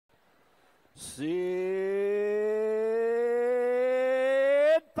Sit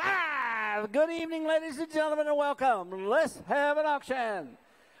 5. Good evening, ladies and gentlemen, and welcome. Let's have an auction.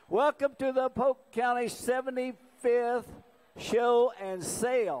 Welcome to the Polk County 75th Show and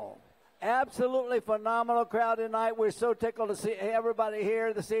Sale. Absolutely phenomenal crowd tonight. We're so tickled to see everybody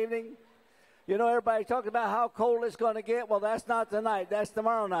here this evening. You know, everybody talking about how cold it's going to get. Well, that's not tonight. That's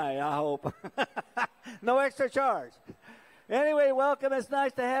tomorrow night, I hope. No extra charge. Anyway, welcome. It's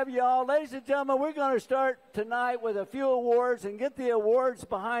nice to have you all. Ladies and gentlemen, we're going to start tonight with a few awards and get the awards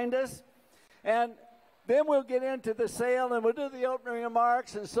behind us. And then we'll get into the sale and we'll do the opening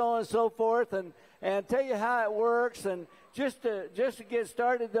remarks and so on and so forth and tell you how it works. And just to get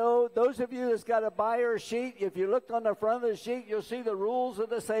started, though, those of you that's got a buyer sheet, if you look on the front of the sheet, you'll see the rules of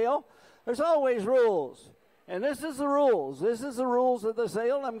the sale. There's always rules. And this is the rules. This is the rules of the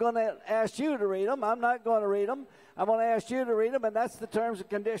sale. I'm going to ask you to read them. I'm not going to read them. I'm going to ask you to read them, and that's the terms and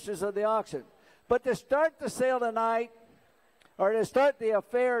conditions of the auction. But to start the sale tonight, or to start the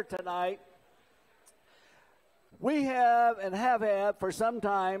affair tonight, we have and have had for some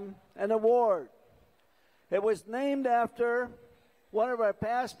time an award. It was named after one of our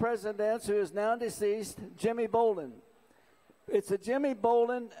past presidents who is now deceased, Jimmy Bolden. It's a Jimmy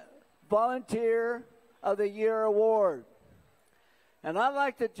Bolden Volunteer of the Year Award. And I'd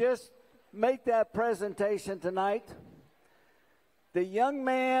like to just make that presentation tonight. The young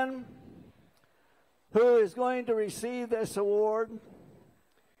man who is going to receive this award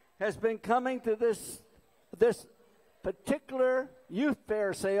has been coming to this particular youth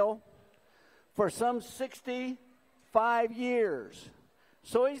fair sale for some 65 years.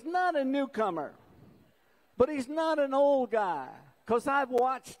 So he's not a newcomer, but he's not an old guy, because I've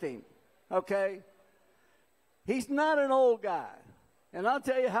watched him, okay? He's not an old guy. And I'll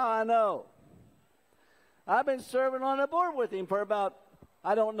tell you how I know. I've been serving on the board with him for about,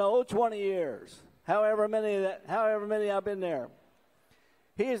 20 years. However many I've been there.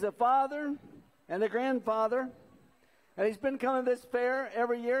 He is a father and a grandfather, and he's been coming to this fair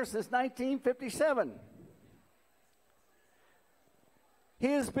every year since 1957. He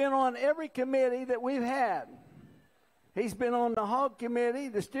has been on every committee that we've had. He's been on the hog committee,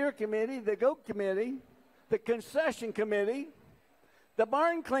 the steer committee, the goat committee, the concession committee, the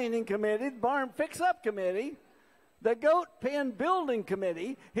barn cleaning committee, the barn fix-up committee, the goat pen building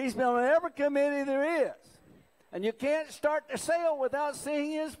committee. He's been on every committee there is. And you can't start the sale without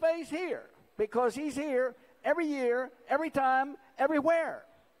seeing his face here, because he's here every year, every time, everywhere,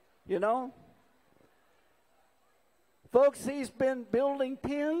 you know. Folks, he's been building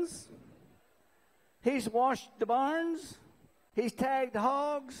pens. He's washed the barns. He's tagged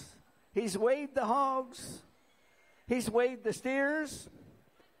hogs. He's weighed the hogs. He's weighed the steers.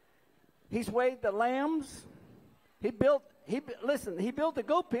 He's weighed the lambs. He built the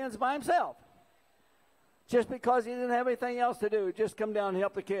goat pens by himself. Just because he didn't have anything else to do, just come down and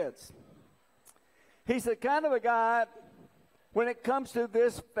help the kids. He's the kind of a guy, when it comes to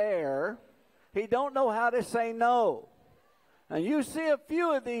this fair, he don't know how to say no. And you see a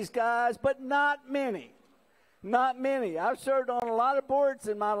few of these guys, but not many. Not many. I've served on a lot of boards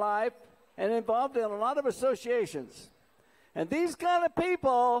in my life and involved in a lot of associations. And these kind of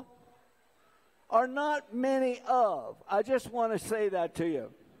people are not many of. I just want to say that to you.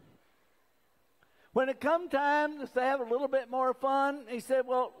 When it come time to have a little bit more fun, he said,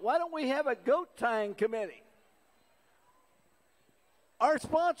 well, why don't we have a goat tying committee? Our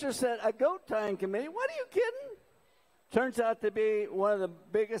sponsor said, a goat tying committee? What, are you kidding? Turns out to be one of the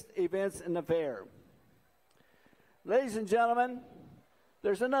biggest events in the fair. Ladies and gentlemen,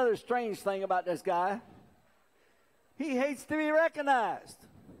 there's another strange thing about this guy. He hates to be recognized.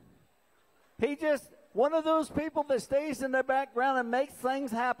 He just, one of those people that stays in the background and makes things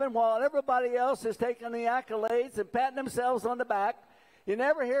happen while everybody else is taking the accolades and patting themselves on the back. You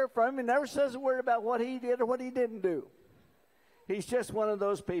never hear from him. He never says a word about what he did or what he didn't do. He's just one of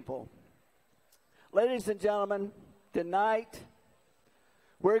those people. Ladies and gentlemen, tonight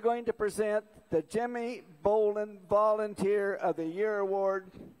we're going to present the Jimmy Bolden Volunteer of the Year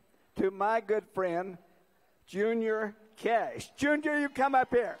Award to my good friend, Junior Cash. Junior, you come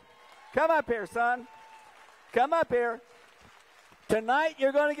up here. Come up here, son. Come up here. Tonight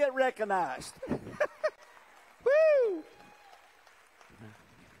you're going to get recognized. Woo!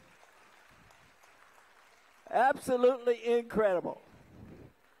 Absolutely incredible.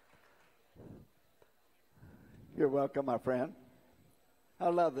 You're welcome, my friend. I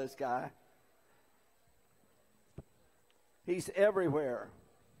love this guy. He's everywhere.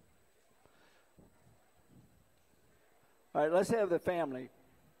 All right, let's have the family.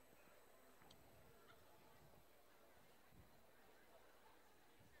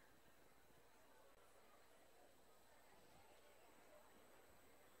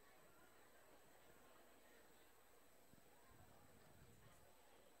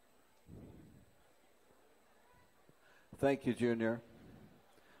 thank you, Junior.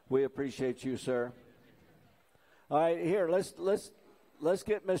 We appreciate you, sir. All right, here, let's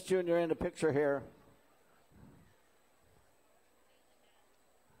get Miss Junior in the picture here.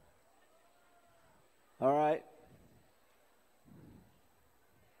 All right.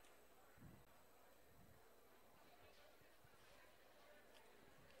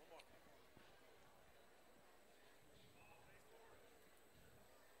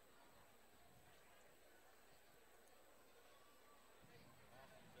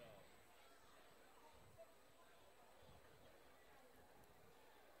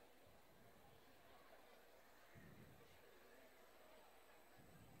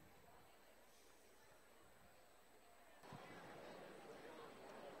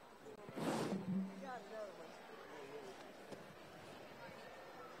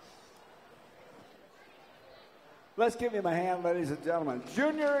 Let's give him a hand, ladies and gentlemen.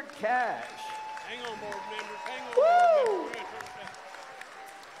 Junior Cash. Hang on, board members. Hang on, board members.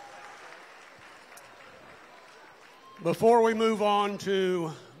 Before we move on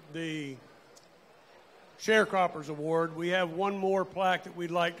to the Sharecroppers Award, we have one more plaque that we'd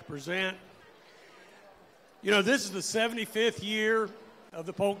like to present. You know, this is the 75th year of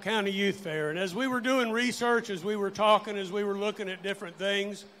the Polk County Youth Fair, and as we were doing research, as we were talking, as we were looking at different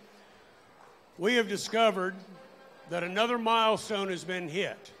things, we have discovered that another milestone has been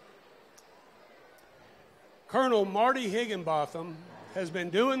hit. Colonel Marty Higginbotham has been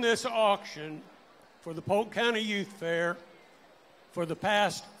doing this auction for the Polk County Youth Fair for the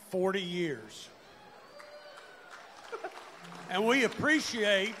past 40 years. And we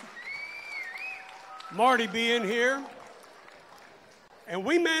appreciate Marty being here. And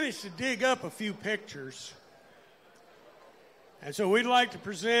we managed to dig up a few pictures. And so we'd like to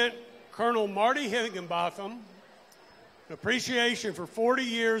present Colonel Marty Higginbotham appreciation for 40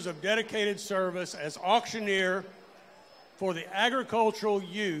 years of dedicated service as auctioneer for the agricultural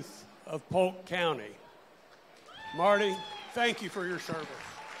youth of Polk County. Marty, thank you for your service.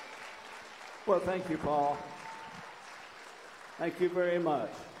 Well, thank you, Paul. Thank you very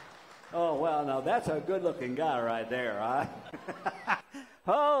much. Oh, well, now that's a good-looking guy right there, huh?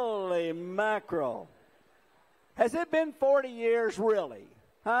 Holy mackerel. Has it been 40 years, really?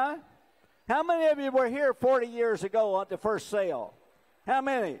 Huh? How many of you were here 40 years ago at the first sale? How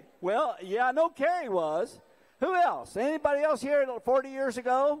many? Well, yeah, I know Carrie was. Who else? Anybody else here 40 years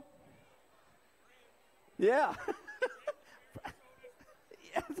ago? Yeah.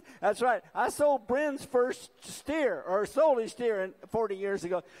 Yes, that's right. I sold Bryn's first steer, or sold his steer 40 years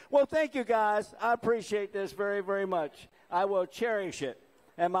ago. Well, thank you, guys. I appreciate this very, very much. I will cherish it.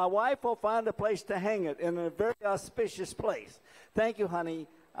 And my wife will find a place to hang it in a very auspicious place. Thank you, honey.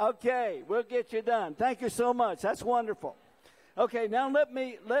 Okay, we'll get you done. Thank you so much. That's wonderful. Okay, now let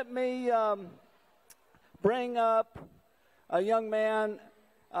me bring up a young man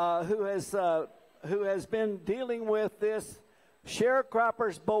who has been dealing with this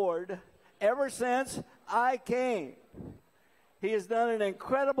Sharecroppers Board ever since I came. He has done an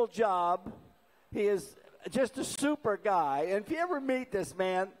incredible job. He is just a super guy. And if you ever meet this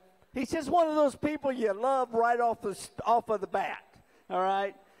man, he's just one of those people you love right off of the bat. All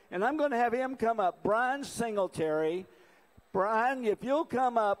right? And I'm going to have him come up. Brian Singletary. Brian, if you'll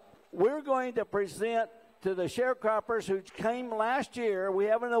come up, we're going to present to the sharecroppers who came last year. We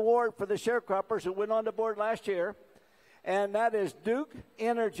have an award for the sharecroppers who went on the board last year. And that is Duke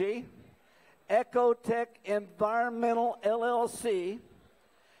Energy, Ecotech Environmental LLC,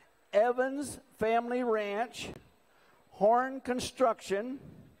 Evans Family Ranch, Horn Construction,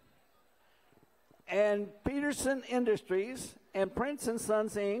 and Peterson Industries, and Prince &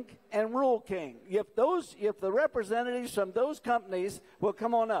 Sons, Inc., and Rural King. If the representatives from those companies will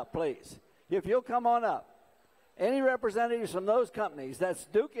come on up, please. If you'll come on up. Any representatives from those companies, that's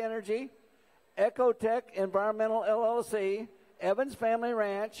Duke Energy, Ecotech Environmental LLC, Evans Family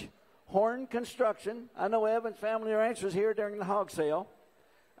Ranch, Horn Construction. I know Evans Family Ranch was here during the hog sale.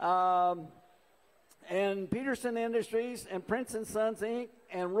 And Peterson Industries, and Prince & Sons, Inc.,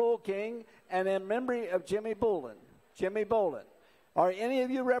 and Rural King, and in memory of Jimmy Bolin. Jimmy Bolin. Are any of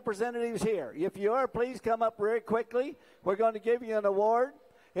you representatives here? If you are, please come up very quickly. We're going to give you an award.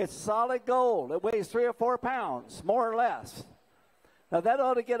 It's solid gold. It weighs 3 or 4 pounds, more or less. Now, that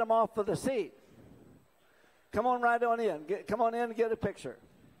ought to get them off of the seat. Come on right on in. Come on in and get a picture.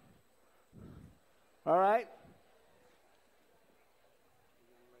 All right?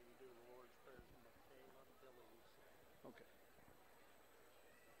 Okay.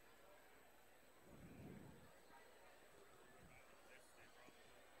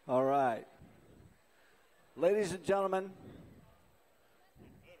 All right. Ladies and gentlemen.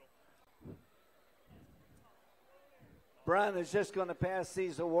 Brian is just going to pass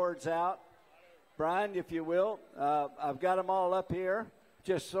these awards out. Brian, if you will, I've got them all up here.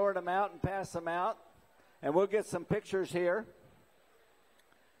 Just sort them out and pass them out. And we'll get some pictures here.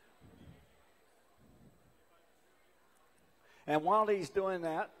 And while he's doing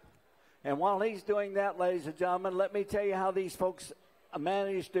that, ladies and gentlemen, let me tell you how these folks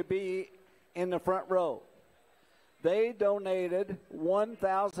managed to be in the front row. They donated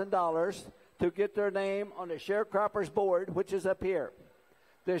 $1,000 to get their name on the Sharecroppers board, which is up here.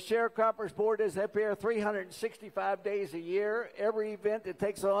 The Sharecroppers board is up here 365 days a year. Every event that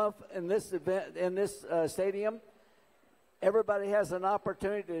takes off in this event, in this stadium, everybody has an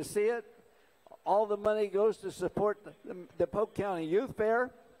opportunity to see it. All the money goes to support the Polk County Youth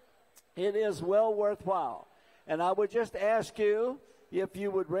Fair. It is well worthwhile. And I would just ask you if you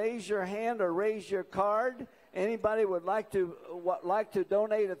would raise your hand or raise your card. Anybody would like to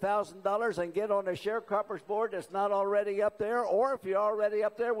donate $1,000 and get on the Sharecroppers board that's not already up there, or if you're already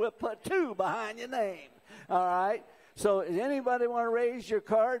up there, we'll put 2 behind your name. All right? So does anybody want to raise your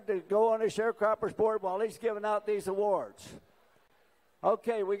card to go on the Sharecroppers board while he's giving out these awards?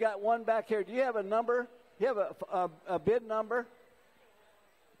 Okay, we got one back here. Do you have a number? You have a bid number?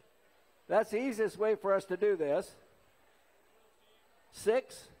 That's the easiest way for us to do this.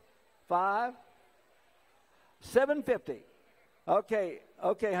 6, 5, 750. Okay,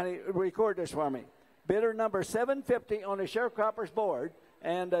 honey, record this for me. Bidder number 750 on the Sharecroppers board,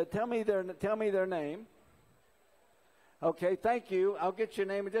 and tell me their name. Okay, thank you. I'll get your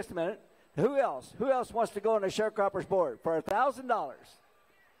name in just a minute. Who else? Who else wants to go on the Sharecroppers board for $1,000?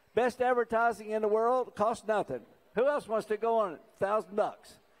 Best advertising in the world, costs nothing. Who else wants to go on it? $1,000.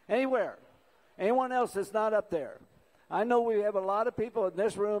 Anywhere. Anyone else that's not up there? I know we have a lot of people in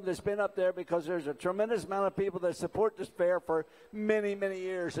this room that's been up there because there's a tremendous amount of people that support this fair for many, many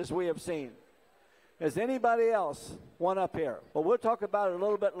years, as we have seen. Does anybody else want up here? Well, we'll talk about it a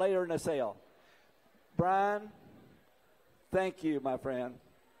little bit later in the sale. Brian, thank you, my friend.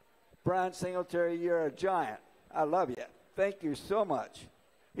 Brian Singletary, you're a giant. I love you. Thank you so much.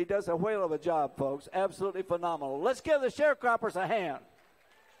 He does a whale of a job, folks. Absolutely phenomenal. Let's give the Sharecroppers a hand.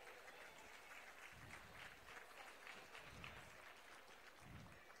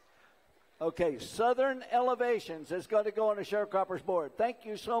 Okay, Southern Elevations is going to go on the Sharecroppers board. Thank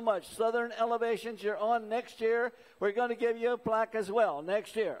you so much. Southern Elevations, you're on next year. We're going to give you a plaque as well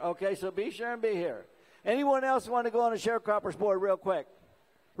next year. Okay, so be sure and be here. Anyone else want to go on the Sharecroppers board real quick?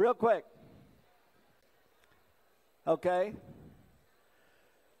 Real quick. Okay.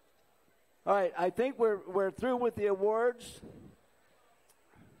 All right, I think we're through with the awards.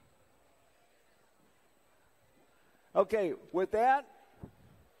 Okay, with that,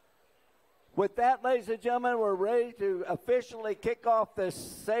 ladies and gentlemen, we're ready to officially kick off this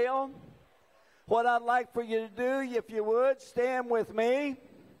sale. What I'd like for you to do, if you would, stand with me.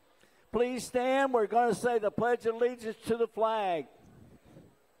 Please stand. We're going to say the Pledge of Allegiance to the flag.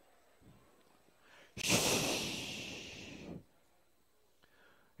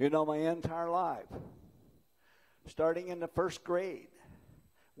 You know, my entire life, starting in the first grade,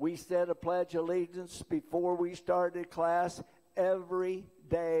 we said a Pledge of Allegiance before we started class every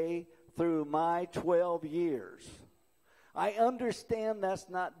day through my 12 years. I understand that's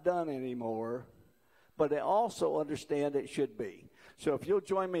not done anymore, but I also understand it should be. So if you'll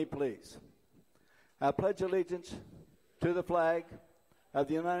join me, please. I pledge allegiance to the flag of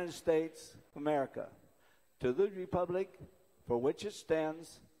the United States of America, to the republic for which it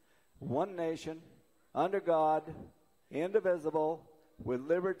stands, one nation, under God, indivisible, with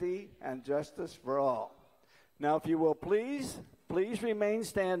liberty and justice for all. Now, if you will, please remain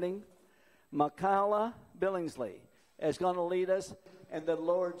standing. Makala Billingsley is going to lead us in the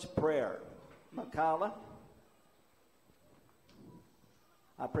Lord's Prayer. Makala.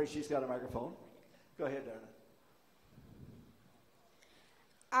 I pray she's got a microphone. Go ahead, darling.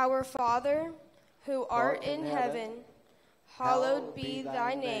 Our Father, who art in heaven, hallowed be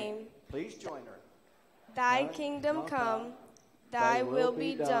thy name. Please join her. Thy kingdom come, thy will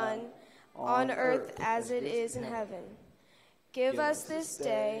be done, on earth as it is in heaven. Give us this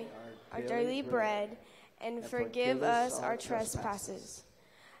day our daily bread, and forgive us our trespasses,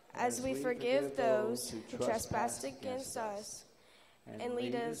 as we forgive those who trespass against us. And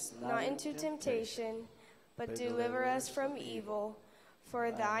lead us not into temptation, but deliver us from evil.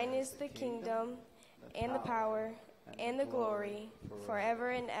 For thine is the kingdom, and the power, and the glory, forever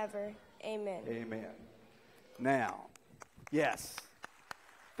and ever. Amen. Amen. Now, yes.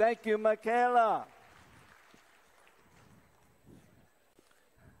 Thank you, Michaela.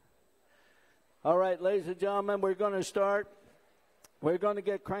 All right, ladies and gentlemen, we're going to start. We're going to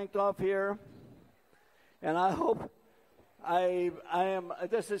get cranked off here. And I hope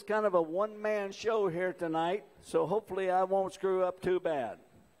This is kind of a one-man show here tonight, so hopefully I won't screw up too bad.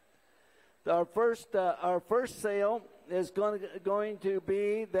 Our first sale is going to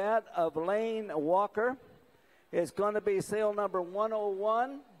be that of Lane Walker. It's going to be sale number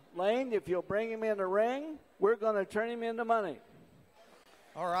 101. Lane, if you'll bring him in the ring, we're going to turn him into money.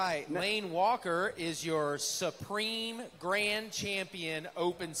 All right, Lane Walker is your Supreme Grand Champion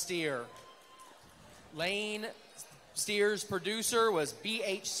Open Steer. Lane steer's producer was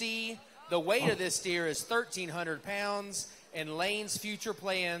BHC. The weight of this steer is 1,300 pounds, and Lane's future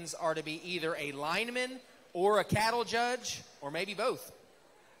plans are to be either a lineman or a cattle judge, or maybe both.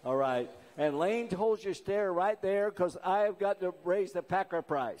 All right, and Lane holds your steer right there because I've got to raise the packer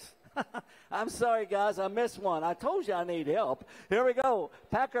price. I'm sorry, guys. I missed one. I told you I need help. Here we go.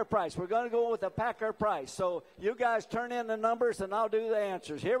 Packer price. We're going to go with the Packer price. So you guys turn in the numbers, and I'll do the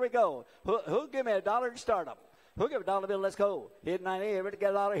answers. Here we go. Who'll give me $1 to start them? Who'll give a $1 bill? Let's go. Hit 90. Here to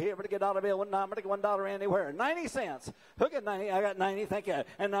get $1. Here to get $1 bill. $1 anywhere. 90 cents. Who get 90? I got 90. Thank you.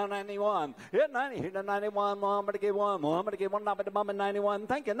 And now 91. Hit 90. Hit the 91. Well, I'm going to give one. Well, I'm going to give one. I'm going to 91.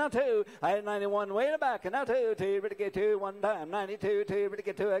 Thank you. Now 2. I had 91. Way in the back. And now 2. 2. To get 2 one time. 92. 2. To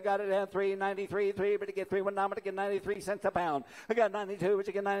get 2. I got it at 3. 93. 3. To get 3. One. I'm going to get 93 cents a pound. I got 92. Which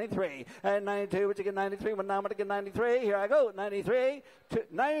you get 93. I had 92. Which you get 93. One. I'm going to get 93. Here I go. 93.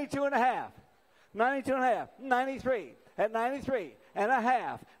 92 and a half. 92 and a half. 93. At 93 and a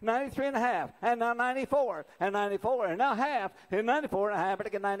half, 93 and a half, and now 94, and 94, and now half, and 94 and a half, but to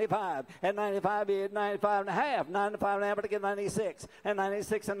get 95, and 95 is 95 and a half, 95 and a half, but to get 96, and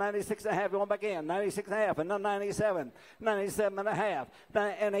 96 and 96 and a half, going back in, 96 and a half, and now 97, 97 and a half,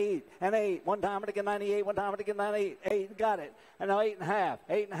 and 8, one time to get 98, one time to get 98, 8, got it, and now 8 and a half,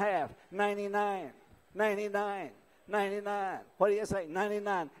 99, 99, 99, what do you say,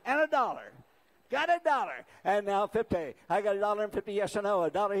 99, and $1. Got $1. And now 50. I got $1.50, yes or no.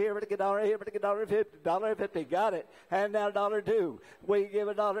 $1 here, but to get $1 here, but to get $1.50. $1.50. Got it. And now $2. We give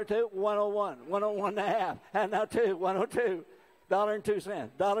 $1 to 101. 101 and a half. And now 2. 102. $1.02.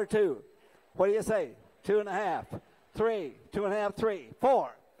 $2. What do you say? 2 and a half. 3. 2 and a half. 3.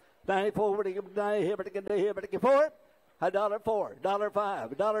 4. 94. What do you give? 90 here, but to get here, but to get 4. $1.04,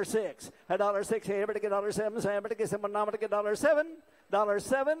 $1.05, $1.06, $1.06 here, but to get $7, but to get $7, to get $7,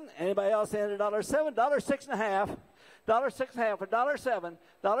 $7. Anybody else in $7? $6 and a half, $6 and a half, $7,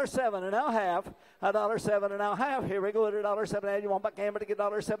 $7 and now half, $7 and now half. Here we go at $7. And you want back in, but to get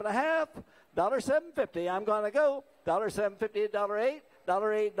 $7 and a half, $7.50. I'm going to go $7.50, $8,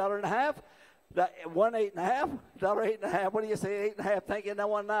 $8 and a half. 1 8 and a half, $8 and a half. What do you say? 8 and a half. Thank you. Now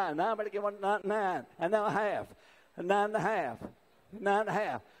 1 9. Now I'm going to get 1 9, and now a half. 9 and a half, 9 and a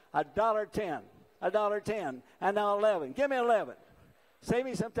half, $1.10, $1.10, and now 11. Give me 11. Save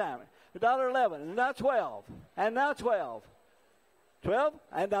me some time. $1.11, and now 12, and now 12, 12,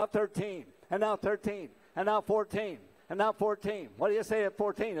 and now 13, and now 13, and now 14, and now 14. What do you say at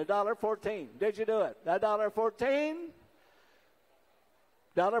 14? $1.14. Did you do it? $1.14,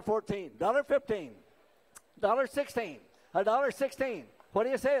 $1.14, $1.15, $1.16, $1.16. What do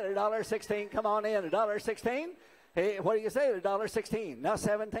you say at $1.16? Come on in, $1.16. Hey, what do you say? $1.16. Now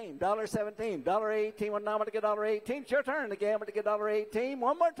 17. $17. $18. Well, now I'm going to get $18. It's your turn again. I'm going to get $18.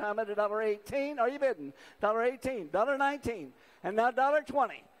 One more time at $18. Are you bidding? $18. $19. And now $20.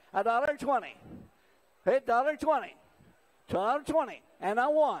 $20. Hey, $20. $20. And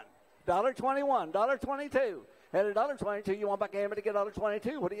now $1. $21. $22. At $1.22, you want back in to get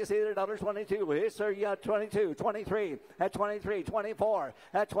 $1.22. What do you see at $1.22? Yes, sir, you got 22, 23, at 23, 24,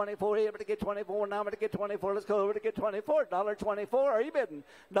 at 24, able to get 24, now I'm going to get 24. Let's go over to get 24. $1.24, are you bidding?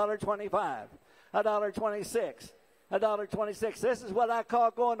 $1.25, $1.26, $1.26. This is what I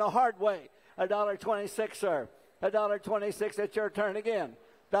call going the hard way. $1.26, sir. $1.26, it's your turn again.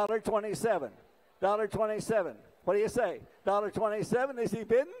 $1.27, $1.27. What do you say? $1.27, is he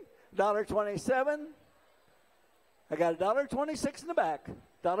bidding? $1.27. I got $1.26 in the back,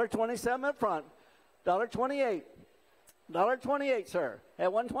 $1.27 up front, $1.28, $1.28, sir.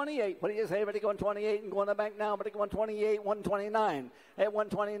 At 128, what do you say? Everybody going 28 and going to the bank now. Everybody going 28, 129. At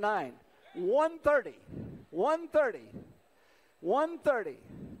 129, 130, 130, 130,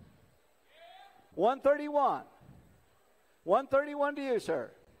 131, 131 to you, sir.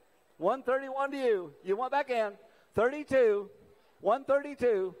 131 to you. You want back in. 32,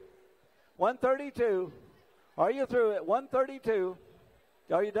 132, 132. Are you through at 132?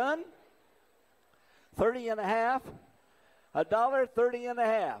 Are you done? 30 and a half. $1.30 and a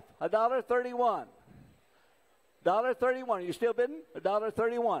half. $1.31. $1.31. Are you still bidding?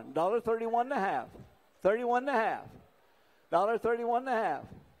 $1.31. $1.31 and a half. 31 and a half. $1.31 and a half.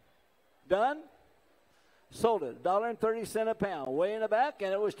 Done? Sold it, $1.30 a pound. Way in the back,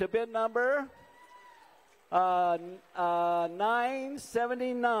 and it was to bid number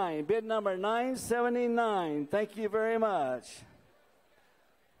 979. Bid number 979. Thank you very much.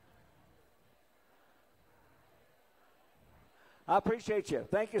 I appreciate you.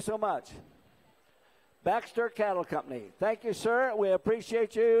 Thank you so much. Baxter Cattle Company. Thank you, sir. We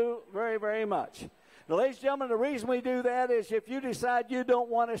appreciate you very, very much. Now, ladies and gentlemen, the reason we do that is if you decide you don't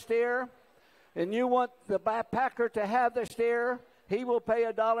want a steer and you want the packer to have the steer, he will pay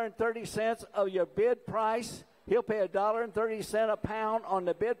 $1.30 of your bid price. He'll pay $1.30 a pound on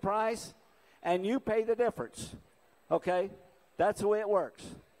the bid price, and you pay the difference. Okay? That's the way it works.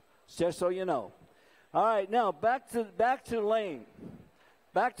 Just so you know. All right, now back to Lane.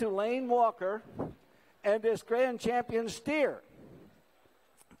 Back to Lane Walker and this grand champion steer.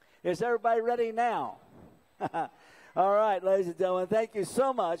 Is everybody ready now? All right, ladies and gentlemen, thank you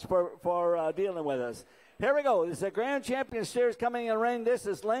so much for dealing with us. Here we go. This is a grand champion steers coming in the ring. This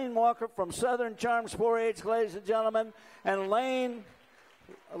is Lane Walker from Southern Charms 4-H, ladies and gentlemen. And Lane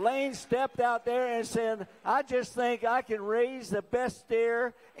stepped out there and said, I just think I can raise the best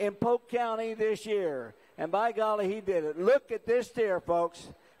steer in Polk County this year. And by golly, he did it. Look at this steer, folks.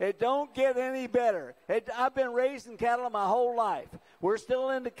 It don't get any better. I've been raising cattle my whole life. We're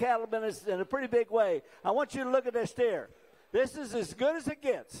still into cattle business in a pretty big way. I want you to look at this steer. This is as good as it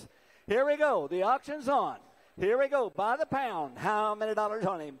gets. Here we go. The auction's on. Here we go. By the pound. How many dollars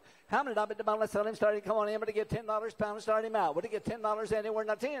on him? How many dollars? Let's sell him. Starting. Come on in. To get $10 a pound and start him out. Would he get $10 anywhere?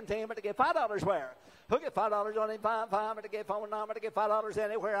 Not 10. But to get $5 where? Who'll get $5 on him? Five. But to get $4. But to get $5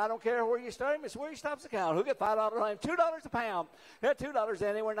 anywhere. I don't care where you start him. It's where he stops the count. Who'll get $5 on him? $2 a pound. Yeah, $2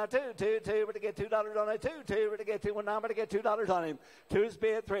 anywhere. Not 2. But to get $2 on it. 2. But to get $2. But to get $2 on him. 2's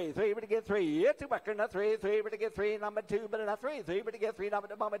bid 3. 3. But to get 3. Yeah, 2 backer. Not 3. 3. But to get 3. Number 2. But not 3. 3. But to get 3. Number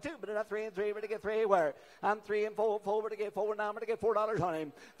 2. But not 3 and 3. But to get 3 where? I'm 3 and 4. 4. But to get 4. Now. But to get $4 on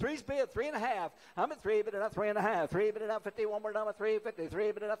him. 3's bid 3.5. I'm at 3, but not 3.5. 3, but not 50. One more number 350.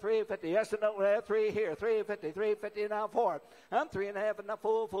 3, but not 350. Yes and no. 3 here. 350. 350 now 4. I'm 3.5 and not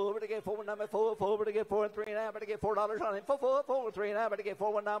 4. 4, but to get 4. Number 4. 4, but to get 4 and 3.5. But to get $4 on him. 4. 4. 4. 3.5. But to get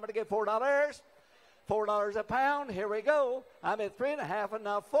 4. 1 now. But to get $4. $4 a pound. Here we go. I'm at 3.5 and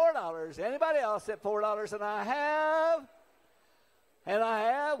now $4. Anybody else at $4? And I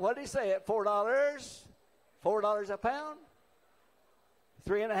have. What did he say at $4? $4 a pound.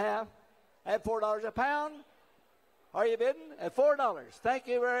 3.5. At $4 a pound. Are you bidding? At $4. Thank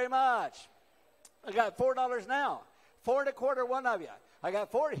you very much. I got $4 now. 4 1/4, one of you. I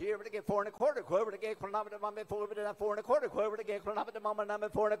got 4 here, but to get 4 1/4. Quiver to get 4 4 1/4. Quiver to get 4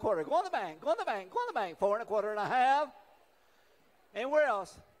 1/4. Go on the bank. Go on the bank. Go on the bank. 4 1/4 and a half. And where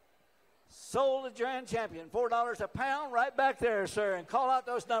else? Sold the grand champion. $4 a pound right back there, sir. And call out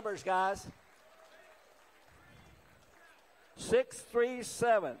those numbers, guys.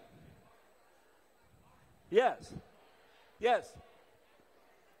 637. Yes. Yes.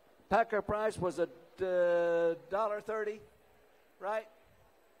 Packer price was $1.30, right?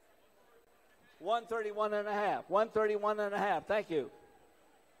 131 and a half. 131 and a half. Thank you.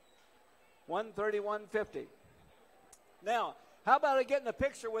 131.50. Now, how about getting a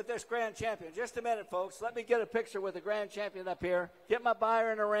picture with this grand champion? Just a minute, folks. Let me get a picture with the grand champion up here. Get my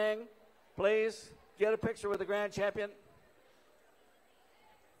buyer in the ring, please. Get a picture with the grand champion.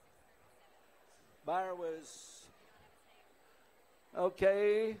 Buyer was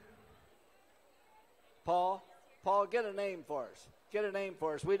okay. Paul, get a name for us. Get a name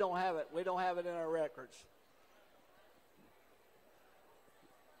for us. We don't have it. We don't have it in our records.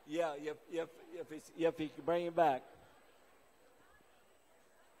 Yeah, if he can bring him back.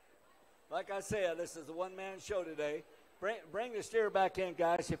 Like I said, this is a one-man show today. Bring the steer back in,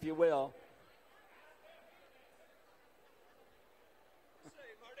 guys, if you will.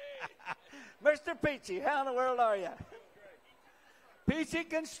 Mr. Peachy, how in the world are you? Peachy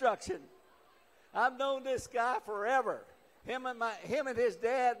Construction. I've known this guy forever. Him and his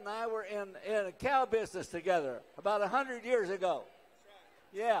dad and I were in a cow business together about 100 years ago.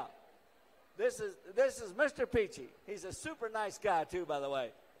 Yeah. This is Mr. Peachy. He's a super nice guy too, by the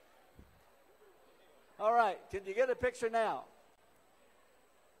way. All right, can you get a picture now?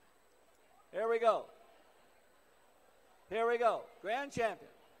 Here we go. Here we go. Grand champion.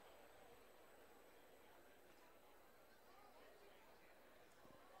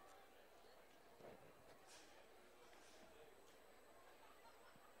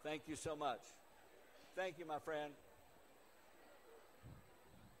 Thank you so much. Thank you, my friend.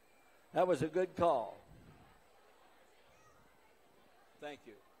 That was a good call. Thank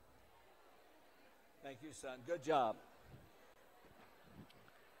you. Thank you, son. Good job.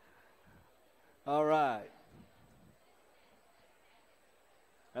 All right.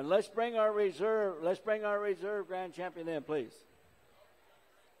 And let's bring our reserve grand champion in, please.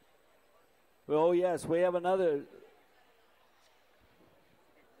 Oh, yes, we have another.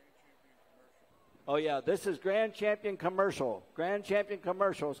 Oh, yeah, this is Grand Champion Commercial. Grand Champion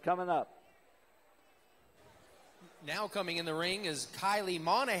Commercial is coming up. Now coming in the ring is Kylie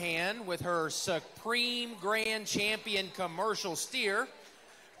Monahan with her Supreme Grand Champion Commercial steer.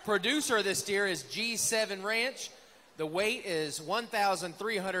 Producer of this steer is G7 Ranch. The weight is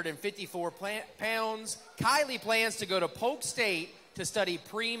 1,354 pounds. Kylie plans to go to Polk State to study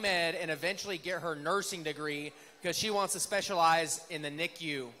pre-med and eventually get her nursing degree because she wants to specialize in the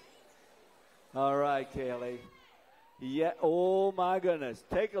NICU. All right, Kaylee. Yeah. Oh, my goodness.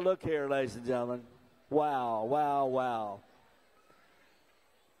 Take a look here, ladies and gentlemen. Wow, wow, wow.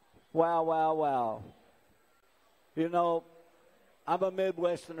 Wow, wow, wow. You know, I'm a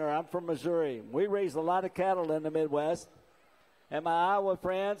Midwesterner. I'm from Missouri. We raise a lot of cattle in the Midwest. And my Iowa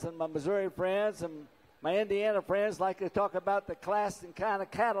friends and my Missouri friends and my Indiana friends like to talk about the class and kind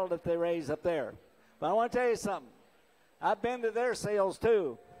of cattle that they raise up there. But I want to tell you something. I've been to their sales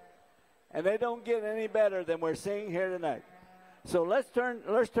too. And they don't get any better than we're seeing here tonight. So let's turn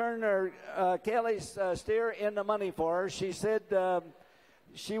her Kelly's steer into money for her. She said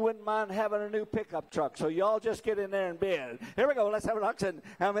she wouldn't mind having a new pickup truck. So y'all just get in there and bid. Here we go. Let's have an auction.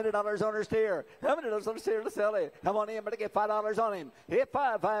 How many dollars on her steer? How many dollars on her steer to sell it? Come on in, but to get $5 on him. Hit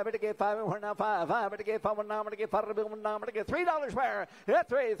five, but to get $5, and we're now $5, but to get $5, now, but to get $5, but to get $3 where? Hit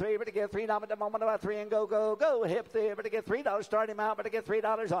three, but to get $3, now, but the moment about $3 and go. Hit three, but to get $3. Start him out, but to get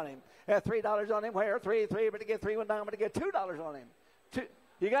 $3 on him. At $3 on him where? Three, but to get $3, now, but to get $2 on him.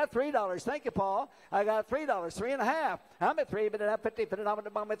 You got $3. Thank you, Paul. I got $3, 3.5. I'm at 3, but enough 50, but enough at the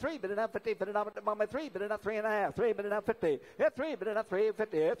bomb at 3, but enough 50, but enough at the bomb at 3, but enough 3.5, 3, but enough 50. Hit 3, but enough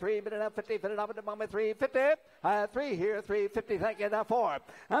 350. Hit 3, but enough 50, but enough at the bomb at 350. I have 3 here, 350. Thank you. Now 4.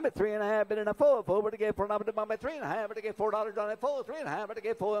 I'm at 3.5, but enough 4, but to get 4, but the bomb at 3.5, but to get $4 on it, 4, 3.5, but to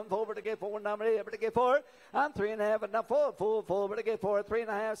get 4, and 4, but to get 4, nominated, but to get 4. I'm 3.5, and now 4, but to get 4,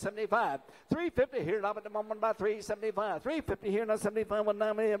 3.5, 75. 350 here, now at the moment by 375. 350 here, now 75, one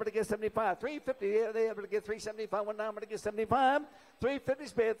nominated, but to get 75. 350 here, they able to get 375 one time, but to get 75. 350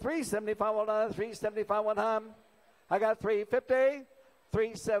 spent 375 one time, 375 one time. I got 350,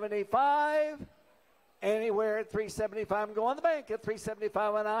 375. Anywhere at 375, I'm going to the bank at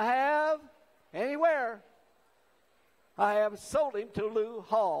 375, and I have anywhere. I have sold him to Lou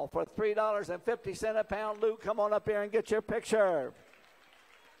Hall for $3.50 a pound. Lou, come on up here and get your picture.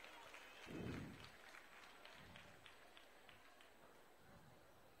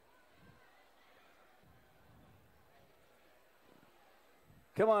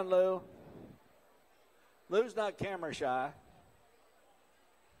 Come on, Lou. Lou's not camera shy.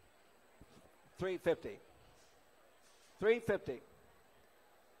 350. 350.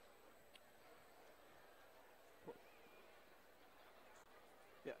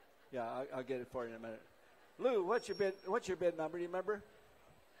 Yeah, I'll get it for you in a minute. Lou, what's your bid number? Do you remember?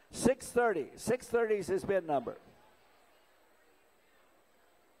 630. 630 is his bid number.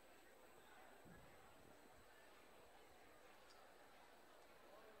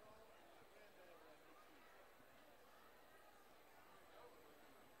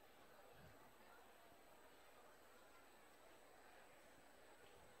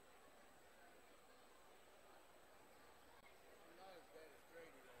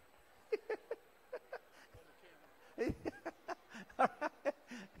 All right.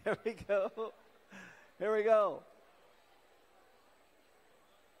 Here we go. Here we go.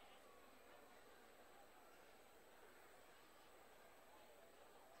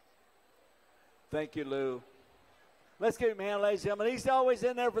 Thank you, Lou. Let's give him a hand, ladies and gentlemen. He's always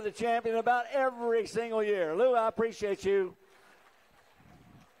in there for the champion about every single year. Lou, I appreciate you.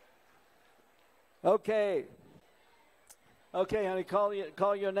 Okay. Okay, honey,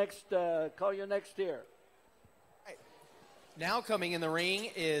 call your next steer. Now coming in the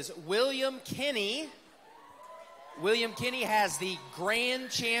ring is William Kinney. William Kinney has the Grand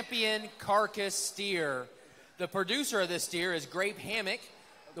Champion Carcass steer. The producer of this steer is Grape Hammock.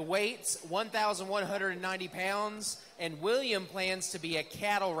 The weight's 1,190 pounds, and William plans to be a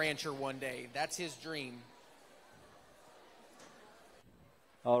cattle rancher one day. That's his dream.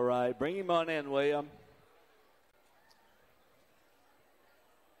 All right, bring him on in, William.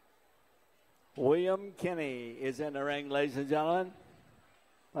 William Kinney is in the ring, ladies and gentlemen.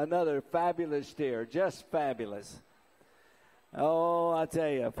 Another fabulous steer, just fabulous. Oh, I tell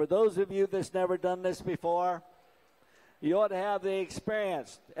you, for those of you that's never done this before, you ought to have the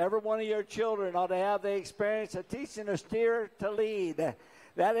experience. Every one of your children ought to have the experience of teaching a steer to lead.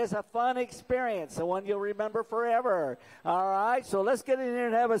 That is a fun experience, the one you'll remember forever. All right, so let's get in here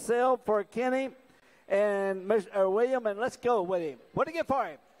and have a sale for Kenny and Mr. William, and let's go with him. What do you get for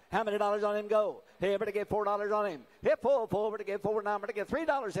him? How many dollars on him go? Hey, everybody get $4 on him. Hit full, everybody get $4, now I'm going to get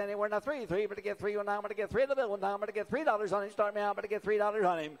 $3 anywhere, now three, everybody get $3, now I'm going to get $3 the bill, now I'm going to get $3 on him, start me out, I'm going to get $3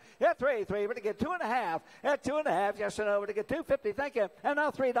 on him. Hit three, everybody get 2.5, at 2.5, yes or no, everybody get $2.50, thank you, and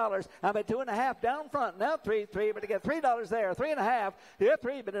now $3, I'm at 2.5 down front, now three, everybody get $3 there, 3.5, hit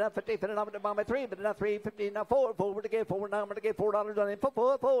three, but enough 50, but enough to 3, but enough 3.50, now four, everybody get $4, now I'm going to get $4 on him,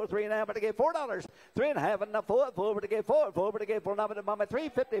 four, 3.5, but to get $4, 3.5, enough four, everybody get $4, everybody get $4, now I'm going to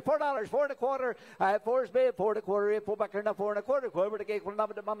 3.50, $4, 4.25, I have four's bid, 4.25, 4 back here, now 4.25, quarter to get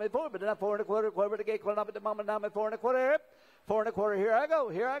number to mama 4, but now 4.25, quarter to get number to mama, now 4.25, 4.25, here I go,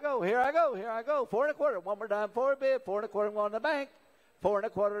 4.25, one more time, 4 bid, 4.25 on the bank,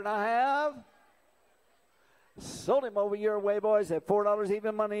 4.25 and a half. Sold him over your way, boys, at $4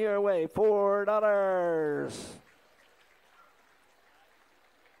 even money your way, $4.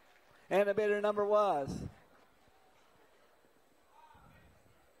 And the bidder number was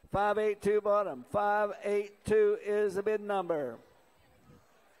 582 bottom. 582 is the bid number.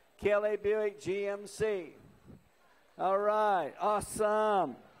 Kelly Buick GMC. All right.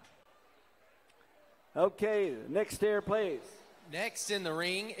 Awesome. Okay. Next steer, please. Next in the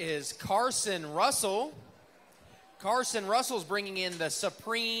ring is Carson Russell. Carson Russell's bringing in the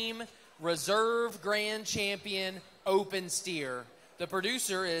Supreme Reserve Grand Champion Open Steer. The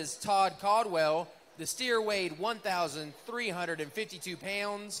producer is Todd Caldwell. The steer weighed 1,352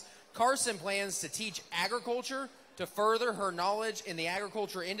 pounds. Carson plans to teach agriculture to further her knowledge in the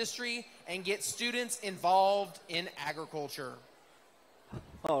agriculture industry and get students involved in agriculture.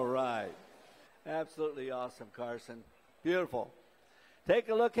 All right. Absolutely awesome, Carson. Beautiful. Take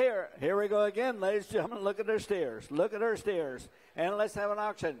a look here. Here we go again, ladies and gentlemen. Look at their steers. Look at her steers. And let's have an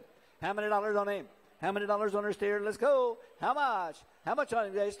auction. How many dollars on him? How many dollars on her steer? Let's go. How much? How much on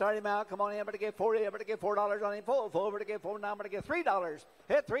him? They start him out. Come on in. I'm going to get 40. I'm going to get $4 on him. Full. I'm going to get 4. Now I'm going to get $3.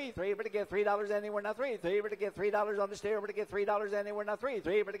 Hit three. I'm going to get $3 anywhere. Now three. I'm going to get $3 on the steer. I'm going to get $3 anywhere. Now three. I'm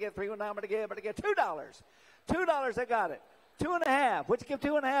going to get 3. Now I'm going to get $2. $2. I got it. 2.5. What'd you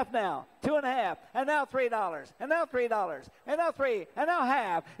give 2.5 now? 2.5. And now $3. And now $3. And now 3. And now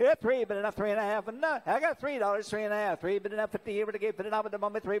half. Hit 3, but enough 3.5. And now I got $3, 3.5. 3, but enough 50 here. But again, put it out with the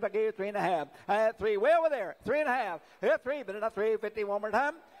moment 3 back here, 3.5. I had 3 way over there. 3.5. Hit 3, but enough 3.50 one more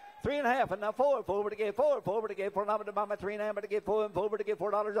time. 3.5 and now 4. But again 4. But again 4. Now but about my 3.5. But again 4. But again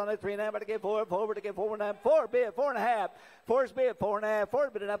 $4 on it. 3.5. But again 4. But again 4.5. 4 bid 4.5. 4's bid 4.5. 4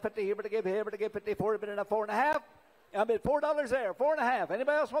 but enough 50 here. But again here. But again 54. But enough 4.5. I bid $4 there, 4.5.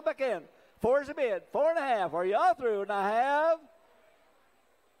 Anybody else want back in? 4 is a bid, 4.5. Are you all through? And I have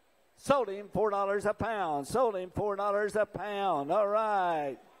sold him $4 a pound. Sold him $4 a pound. All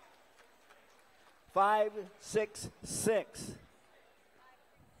right. 566.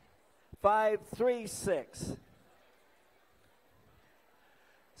 536.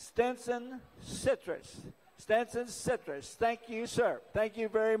 Stinson Citrus. Stinson Citrus. Thank you, sir. Thank you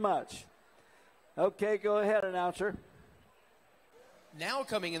very much. Okay, go ahead, announcer. Now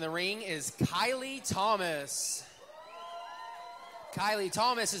coming in the ring is Kylie Thomas. Kylie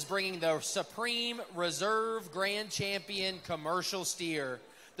Thomas is bringing the Supreme Reserve Grand Champion Commercial Steer.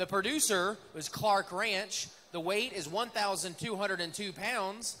 The producer was Clark Ranch. The weight is 1,202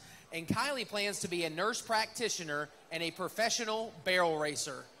 pounds. And Kylie plans to be a nurse practitioner and a professional barrel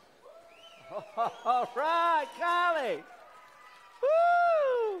racer. All right, Kylie.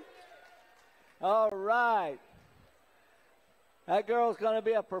 Woo! All right. That girl's going to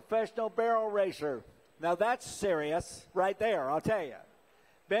be a professional barrel racer. Now, that's serious right there, I'll tell you.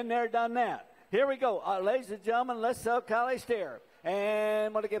 Been there, done that. Here we go. Ladies and gentlemen, let's sell Kylie Steer.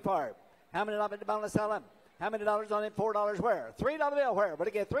 And what do you get for it? How many dollars to sell him? How many dollars on him? $4 where? $3 bill where? But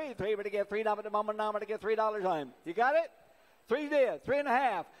to get 3, but to get $3 to mama, now I'm going to get $3 on him. You got it? 3 did,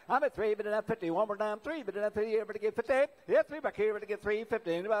 3.5. I'm at 3, but enough 50. One more time, 3, but enough 50. But to get 50. Yeah, 3 back here, but to get 3.50.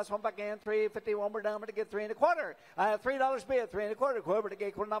 Anybody else want back in? 3.50. One more down, but to get 3.25. I have $3 bid, 3.25. Quarter to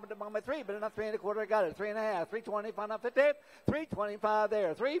get quarter number to my 3, but enough 3.25. I got it. 3.5. 3.25, not 50. 3.25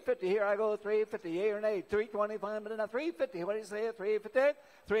 there. 3.50 here. I go 3.50. Yay or nay? 3.25, but enough 3.50. What do you say? 3.50.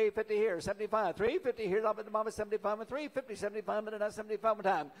 3.50 here. 75. 3.50 here. Up at the mama 75 and 3.50. 75, but enough 75 one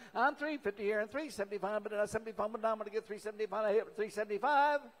time. I'm 3.50 here and 3.75, but enough 75 one time. I'm going to get 3.75. I hit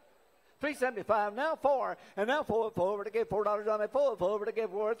 3.75. 3.75 now 4 and now 4 over to get $4 on it. 4 over to get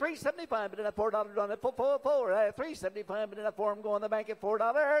 4 3.75 but then $4 on it. 4 I have 3.75 but then 4 I'm going to the bank at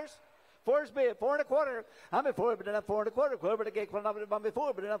 $4. Four is bid. 4 1/4. I'm at 4, but then I'm 4 1/4. Whoever the gate, I'm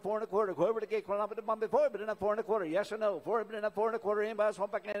before, but then I'm 4 1/4. Whoever the gate, I'm before, but then I'm 4 1/4. Yes or no? 4, but then I'm 4 1/4. Anybody else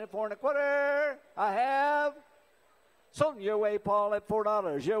want back in at 4 1/4? I have. Sold your way, Paul, at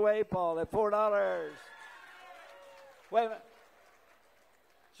 $4. Your way, Paul, at $4. Wait a minute.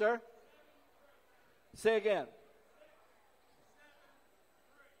 Sir? Say again.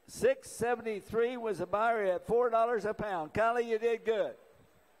 673 was a buyer at $4 a pound. Kylie, you did good.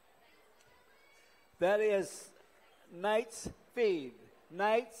 That is Knight's Feed.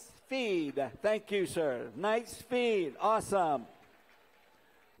 Knight's Feed. Thank you, sir. Knight's Feed. Awesome.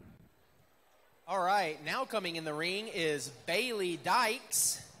 All right, now coming in the ring is Bailey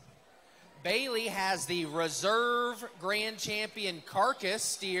Dykes. Bailey has the reserve grand champion carcass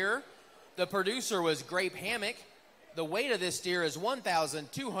steer. The producer was Grape Hammock. The weight of this steer is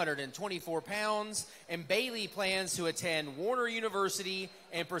 1,224 pounds, and Bailey plans to attend Warner University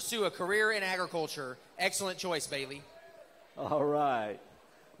and pursue a career in agriculture. Excellent choice, Bailey. All right.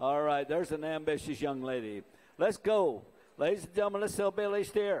 All right, there's an ambitious young lady. Let's go. Ladies and gentlemen, let's sell Bailey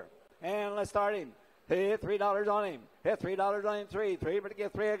steer. And let's start him. Hit $3 on him. Hit $3 on him. Three, but to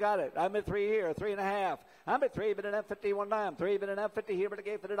get 3, I got it. I'm at 3 here, 3.5. I'm at 3, but enough 50 one time. 3, but enough 50 here, but to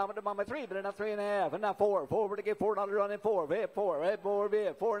get 50 on my 3, but enough 3.5. And now 4, but to get $4 on him. 4, hit 4, hit 4,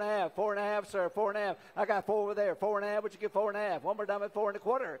 bid 4.5, 4.5, sir, 4.5. I got 4 over there, 4.5. Would you get 4.5? One more time at 4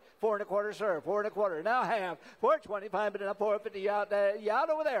 1/4. 4 1/4, sir, 4 1/4. Now half 4.25, but enough 4.50 out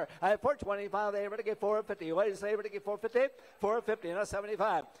over there. I have 4.25 there, but to get 4.50. Wait a second, but to get 4.50, 4.50, and that's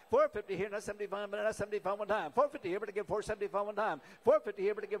 75. 4.50 here, and that's 75, but that's 75 one time. 4.50 here, but to get 4.75 one time. 4.50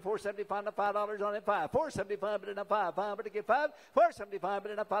 here, but to get 4.75 and $5 on it. 5. 4.75, but enough 5. 5, but to get 5. 4.75,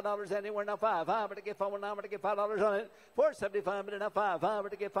 but enough $5 anywhere. Now 5. 5, but to get 5. 9, but to get $5 on it. 4.75, but enough 5. 5, but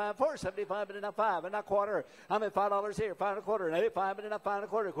to get 5. 4.75, but enough 5. And not quarter. I'm at $5 here. 5 1/4. And 85, but enough 5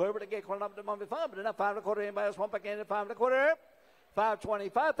 1/4. Whoever to get 5, but enough 5 1/4. Anybody else want back in at 5 1/4?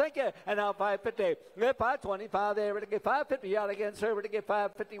 5.25, thank you. And now 5.50. Get 5.25 there. To get 5.50 out again, sir. To get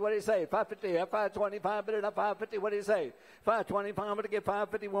 5.50, what do you say? 5.50. At 5.25, but at 5.50, what do you say? 5.25, but to get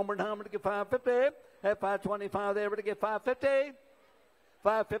 5.50 one more time. To get 5.50. At 5.25 there. To get 5.50.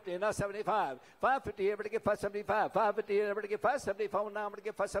 5.50 and not 75. 5.50 ever to get 5.75. 5.50 ever to get 5.75. Now I'm going to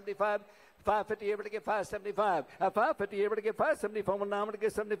get 5.75. 5.50 ever to get 5.75. At 5.50 ever to get 5.75. Now I'm going to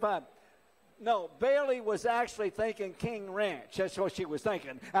get 75. No, Bailey was actually thinking King Ranch. That's what she was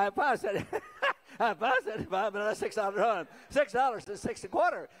thinking. If I said, but that's $6 on him. $6 to 6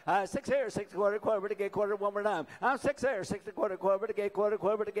 1/4. 6 here, 6 1/4, quarter to get quarter one more time. I'm 6 there, 6 1/4, quarter to get quarter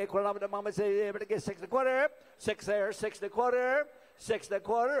to get quarter. I'm the mama say able to get 6 1/4. 6 there, 6 1/4, 6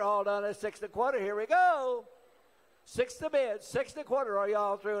 1/4. All done at 6 1/4. Here we go. 6 to bid, 6 1/4. Are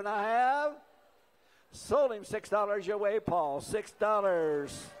y'all through? And I have sold him $6 your way, Paul.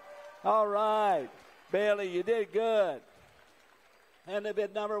 $6. All right, Bailey, you did good. And the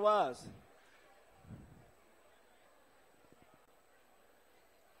bid number was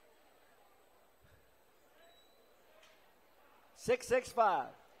 665.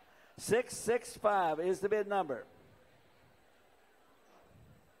 665 is the bid number.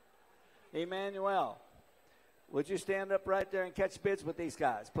 Emmanuel, would you stand up right there and catch bids with these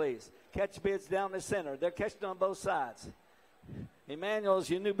guys, please? Catch bids down the center. They're catching on both sides. Emmanuel's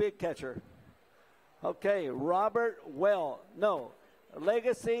your new big catcher. Okay,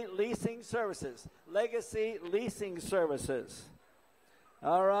 Legacy Leasing Services. Legacy Leasing Services.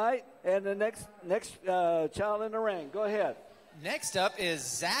 All right, and the next child in the ring. Go ahead. Next up is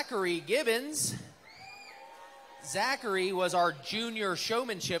Zachary Gibbons. Zachary was our junior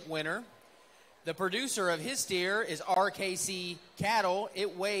showmanship winner. The producer of his steer is RKC Cattle.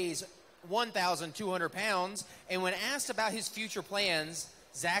 It weighs 1,200 pounds, and when asked about his future plans,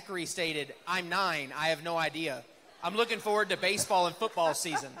 Zachary stated, "I'm 9. I have no idea. I'm looking forward to baseball and football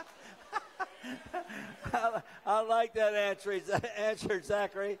season." I like that answer,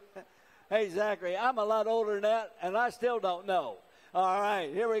 Zachary. Hey, Zachary, I'm a lot older than that, and I still don't know. All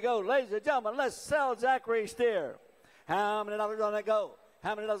right, here we go. Ladies and gentlemen, let's sell Zachary's steer. How many dollars on it go?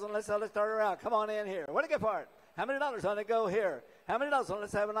 How many dollars on it? Let's start her out. Come on in here. What do you get for it? How many dollars on it go here? How many dollars on it?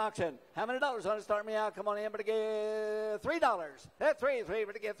 Let's have an auction. How many dollars on it? Start me out. Come on in, but to get $3. That's 3,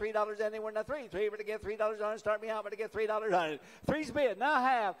 but to get $3 anywhere. Now 3, but to get $3 on it. Start me out, but to get $3 on it. 3's bid. Now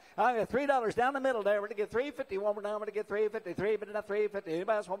half. I got $3 down the middle there, but to get $3.50. One more down, but to get $3.50. 3, but enough $3.50.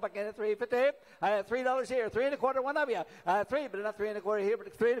 Anybody else want back in at $3.50? I have $3 here. 3 1/4. One of you. I have 3, but enough 3 1/4 here,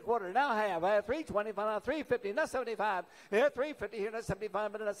 but 3 1/4. Now half. I have $3.25. Now $3.50. Not 75. Yeah, $3.50 here. Not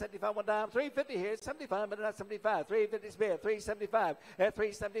 75, but enough 75. One down. $3.50 here. 75, but enough 75. $3.50's bid. $3.75. 375 at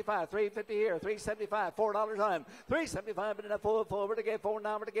 375, 350 here, 375, $4 on him, 375, but enough forward to get $4,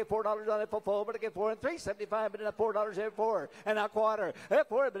 now to get $4 on it for forward to get 4, and 375, but enough $4 here, 4, and now quarter, at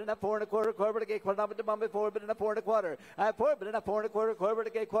 4, but enough 4 and a quarter, quarter to get quarter, the bomb at 4, but enough 4 and a quarter, at 4, but enough 4 and a quarter, quarter to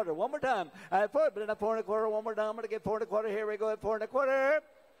get quarter, one more time, at 4, but enough 4 and a quarter, one more time, to get 4 and a quarter, here we go at 4 and a quarter.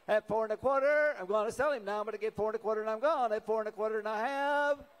 At 4 and a quarter, I'm going to sell him now. I'm going to get 4 and a quarter, and I'm gone. At 4 and a quarter, and I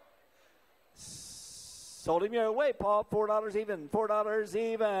have sold him your way, Paul. $4 even. $4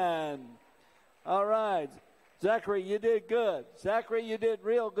 even. All right. Zachary, you did good. Zachary, you did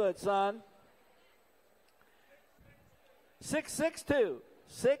real good, son. 662.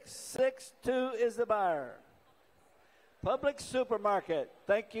 662 is the buyer. Publix Supermarket.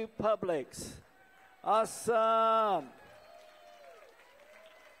 Thank you, Publix. Awesome.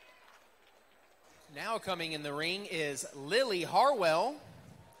 Now coming in the ring is Lily Harwell.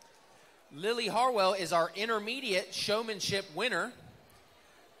 Lily Harwell is our intermediate showmanship winner.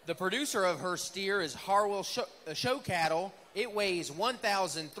 The producer of her steer is Harwell Show Cattle. It weighs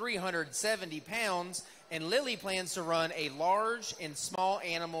 1,370 pounds, and Lily plans to run a large and small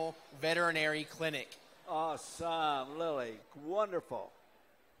animal veterinary clinic. Awesome, Lily. Wonderful.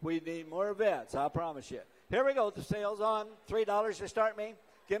 We need more vets, I promise you. Here we go. The sale's on. $3 to start me.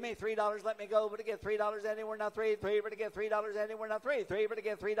 Give me $3, let me go, but to get $3 anywhere, not 3, but to get $3 anywhere, not 3, but to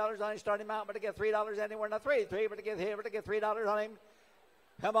get $3 on him, start him out, but to get $3 anywhere, not 3, but to get here, but to get $3 on him.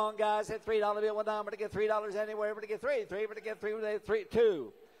 Come on, guys, hit $3 bill down, but to get $3 anywhere, but to get 3, but to get 3,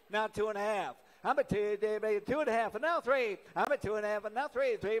 2, now 2.5. I'm at 2.5, and now 3. I'm at 2.5, and now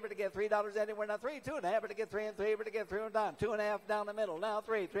 3, but to get $3 anywhere, now 3, 2.5, but to get 3, and 3, but to get 3 and down, 2.5 down the middle, now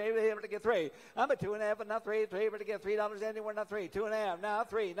 3, but to get 3. I'm at 2.5, and now 3, but to get $3 anywhere, now 3, 2.5, now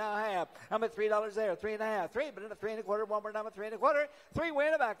 3, now half. I'm at $3 there, 3.5, 3, but in a 3 and a quarter, one more down at 3 and a quarter, 3 way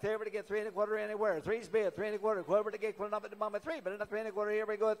in the back there, but to get 3 and a quarter anywhere, 3's bid, 3 and a quarter, quarter to get quarter up at the moment, 3, but in a 3 and a quarter, here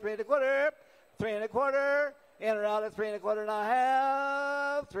we go at 3 and a quarter, 3 and a quarter. In or out at 3 and a quarter, and I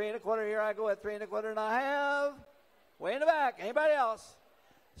have 3 and a quarter. Here I go at 3 and a quarter, and I have way in the back. Anybody else?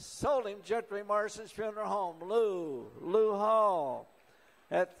 Sold him Gentry Morrison's Funeral Home. Lou Hall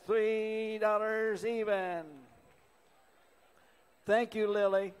at $3 even. Thank you,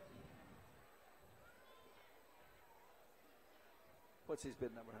 Lily. What's his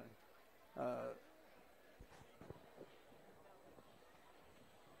bid number, honey?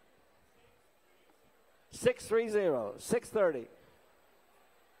 630, 630.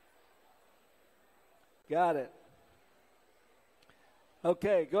 Got it.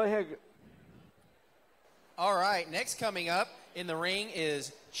 Okay, go ahead. All right, next coming up in the ring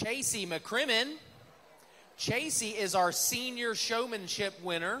is Chasey McCrimmon. Chasey is our senior showmanship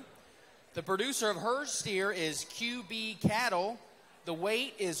winner. The producer of her steer is QB Cattle. The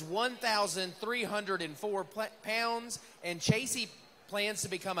weight is 1,304 pounds, and Chasey plans to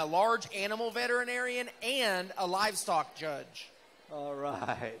become a large animal veterinarian and a livestock judge. All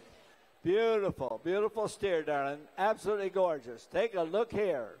right. Beautiful, beautiful steer, darling. Absolutely gorgeous. Take a look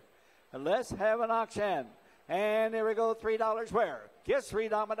here. And let's have an auction. And here we go, $3 where? Get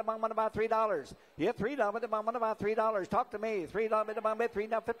 $3 at the moment, about $3. Get $3 at the moment, about $3. Talk to me. $3 at the moment,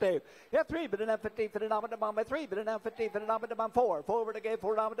 $3.50. Get 3, but now 50 for the moment, the moment 3, but now 50 for the moment, the moment 4. Forward again,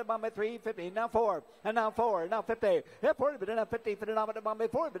 $4 at the moment, 3.50. Now 4, and now 4, now 50. Get 40, but now 50 for the moment, the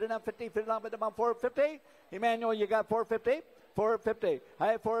moment 4, but now 50 for the moment, the moment 4.50. Emmanuel, you got 4.50. 450.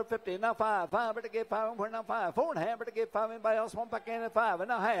 I have 450. Now 5. 5 but to get 5. We're now 5. 4.5 but to get 5. Anybody else want back in at 5? And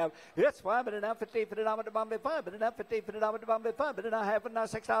now half. It's 5 but now 50 for the dollar to Bombay 5. But now 50 for the dollar to Bombay 5. But now half and now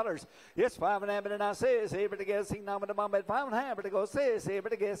 $6. It's 5.5 but now 6. Here but to get $6 to Bombay 5.5 but to go 6. Here but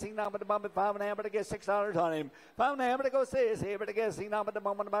to get $6 to Bombay 5.5 but to get $6 on him. 5.5 but to go 6. Here but to get $6 to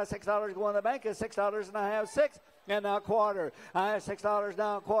Bombay by $6. Go on the bank is $6 and I have 6. And now quarter. I have $6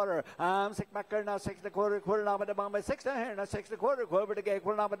 now quarter. I'm 6 back there now 6 and a quarter. Quarter now but the Bombay 6 down here. Now 6 and a quarter. Quarter to get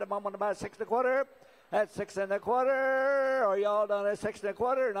quarter now but the Bombay about 6 and a quarter. At 6 and a quarter. Are y'all done at 6 and a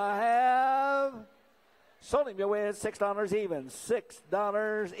quarter? And I have sold him away at $6 even.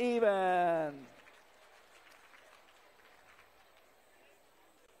 $6 even.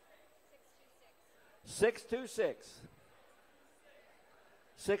 $626.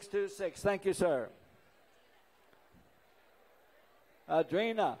 $626. Thank you, sir.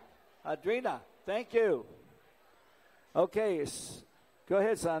 Adrena, thank you. Okay, go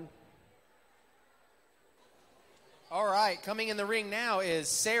ahead, son. All right, coming in the ring now is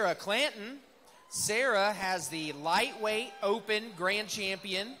Sarah Clanton. Sarah has the lightweight open grand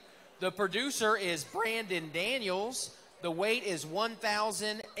champion. The producer is Brandon Daniels. The weight is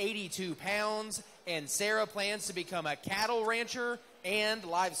 1,082 pounds, and Sarah plans to become a cattle rancher and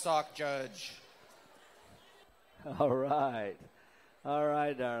livestock judge. All right. All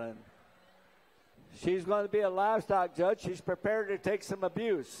right, darling. She's going to be a livestock judge. She's prepared to take some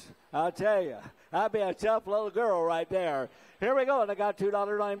abuse. I'll tell you. I'll be a tough little girl right there. Here we go, and I got $2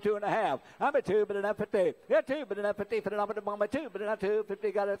 on him, 2.5. I'm at 2, but enough 50. Yeah, 2, but enough 50. Fit it up at the moment, 2, but enough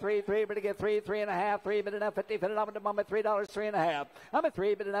 250. Got a 3, but to get 3, 3.5. 3, but enough 50. Fit it up at the moment, $3, 3.5. I'm at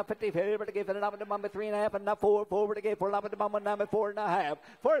 3, but enough 50. But to get fit it up at the moment, 3.5. And enough 4, but to get 4 up at the moment. I'm at 4.5.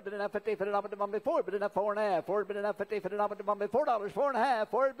 4, but enough 50. Fit it up at the moment, 4, but enough 4.5. 4, but enough 50. Fit it up at the moment, $4, 4.5.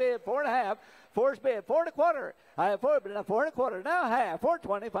 4 bid, 4.5. 4's bid, 4.25. I have 4, but enough 4.25. Now half,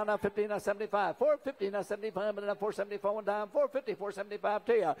 4.20, now 50, now 75. 4.50, now 75, but enough 4.74 one time. 4.50, 4.75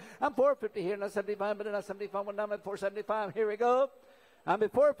 to you. I'm 4.50 here, now 75, but enough 75 one time at 4.75. Here we go. I'm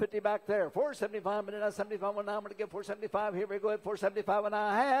at 4.50 back there. 4.75, but enough 75 one time. I'm going to get 4.75. Here we go at 4.75, and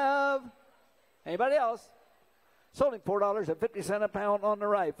I have. Anybody else? Sold him $4.50 a pound on the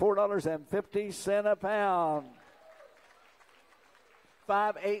right. $4.50 a pound.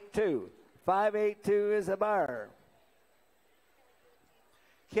 582. 582 is a buyer.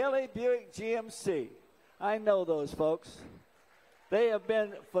 Kelly Buick GMC. I know those folks. They have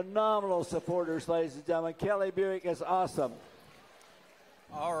been phenomenal supporters, ladies and gentlemen. Kelly Buick is awesome.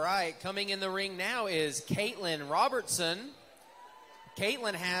 All right, coming in the ring now is Caitlin Robertson.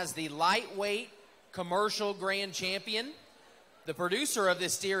 Caitlin has the lightweight commercial grand champion. The producer of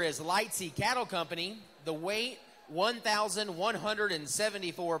this steer is Lightsey Cattle Company. The weight,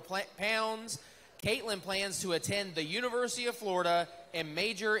 1,174 pounds. Caitlin plans to attend the University of Florida and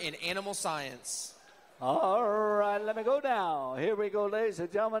major in animal science. All right, let me go now. Here we go, ladies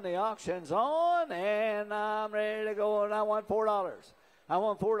and gentlemen. The auction's on, and I'm ready to go, and I want $4. I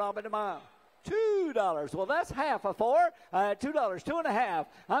want $4 at the mile. $2. Well, that's half of 4. $2, 2.5.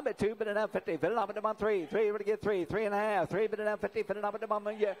 I'm at 2, but enough 50. Fit it up at the month 3. 3 to get 3. 3.5. 3, but enough 50. Fit it up at the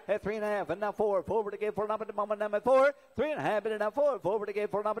moment. Yeah, at 3.5. And now 4. 4 to get 4 up at the moment. I'm at 4. 3.5, but enough 4. 4 to get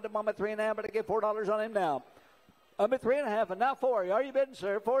 4 up at the moment. 3.5, but to get $4 on him now. I'm at 3.5, and now 4. Are you bidding,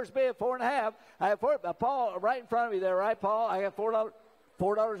 sir? 4's bid, 4.5. I have 4. Paul, right in front of me there, right, Paul? I have $4.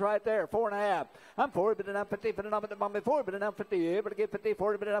 $4 right there, 4.5. I'm 4, but enough 50, but enough at the moment, 4, but enough 50, able to get 50,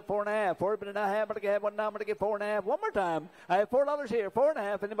 40, but enough 4.5, 4, but enough half, but I get 1 now, but I get 4.5. One more time. I have $4 here,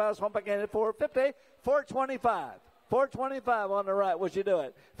 4.5. Anybody else want back in at 4.50? 4.25. 4.25 on the right. Would you do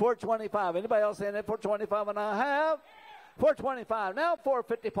it? 4.25. Anybody else in at 4.25 and I have? 4.25. Now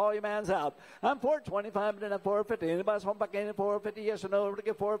 4.50. Paul, your man's out. I'm 4.25, but then I'm 4.50. Anybody else want back in at 4.50? Yes or no? Over to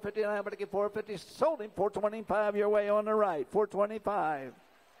get 4.50, and I'm going to get 4.50. Sold him 4.25 your way on the right. 4.25.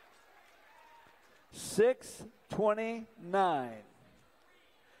 6.29.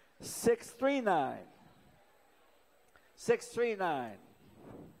 6.39. 6.39.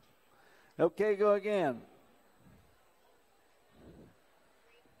 Okay, go again.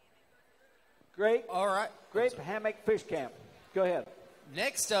 Great. All right. Great Hammock Fish Camp. Go ahead.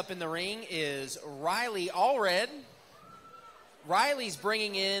 Next up in the ring is Riley Allred. Riley's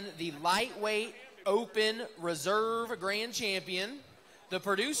bringing in the lightweight open reserve grand champion. The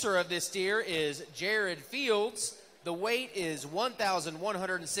producer of this steer is Jared Fields. The weight is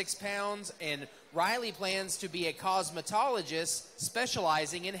 1,106 pounds, and Riley plans to be a cosmetologist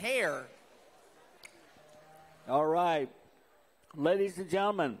specializing in hair. All right. Ladies and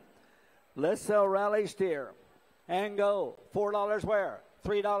gentlemen, let's sell Riley steer and go. $4 where?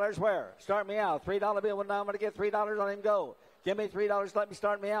 $3 where? Start me out. $3 bill. Now I'm going to get $3 on him. Go. Give me $3. Let me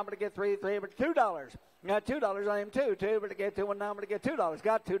start me out. I'm going to get $3, but $2. Got $2 on him, 2, but to get 2, and now I'm going to get $2.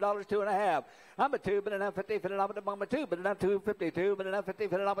 Got $2, 2.5. I'm at 2, but enough 50, fit it up at the moment, 2, but enough 2.50, 2, but enough 50,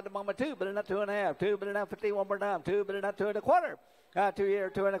 fit it up at the moment, 2, but enough 2.5, 2, but enough 50, one more time, 2, but enough 2.25. 2 here,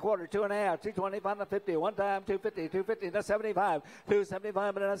 2.25, 2.5, 225 to 50, one time, 250, 250 to 75,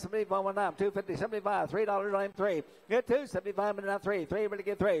 275, but enough 75, one time, 250, 75, $3 on him, 3. Get 275, but enough 3, 3, but to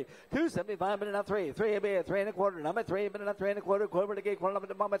get 3, 275, but enough 3, 3 a bit, 3.25. I'm at 3, but enough 3.25, quiver to get one up at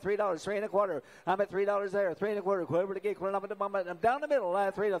the moment, $3, 3.25. I'm at $3 there, 3.25, quiver to get one up at the moment. I'm down the middle, I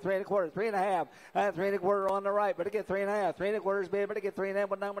have 3 to 3.25, 3.5. I have 3.25 on the right, but to get 3.5, 3.25 is big, but to get 3.5,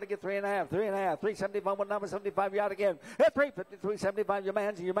 one now, but to get 3.5, 3.5, 375, one number 75, you're out again. At 350, 375, your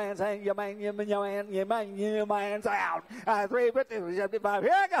man's out. 350, 375,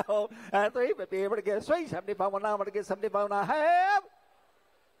 here I go. At 350, able to get 375, one now, but to get 75, and I have.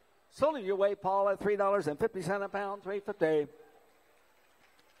 Sold your way, Paul, at $3.50 a pound, 350.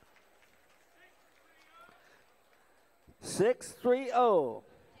 630.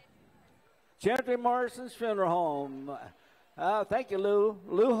 Gentry Morrison's Funeral Home. Thank you, Lou.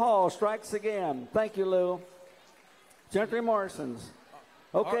 Lou Hall strikes again. Thank you, Lou. Gentry Morrison's.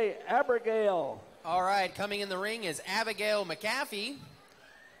 Okay, Abigail. All right, coming in the ring is Abigail McAfee.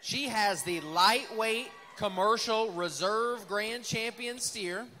 She has the lightweight Commercial Reserve Grand Champion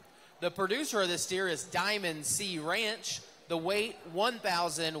steer. The producer of this steer is Diamond C Ranch. The weight,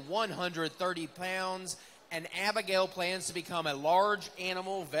 1,130 pounds. And Abigail plans to become a large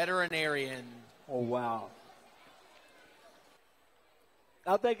animal veterinarian. Oh, wow.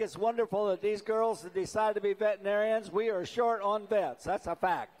 I think it's wonderful that these girls have decided to be veterinarians. We are short on vets. That's a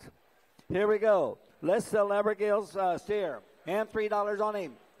fact. Here we go. Let's sell Abigail's steer. And $3 on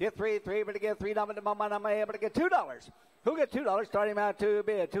him. Get three, but to get $3 to mama, I'm able to get $2. Who get $2? Start him out 2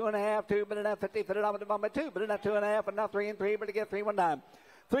 bid. 2.5, 2 bid enough 50 for the to mama 2 bid enough 2.5 and now 3 and 3 but to get 3 one time.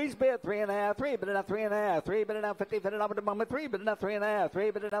 3's bid 3.5, 3 bid enough 3.5, 3 bid enough 50 for the to mama 3 bid enough 3.5,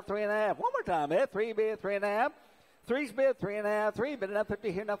 3 bid enough 3.5. One more time. 3 bid 3.5. 3's bid 3.5, 3 bid enough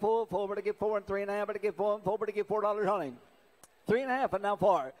 50 here now 4 but to get 4 and 3.5 but to get 4 and 4 but to get $4 on him. 3.5 and now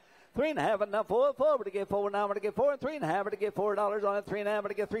 4. 3.5 and now 4 but to get 4 now but to get 4 and 3.5 but to get $4 on it. 3.5 but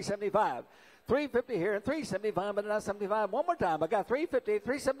to get 375. 350 here and 375 but not 75. One more time. I got 350,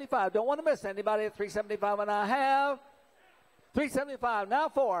 375. Don't want to miss anybody at 375 and I have 375 now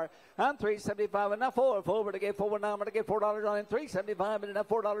 4. I'm 375 and now 4 but to get 4 now but to get $4 on it. 375 and now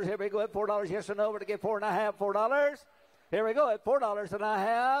 $4. Here we go at $4. Yes or no but to get 4 and I have $4. Here we go at $4 and I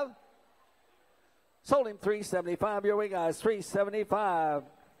have sold him 375. Here we guys 375.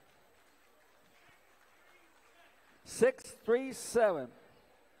 637.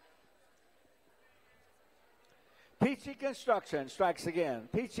 Peachy Construction strikes again.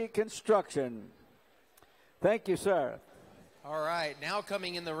 Peachy Construction. Thank you, sir. All right, now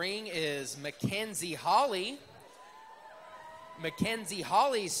coming in the ring is Mackenzie Holly. Mackenzie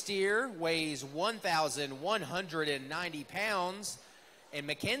Holly's steer weighs 1,190 pounds, and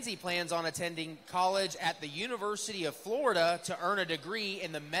Mackenzie plans on attending college at the University of Florida to earn a degree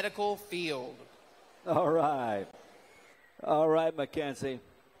in the medical field. All right. All right, Mackenzie.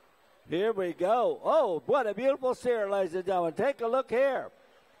 Here we go. Oh, what a beautiful steer, ladies and gentlemen. Take a look here.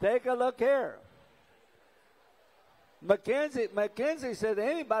 Take a look here. Mackenzie said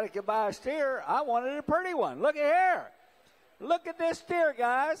anybody can buy a steer. I wanted a pretty one. Look at here. Look at this steer,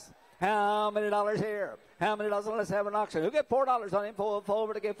 guys. How many dollars here? How many dollars? Let's have an auction. Who get $4 on him? 4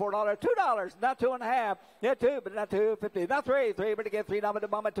 over to get $4. $2, not 2.5. Yeah, 2, but not 2.50. Not 3, but to get $3 to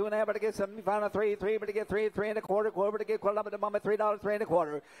mama 2.5, but to get 75. Not 3, but to get 3 and a quarter, but to get $1 to mama $3, 3 and a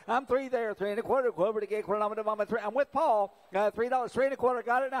quarter. I'm 3 there, 3 and a quarter, but to get $1 to mama 3. I'm with Paul. $3, 3 and a quarter,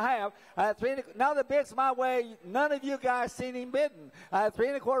 got it and a half. Now the bid's my way. None of you guys seen him bidding. 3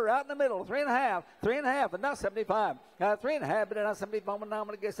 and a quarter out in the middle. 3.5, 3.5, and now 75. 3.5, but now 75. Now I'm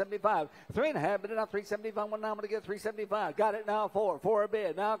going to get 75. 3.5, but now 375. Now I'm going to get 375. Got it now 4. 4 a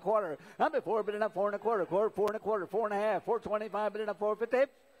bid. Now a quarter. I'm at 4, but now 4 and a quarter. 4 and a quarter. 4.5. 425, but now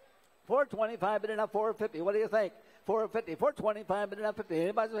 450. 425, but now 450. What do you think? 450. 425, but now 50.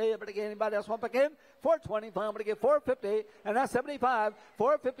 Anybody else want back in? 425, I'm going to get 450, and now 75.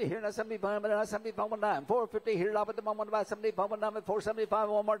 450 here, now 75, but now 75 one time. 450 here, up at the moment, about 75 one time, at 475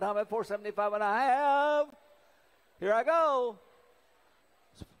 one more time, at 475, and I have. Here I go.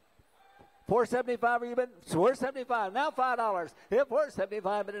 475 even. 475. Now $5. Here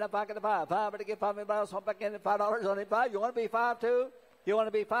 475, but enough I get 5. 5, but to get 5 else want back in at $5 on it. 5. You want to be 5 too? You want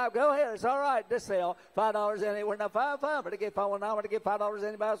to be 5? Go ahead. It's all right. This sale. $5 anywhere. Now 5, but to get 5 1 now, but to get $5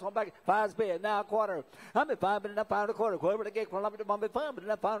 anybody else want back. 5's bid. Now a quarter. I'm at 5, but enough 5 and a quarter. Quarter to get 1 up to mom at 5, but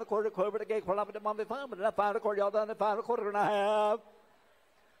enough 5 and a quarter. Quarter to get 1 up to mom at 5, but enough 5 and a quarter. Y'all done at 5 and a quarter and a half.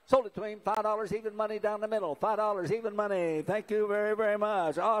 Sold it to him, $5 even money down the middle. $5 even money. Thank you very, very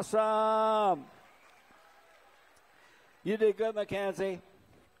much. Awesome. You did good, Mackenzie.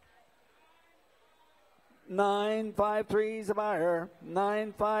 953 is a buyer.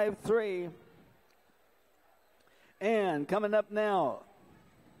 953. And coming up now,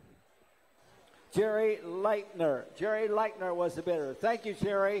 Jerry Leitner. Jerry Leitner was the bidder. Thank you,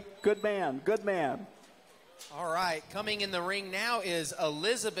 Jerry. Good man. Good man. All right, coming in the ring now is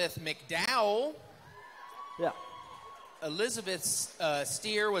Elizabeth McDowell. Yeah. Elizabeth's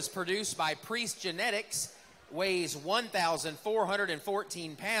steer was produced by Priest Genetics, weighs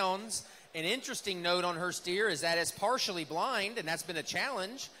 1,414 pounds. An interesting note on her steer is that it's partially blind, and that's been a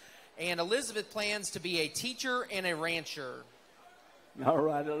challenge. And Elizabeth plans to be a teacher and a rancher. All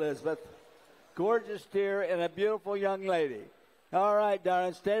right, Elizabeth. Gorgeous steer and a beautiful young lady. All right,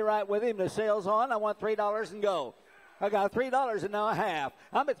 darling, stay right with him. The sale's on. I want $3 and go. I got $3 and now a half.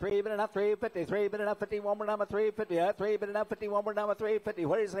 I'm at 3, but enough 350. 3, but enough 50. One more now, 350. 3, but enough 50. One more now, 350.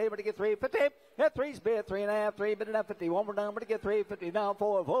 What do you say to get 350? That 3's bid 3.5. 3, but enough 50. One more now, to get 350. Now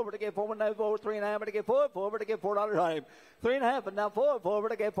 4. 4, but to get 4. Now 4. 3.5, but to get 4. 4, but to get $4 on him. 3.5, and now 4. 4, but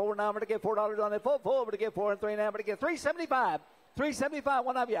to get 4. Now, but to get $4 on it. 4, 4, but to get 4 and 3.5, but to get 375. 375,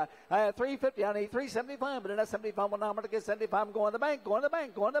 one of you. I had 350. I need 375, but in that 75, one I'm going to get 75. I'm going to the bank, going to the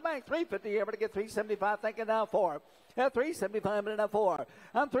bank, going to the bank. 350, you're going to get 375. Thinking now 4. At 375, but in that 4.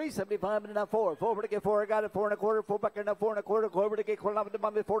 I'm 375, but in that 4. 4 to get 4. I got it 4 and a quarter. 4 back in that 4 and a quarter. Quarter to get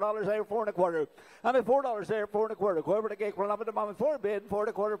 $4 there, 4 and a quarter. I'm at $4 there, 4 and a quarter. Quarter to get $4 4 bid, 4 and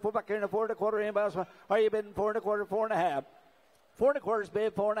a quarter. 4 back in the 4 and a quarter. Anybody else? Are you bidding 4 and a quarter, 4 and a half? 4 and a quarter's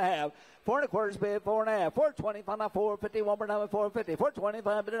bid, 4 and a half. 4 and a quarter's bid, 4 and a half. 425, not 450, one more time at 450.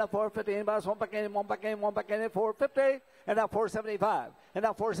 425, bid at 450. Anybody else? One back in, one back in, one back in at 450. And now 475. And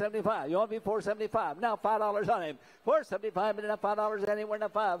now 475. You want to be 475. Now $5 on him. 475, bid at $5 anywhere in the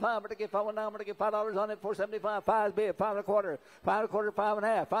 5. 5, I'm going to get 5 now. I'm going to get $5 on it. 475. 5's bid, 5 and a quarter. 5 and a quarter, 5 and a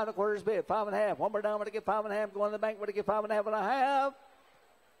half. 5 and a quarter's bid, 5 and a half. One more down. I'm going to get 5 and a half. Going to the bank. I'm going to get 5 and a half and a half.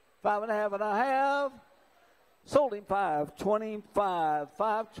 5 and a half and a half. Sold him 525.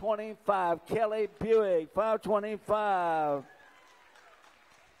 525. Kelly Buick. 525.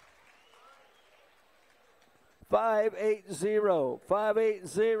 580.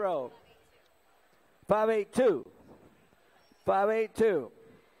 580. 582. 582.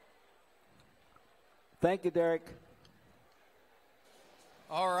 Thank you, Derek.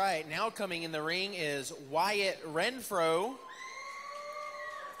 All right, now coming in the ring is Wyatt Renfro.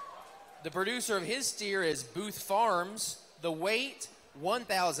 The producer of his steer is Booth Farms. The weight,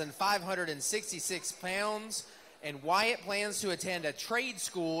 1,566 pounds. And Wyatt plans to attend a trade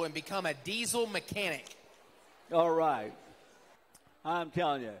school and become a diesel mechanic. All right. I'm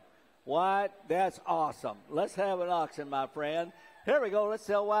telling you, Wyatt, that's awesome. Let's have an auction, my friend. Here we go. Let's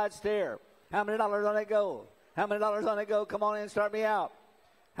sell Wyatt's steer. How many dollars on it go? How many dollars on it go? Come on in, start me out.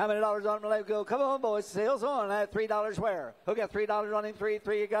 How many dollars on him? Let go. Come on, boys. Sales on. I had $3 where? Who got $3 on him? 3.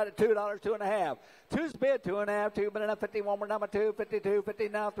 You got it. $2. 2.5. 2's bid. 2.5. 2. But enough. 51. We're number 2. 52. 50.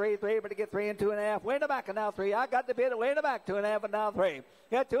 Now 3. 3. But to get 3 and 2.5. Way in the back and now 3. I got the bid. Way in the back. 2.5 and now 3. You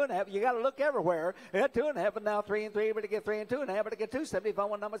got 2.5. You got to look everywhere. You got 2.5 and now 3 and 3. But to get 3 and 2.5. But to get 275.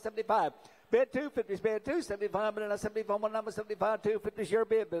 One number 75. Bid 250's bid 275, but in a 75, one number 75, 250's your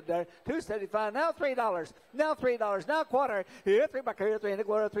bid there. 275, now $3. Now $3. Now quarter. Here, 3 back here, 3 and a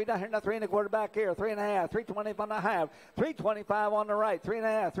quarter, 3 down here, now 3 and a quarter back here, 3 and a half, 325 and a half, 325 on the right, 3 and a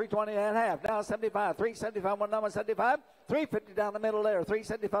half, 320 and a half, now 75, 375, one number 75, 350 down the middle there,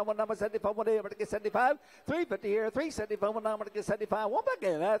 375, one number 75, one number to get 75, 350 here, 375, one number to get 75, one back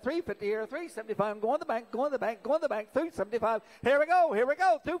in, 350 here, 375, going to the bank, going to the bank, going to the bank, 375, here we go,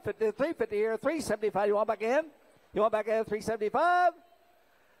 250, 350 here, 375, you want back in? You want back in, 375?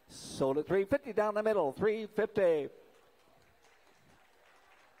 Sold at 350 down the middle, 350.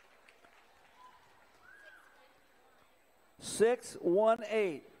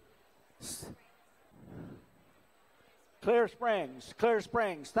 $618. Clear Springs. Clear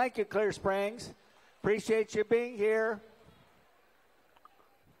Springs. Thank you, Clear Springs. Appreciate you being here.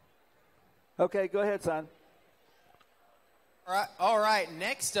 Okay, go ahead, son. All right.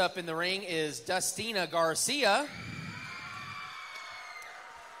 Next up in the ring is Dustina Garcia.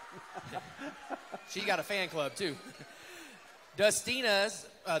 She got a fan club, too. Dustina's,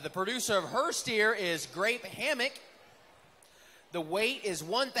 the producer of her steer is Grape Hammock. The weight is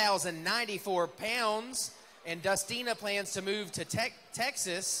 1,094 pounds, and Dustina plans to move to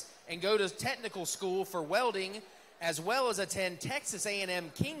Texas and go to technical school for welding, as well as attend Texas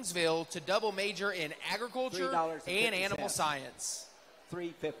A&M Kingsville to double major in agriculture and animal science.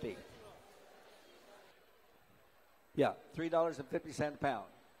 $3.50. Yeah, $3.50 a pound.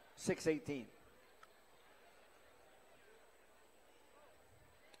 $6.18.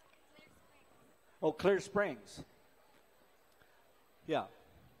 Oh, Clear Springs. Yeah.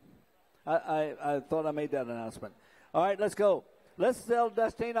 I thought I made that announcement. All right, let's go. Let's sell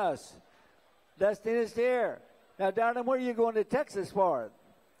Dustina's. Dustina's here. Now, darling, where are you going to Texas for?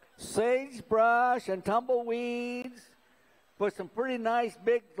 Sagebrush and tumbleweeds. Put some pretty nice,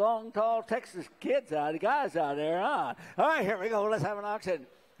 big, long, tall Texas guys out there, huh? All right, here we go. Let's have an auction.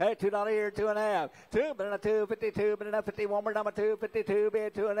 Hey, $2 here, 2.5. 2, but enough 252, but enough 51 more number 252,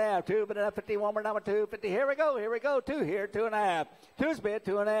 bid 2.5. 2, but enough 51 more number 250. Here we go. 2 here, 2.5. 2's bid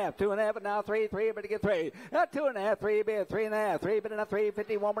 2.5. 2.5, but now 3, but to get 3. Now 2.5, 3 bid 3.5. 3, but enough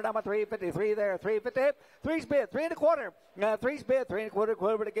 351 more number 353 there, 350. 3's bid 3 and a quarter. 3's bid 3 and a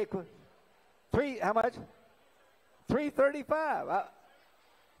quarter, but to get 3. How much? 335.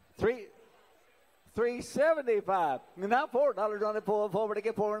 375. Now $4 on the pull forward to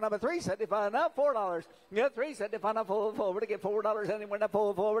get forward number 375. Now $4. Yeah, 375 now pull forward to get $4 anywhere. Now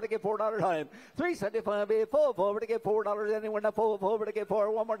pull forward to get $4 on him. 375 be pull forward to get $4 anywhere. Now pull forward to get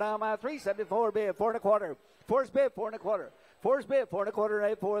 4. One more time. 374 be 4 and a quarter. 4's bid 4 and a quarter. Four's bid, 4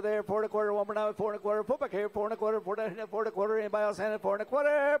 1/4, 8, 4 there, 4 1/4, 1 more now, 4 1/4, put back here, 4 1/4, 4 down, 4 1/4, anybody else hand it, 4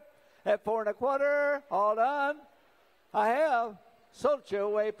 1/4, at 4 1/4, all done. I have sold you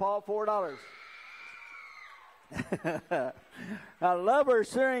away, Paul, $4. I love her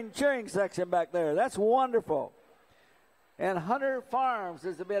cheering section back there. That's wonderful. And Hunter Farms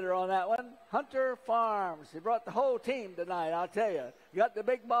is the bidder on that one. Hunter Farms. He brought the whole team tonight, I'll tell you. You got the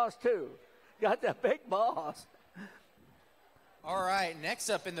big boss, too. Got the big boss. All right, next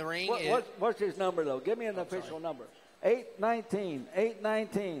up in the ring what's his number, though? Give me an official number. 819.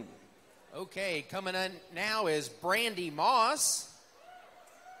 819. Okay, coming in now is Brandy Moss.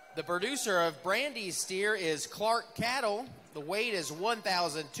 The producer of Brandy's steer is Clark Cattle. The weight is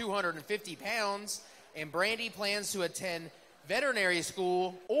 1,250 pounds, and Brandy plans to attend veterinary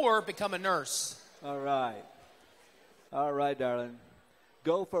school or become a nurse. All right. All right, darling.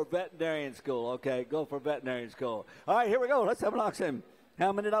 Go for veterinarian school, okay? Go for veterinarian school. All right, here we go. Let's have an auction.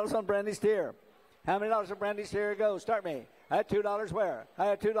 How many dollars on Brandy's steer? How many dollars on Brandy's steer go? Start me. I had $2 where? I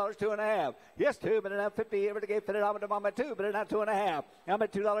had $2, 2.5. Yes, 2, but it had 50 here, but it gave fit it on my 2, but it had 2.5. I'm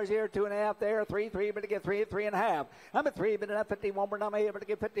at $2 here, 2.5 there, 3, but it get 3, 3.5. I'm at 3, but it had 51 more, I'm here, but it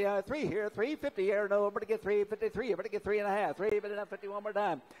get 50, 3 here, 350 here, no, but it get 3, 53, but it get 3.5. 3, but it had 51 more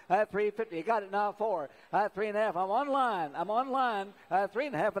time. I had 350. You got it now, 4. I had 3.5. I'm online. I had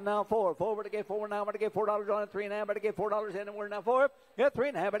 3.5 and now 4. 4, but it get 4 now, but it get $4 on it. 3.5, but it get $4 in, and we're now 4. Yeah,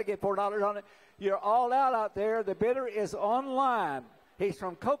 3.5, but it get $4 on it. You're all out there. The bidder is online. He's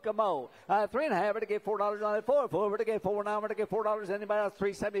from Kokomo. 3.5, but to get $4 on it. 4, but to get 4 now, but to get $4. Anybody else?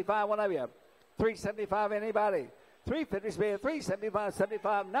 375, one of you. 375, anybody? 350 spend, 375,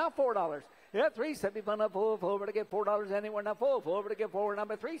 75, now $4. Yeah, 375 now 4, but to get $4 anywhere now 4, but to get 4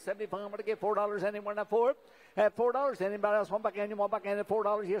 number 375, but to get $4 anywhere now 4. At $4. Anybody else want back in? You want back in at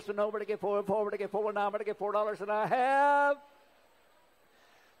 $4? Yes or no? But to get 4, but to get 4 now, but to get $4, and I have.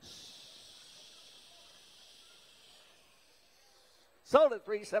 Sold at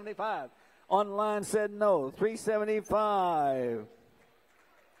 $375. Online said no. $375.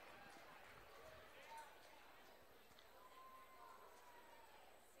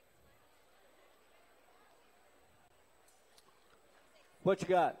 What you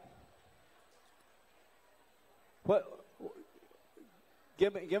got? What?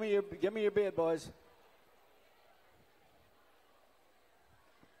 Give me your bid, boys.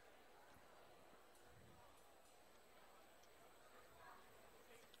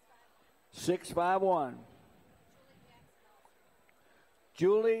 $651.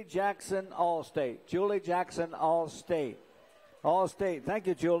 Julie Jackson Allstate. Julie Jackson Allstate. Allstate. Thank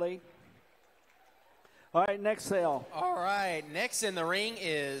you, Julie. All right, next sale. All right, next in the ring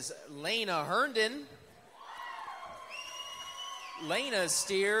is Lena Herndon. Lena's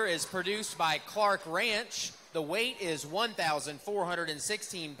steer is produced by Clark Ranch. The weight is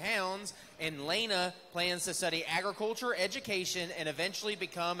 1,416 pounds, and Lena plans to study agriculture, education, and eventually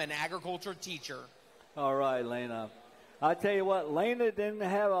become an agriculture teacher. All right, Lena. I tell you what, Lena didn't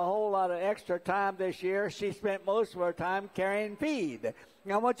have a whole lot of extra time this year. She spent most of her time carrying feed.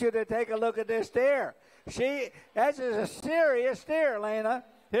 I want you to take a look at this steer. That is a serious steer, Lena.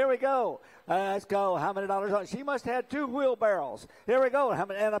 Here we go. Let's go. How many dollars on it? She must have had 2 wheelbarrows. Here we go.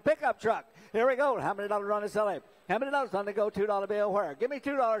 And a pickup truck. Here we go. How many dollars on the selling? How many dollars on the go? $2 bill where? Give me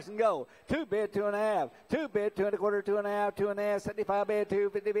 $2 and go. 2 bid, 2.5. 2 bid, 2 1/4, 2.5, 2.5, 75 bid,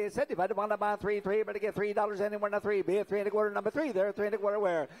 250 bid, 75 to 1 to buy 3, but to get $3 anywhere now 3 bid, 3 1/4, number 3 there, 3 1/4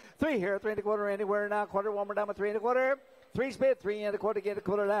 where? 3 here, 3 1/4 anywhere now, quarter, 1 more down with 3 1/4. 3 bid, 3 1/4, get a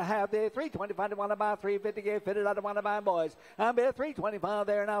quarter and a half bid, 325 to 1 to buy 350, get fitted out to 1 to buy boys. I'm bid 325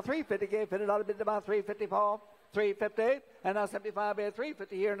 there now, 350 get fitted out to bid to buy 350 Paul. 350, and now 75 bid,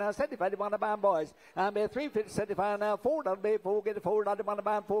 350 here, now 75 to 1 to buy boys. I'm bid 350, 75 now, $4 bid, 4 get a $4 to 1 to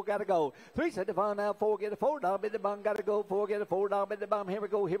buy, 4 gotta go. 375 now, 4 get a $4 bid, the bum gotta go, 4 get a $4 bid, the bum, here we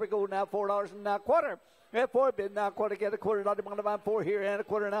go, now $4 and now quarter. At 4 bid now, quarter get a $quarter to 1 to buy, 4 here and a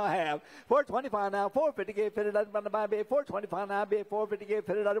 $quarter now half. 425 now, 450 get fitted out to 1 to buy bid, 425 now bid, 450 get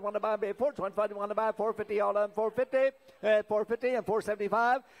fitted out to 1 to buy bid, 425 to 1 to buy, 450 all done, 450, at 450 and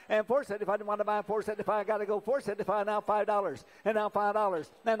 475, and 475 to 1 to buy, 475 gotta go, 475 now $5, and now $5,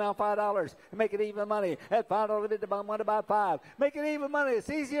 and now $5, make it even money. At $5 bid, the bum 1 to buy 5, make it even money. It's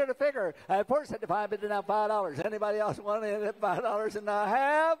easier to figure. At 475 bid, now $5. Anybody else want it at $5 and now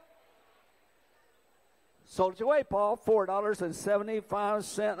half? Sold you away, Paul.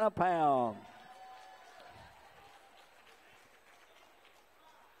 $4.75 a pound.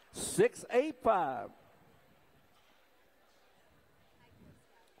 685.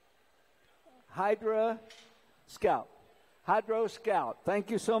 Hydro Scout.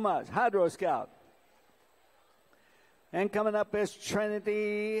 Thank you so much. Hydro Scout. And coming up is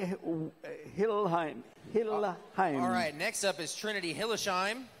Trinity Hillheim. All right, next up is Trinity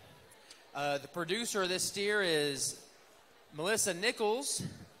Hillesheim. The producer of this steer is Melissa Nichols.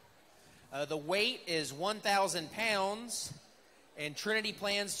 The weight is 1,000 pounds. And Trinity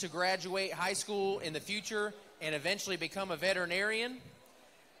plans to graduate high school in the future and eventually become a veterinarian.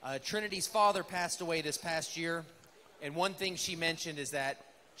 Trinity's father passed away this past year. And one thing she mentioned is that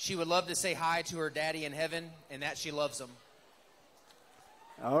she would love to say hi to her daddy in heaven and that she loves him.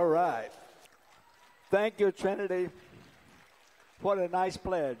 All right. Thank you, Trinity. What a nice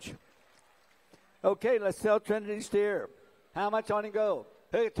pledge. Okay, let's sell Trinity steer. How much on it go?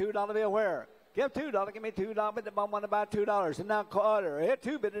 Hey, $2 bill where? Give $2. Give me $2. But the bum want to buy $2. And now quarter. Hit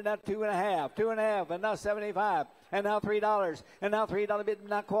 2 bid and now 2.5. 2.5 and now 75. And now $3. And now $3 bid and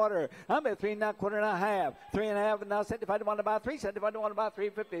now quarter. I'm at 3 now quarter and a half. 3.5 and now 75 want to buy 3. 75 want to buy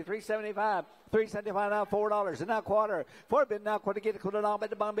 3.50. 3.75. 3.75 now $4 and now quarter. 4 bid now quarter get a quarter long but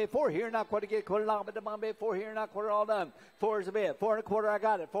the bum bid 4 here now quarter get a quarter long but the bum bid 4 here now quarter all done. 4 is a bid. 4.25 I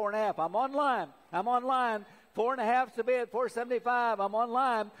got it. 4.5. I'm online. 4.5 is the bid, $4.75. I'm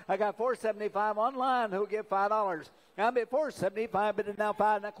online. I got $4.75 online. Who'll get $5? I'm at $4.75, but it's now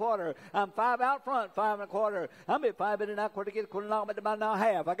 5.25. I'm 5 out front, 5.25. I'm at 5, but it's now quarter, get a quarter long, but about now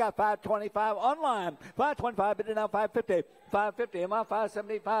half. I got $5.25 online. $5.25, but it's now $5.50. $5.50. Am I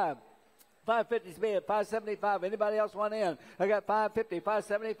 $5.75? $5.50 is bid, $5.75. Anybody else want in? I got $5.50,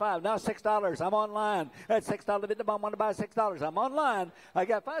 $5.75. Now $6. I'm online. At $6 bid, the bum want to buy $6. I'm online. I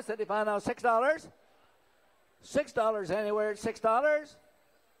got $5.75 now $6. $6 anywhere at $6.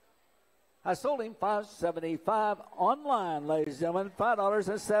 I sold him $5.75 online, ladies and gentlemen.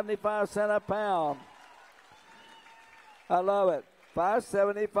 $5.75 a pound. I love it.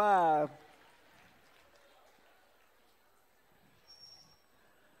 $5.75.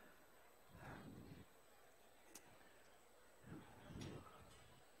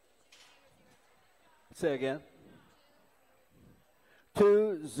 Say again.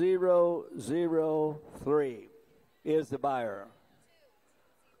 2003 is the buyer.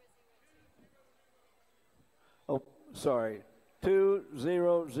 Oh, sorry.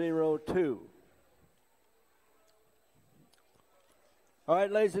 2002. All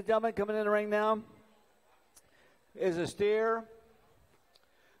right, ladies and gentlemen, coming in the ring now is a steer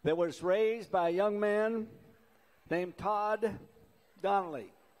that was raised by a young man named Todd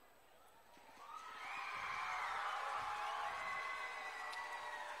Donnelly.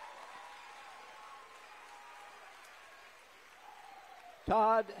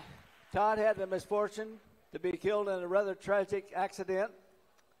 Todd had the misfortune to be killed in a rather tragic accident,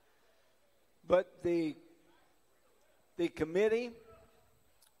 but the committee,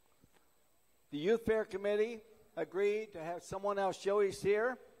 the youth fair committee, agreed to have someone else show his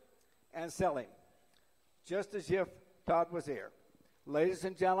here and sell him, just as if Todd was here. Ladies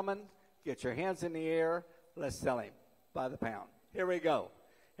and gentlemen, get your hands in the air. Let's sell him by the pound. Here we go.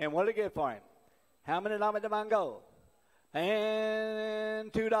 And what did I get for him? How many did the go?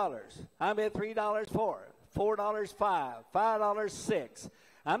 And $2. I'm at $3 4. $4 5. $5 6.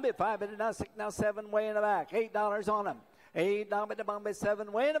 I'm at 5, but now 6, now 7 way in the back. $8 on them. $8 at the bum at 7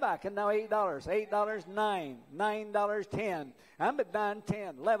 way in the back, and now $8. $8 9. $9 10. I'm at 9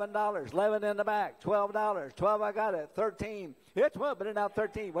 10. $11. 11 in the back. $12. 12 I got it. 13. It's 12, but now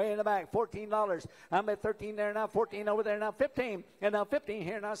 13 way in the back. $14. I'm at 13 there now. 14 over there now. 15, and now 15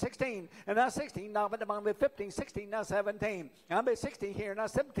 here now. 16, and now 16. Now but I'm at 15. 16 now 17. I'm at 16 here now.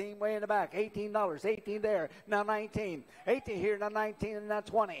 17 way in the back. $18. 18 there now. 19. 18 here now. 19 and now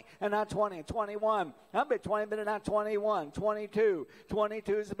 20, and now 20. 21. I'm at 20, but now 21. 22.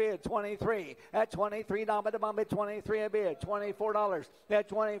 22 is a bid. 23 at 23. Now but I'm at 23 a bid. $24 at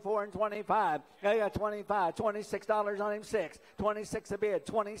 24 and 25. I got 25. $26 on him. 6. 26 a bid.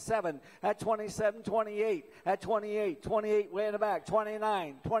 27 at 27. 28 at 28. 28 way in the back.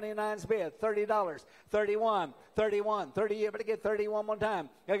 29. 29's bid. $30. 31. 31. 30 year, but I get 31 one time.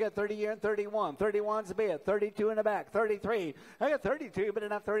 I got 30 year and 31. 31's a bid. 32 in the back. 33. I got 32, but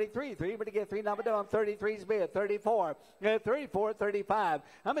not 33. 3, but I get 3 now, but I'm 33's bid. 34. I got 34, 35.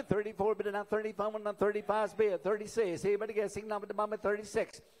 I'm at 34, but not 35. When I'm 35's bid. 36. See, but I get 6 now, but I'm at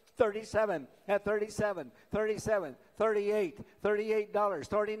 36. 37 at 37, 37, 38, $38,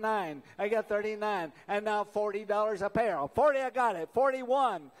 39. I got 39, and now $40 a pair. 40, I got it.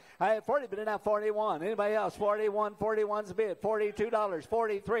 41. I had 40, but now 41. Anybody else? 41, 41's a bid. $42,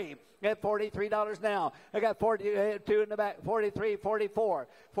 43. At $43 now. I got 42 in the back. 43, 44.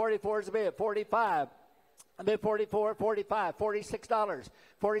 44's a bid. 45. I bid 44, 45, $46.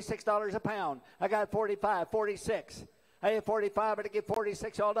 $46 a pound. I got 45, 46. I had 45, but I get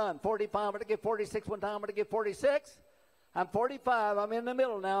 46 all done. 45, but I get 46 one time, but I get 46. I'm 45. I'm in the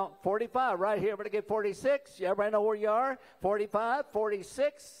middle now. 45 right here. But I get 46. You everybody know where you are? 45,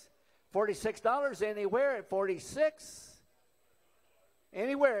 46. $46 anywhere at 46.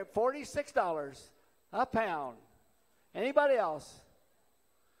 Anywhere at $46 a pound. Anybody else?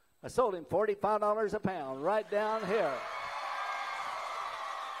 I sold him $45 a pound right down here.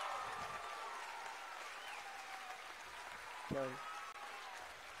 Okay.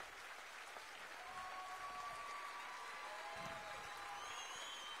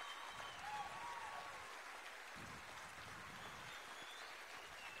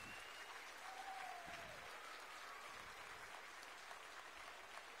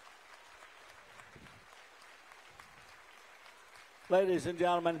 Ladies and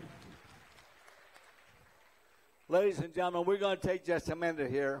gentlemen, we're going to take just a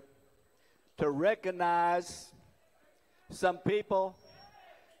minute here to recognize some people.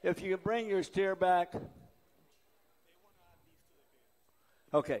 If you can bring your steer back.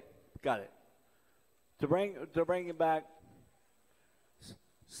 Okay, got it. To bring it back,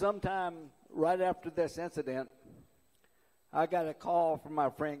 sometime right after this incident, I got a call from my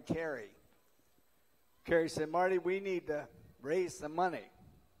friend Carrie. Carrie said, Marty, we need to raise some money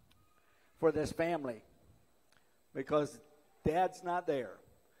for this family because Dad's not there.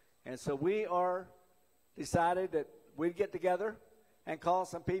 And so we are decided that we'd get together and call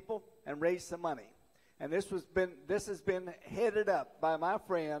some people and raise some money. And this has been headed up by my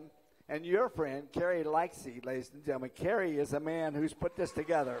friend and your friend, Carrie Leixey, ladies and gentlemen. Carrie is a man who's put this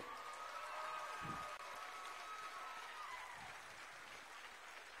together.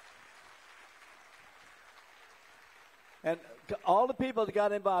 And all the people that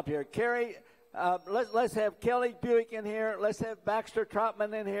got involved here. Carrie, let's have Kelly Buick in here. Let's have Baxter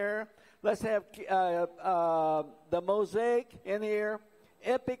Trotman in here. Let's have the Mosaic in here.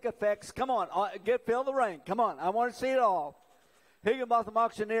 Epic Effects. Come on, fill the ring. Come on, I want to see it all. Higginbotham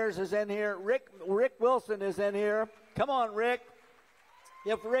Auctioneers is in here. Rick Wilson is in here. Come on, Rick.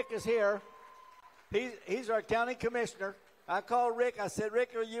 If Rick is here, he's our county commissioner. I called Rick. I said,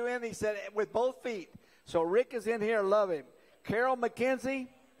 Rick, are you in? He said, with both feet. So Rick is in here. Love him. Carol McKenzie,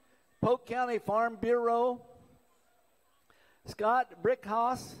 Polk County Farm Bureau. Scott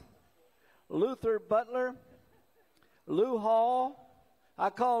Brickhouse, Luther Butler, Lou Hall.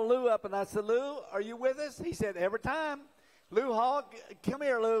 I called Lou up and I said, Lou, are you with us? He said, every time. Lou Hall, come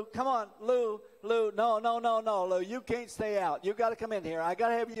here, Lou. Come on, Lou. No, Lou. You can't stay out. You got to come in here. I got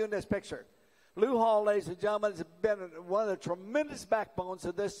to have you in this picture. Lou Hall, ladies and gentlemen, has been one of the tremendous backbones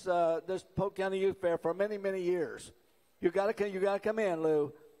of this Polk County Youth Fair for many, many years. You got to come in,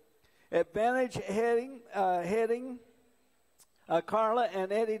 Lou. Advantage Heading, Carla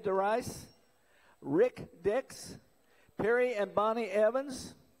and Eddie DeRice, Rick Dix, Perry and Bonnie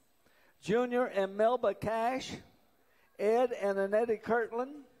Evans, Junior and Melba Cash, Ed and Annette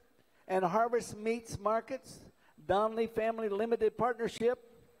Kirtland, and Harvest Meats Markets, Donnelly Family Limited Partnership,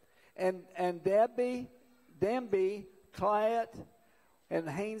 and Danby, Client, and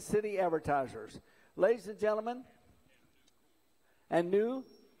Haines City Advertisers. Ladies and gentlemen, and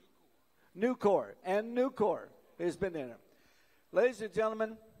Nucor has been in it. Ladies and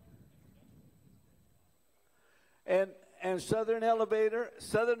gentlemen, and Southern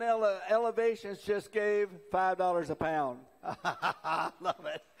Elevations just gave $5 a pound. I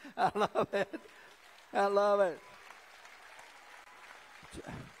love it.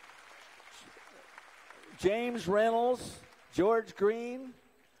 James Reynolds, George Green,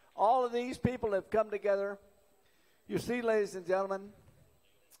 all of these people have come together. You see, ladies and gentlemen,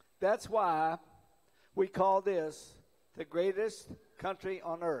 that's why we call this the greatest country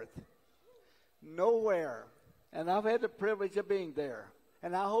on earth. Nowhere, and I've had the privilege of being there,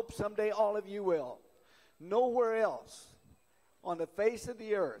 and I hope someday all of you will. Nowhere else on the face of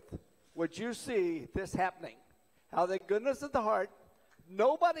the earth would you see this happening. How the goodness of the heart,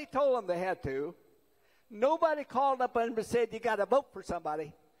 nobody told them they had to. Nobody called up and said, you got to vote for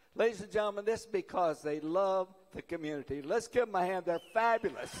somebody. Ladies and gentlemen, this is because they love the community. Let's give them a hand. They're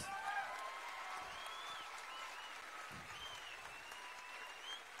fabulous.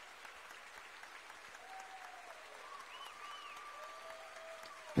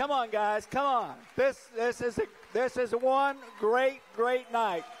 Come on, guys. Come on. This is one great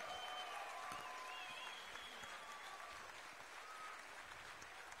night.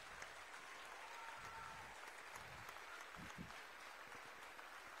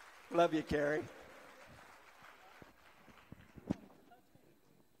 Love you, Carrie.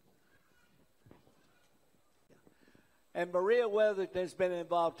 And Maria Weatherton's been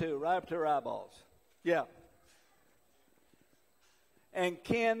involved too, right up to her eyeballs. Yeah. And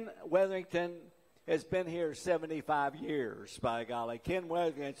Ken Weatherington has been here 75 years, by golly. Ken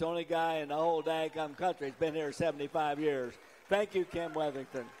Weatherington's the only guy in the whole daggum country that's been here 75 years. Thank you, Ken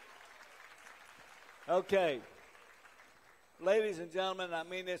Weatherington. Okay. Ladies and gentlemen, I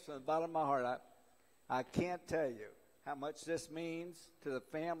mean this from the bottom of my heart. I can't tell you how much this means to the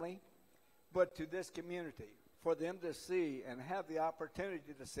family, but to this community, for them to see and have the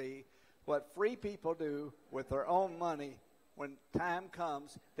opportunity to see what free people do with their own money. When time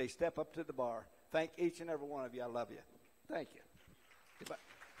comes, they step up to the bar. Thank each and every one of you. I love you. Thank you. Goodbye.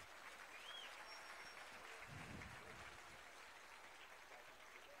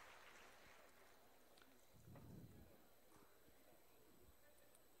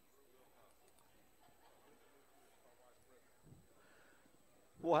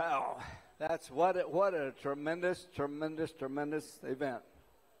 Wow, that's what a tremendous event.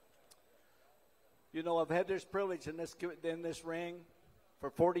 You know, I've had this privilege in this ring for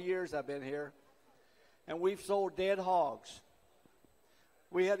 40 years. I've been here, and we've sold dead hogs.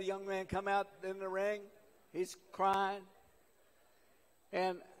 We had a young man come out in the ring. He's crying,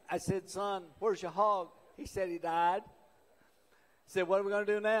 and I said, "Son, where's your hog?" He said he died. I said, "What are we going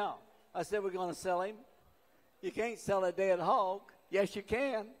to do now?" I said, "We're going to sell him." You can't sell a dead hog. Yes, you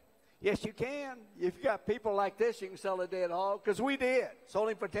can. Yes, you can. If you got people like this, you can sell a dead hog, because we did. Sold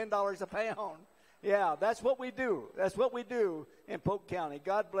him for $10 a pound. Yeah, that's what we do. That's what we do in Polk County.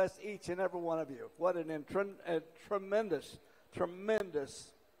 God bless each and every one of you. What a tremendous,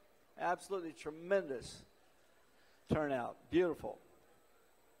 absolutely tremendous turnout. Beautiful.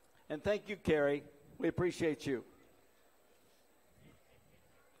 And thank you, Carrie. We appreciate you.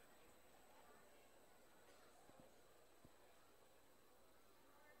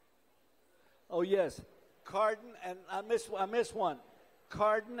 Oh, yes. Carden, and I miss one.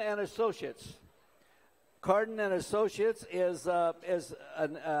 Carden and Associates. Carden and Associates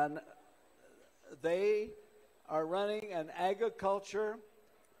they are running an agriculture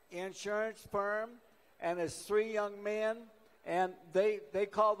insurance firm, and it's 3 young men, and they've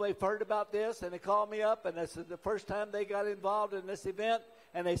heard about this, and they called me up, and this is the first time they got involved in this event,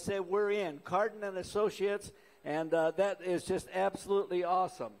 and they said, "We're in." Carden and Associates, and that is just absolutely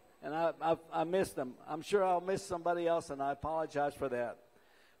awesome. And I miss them. I'm sure I'll miss somebody else, and I apologize for that.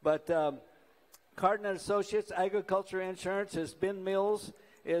 But Carden and Associates Agriculture Insurance is Ben Mills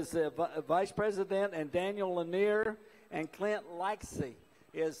is the vice president, and Daniel Lanier and Clint Lixey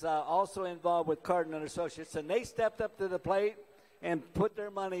is also involved with Carden and Associates, and they stepped up to the plate and put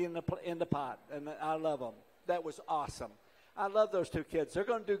their money in the pot, and I love them. That was awesome. I love those 2 kids. They're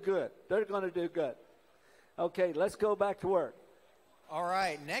going to do good. They're going to do good. Okay, let's go back to work. All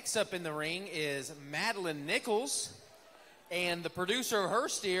right, next up in the ring is Madeline Nichols, and the producer of her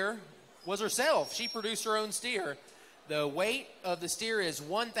steer was herself. She produced her own steer. The weight of the steer is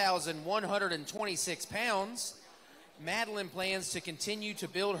 1,126 pounds. Madeline plans to continue to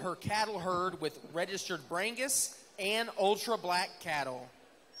build her cattle herd with registered Brangus and ultra black cattle.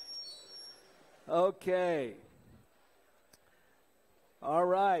 Okay. All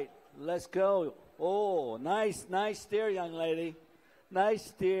right, let's go. Oh, nice steer, young lady. Nice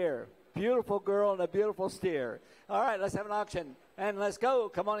steer. Beautiful girl and a beautiful steer. All right, let's have an auction. And let's go.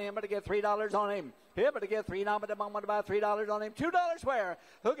 Come on in, but to get $3 on him. Here, but to get $3, now, but to buy $3 on him. $2 where?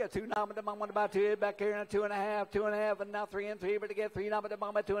 Who get $2, now, but to buy 2 back here, and 2.5, and now 3 and 3, but to get $3, now, but to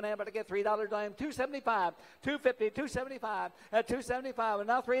buy 2.5, but to get $3 on him. $2.75, $2.50, $2.75, at $2.75, and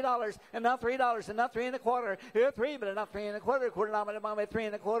now $3, and now $3, and now 3.25. Here, 3, but now 3.25, quarter, now, but to buy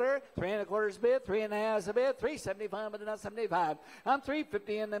 3.25, 3.25 is a bid, 3.5 is a bid, $3.75, but not $75. I'm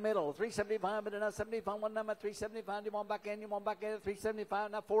 $3.50 in the middle, $3.75, but not $75. One number, $3.75. You want back in, at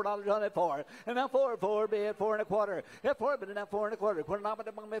 $3.75. Now $4 on it, 4, and now 4 bid, 4.25. Yeah, 4, but now 4.25. Quarter now, but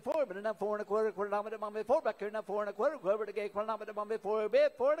the bump 4, but now 4.25. Quarter now, but the bump 4 back here, now 4.25. Whoever the gate, quarter now, but the bump 4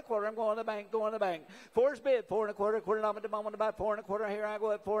 bid, 4.25. I'm going to the bank, 4's bid, 4.25. Quarter now, but the bump about 4.25. Here I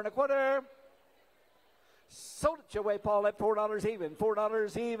go at 4.25. Sold it your way, Paul, at $4 even.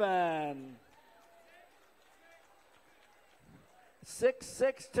 $4 even.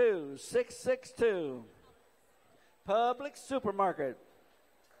 662. Public Supermarket.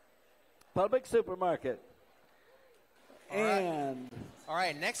 All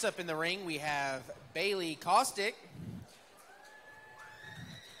right, next up in the ring, we have Bailey Kostick.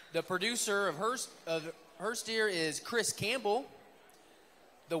 The producer of her steer is Chris Campbell.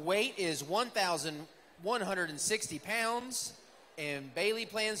 The weight is 1,160 pounds, and Bailey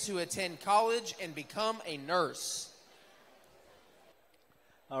plans to attend college and become a nurse.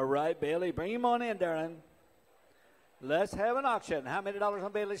 All right, Bailey, bring him on in, darling. Let's have an auction. How many dollars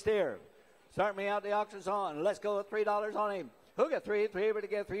on Bailey's steer? Start me out. The auction's on. Let's go with $3 on him. Who got three? Three, but to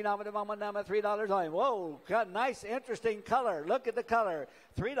get $3 $3 on him. Whoa, got nice, interesting color. Look at the color.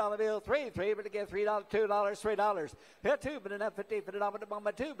 $3 bill, three, but to get $3, $2, $3. Get two, but enough 50 for the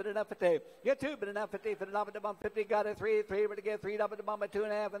 $2, but enough 50. Get two, but enough 50 for the $50. Got it, three, but to get $3,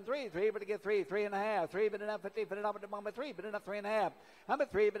 $2.5, and three, but to get three and a half. Three, but enough 50 for the $3, but enough 3.5. I'm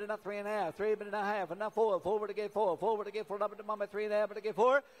at three, but enough 3.5. Three, but enough enough four, but to get four, but to get $4, 3.5, but to get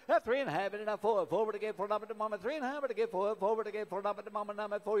four. That's 3.5, but enough four, but to get $4, 3.5, but to get four, but to get $4,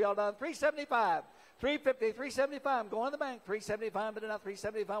 $4, y'all done. 375, 350, 375. I'm going to the bank. 375, but enough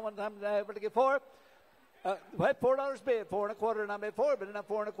 375 one time to get four. $4 bid, 4 1/4, and I'm at four, but enough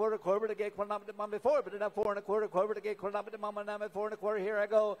 4 1/4, quarter to get $4, but enough 4 1/4, quarter to get $4, and I'm at 4 1/4. Here I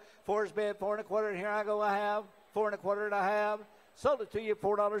go. 4's bid, 4 1/4, and here I go. I have 4 1/4, and I have sold it to you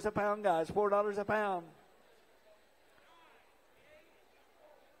 $4 a pound, guys. $4 a pound.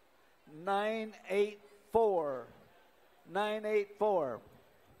 984. 984.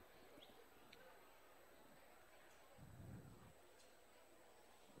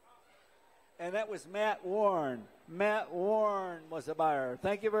 And that was Matt Warren. Matt Warren was the buyer.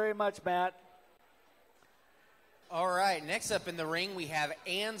 Thank you very much, Matt. All right, next up in the ring, we have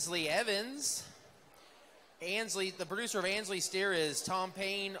Ansley Evans. Ansley, the producer of Ansley Steer is Tom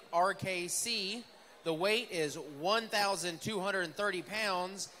Payne, RKC. The weight is 1,230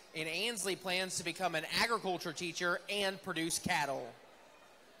 pounds, and Ansley plans to become an agriculture teacher and produce cattle.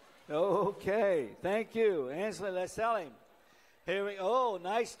 Okay, thank you. Ansley, let's sell him. Here we go. Oh,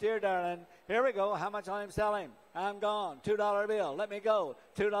 nice steer, darling. Here we go. How much on him selling? I'm gone. $2 bill. Let me go.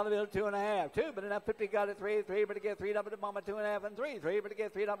 $2 bill, 2.5. Two, but enough 50 got it. Three, but to get $3 to mama, 2.5, and three, but to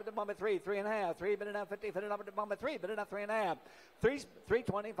get $3 to mama, three, 3.5. Three, but enough 50 for the to mama, three, but enough 3.5.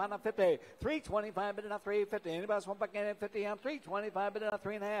 325, not 50. 325, but enough 350. Anybody else want back in 50? I'm 325, but enough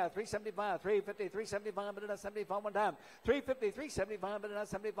 3.5. 375, 350, 375, but enough 75 one time. 350, 375, but enough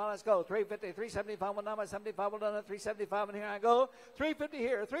 75. Let's go. 350, 375 one time. 75 one time. 375, and here I go. 350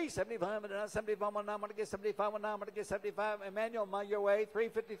 here. 375, but enough 75 one time. I'm going to get 75 one time. I'm going to get 75. Emmanuel, your way.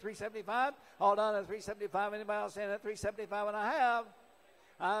 350, 375. All done at 375. Anybody else saying at 375? And I have.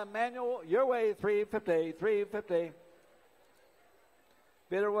 Emmanuel, your way. 350, 350.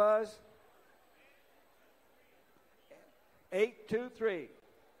 Bidder was 823,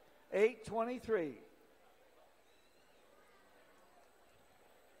 823.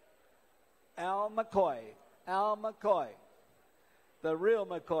 Al McCoy, the real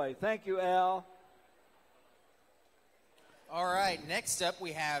McCoy. Thank you, Al. All right, next up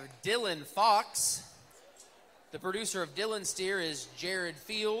we have Dylan Fox. The producer of Dylan Steer is Jared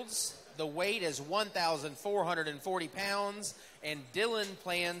Fields. The weight is 1,440 pounds, and Dylan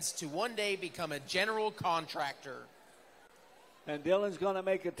plans to one day become a general contractor. And Dylan's going to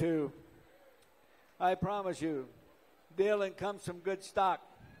make it too. I promise you. Dylan comes from good stock.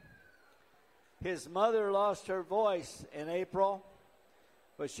 His mother lost her voice in April,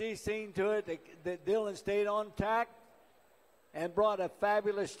 but she seen to it that Dylan stayed on track and brought a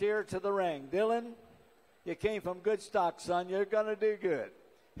fabulous steer to the ring. Dylan, you came from good stock, son. You're going to do good.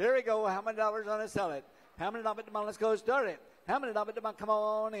 Here we go. How many dollars on it? Sell it. How many dollars? Let's go start it. How many dollars? Come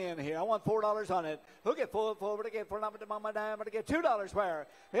on in here. I want $4 on it. Who get four? To get $4 my dime. To get $2 where?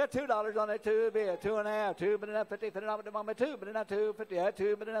 Here, $2 on it. Two, be a 2.5. Two, but enough 50 for the $2. Two, but enough 250.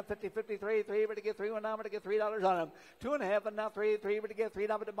 Two, but enough 50, 53. Three, but to get $3 to get $3 on them. 2.5, and now three, but to get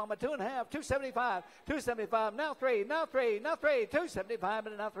 $3 to mama. 2.5, 275, 275. Now three, 275,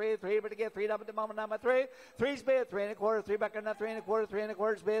 and now three, but to get $3 to mama. Now three, three's bid, 3 1/4, three back, and now 3 1/4, 3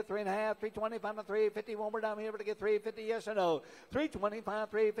 1/4's bid, 3.5, 325, and 350. One more down here, but to get 350. Yes or no? 325,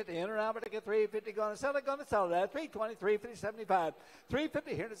 350, in and out, but I get 350, going to sell it that. 320, 350, 75.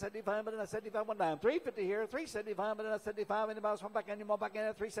 350 here to 75, but then I 75 one time. 350 here, 375, but then I 75. Anybody else want back in? You want back in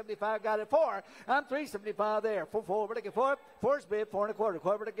at 375, got it. Four. I'm 375 there. Four, but I get four. Four's bid, 4 1/4.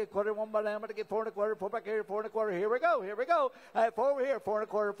 Quarter, but I get quarter, one by down, but I get 4 1/4. Four back here, 4 1/4. Here we go. I have four over here, 4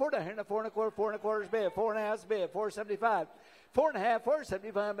 1/4. Four down here, 4 1/4. 4 1/4's bid. 4.5's bid, 475. 4.5,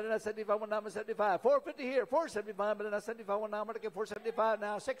 475, but then I 75 one number 75. 450 here, 475, but then I 75 one number to get 475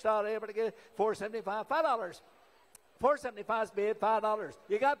 now. $6 here, but to get 475, $5. 475's bid, $5.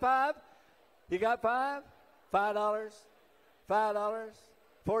 You got five? You got five? $5. $5.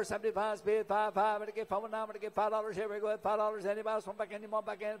 475's bid, $5. But to get 5 one number to get $5. Here we go at $5. Anybody else want back in? You want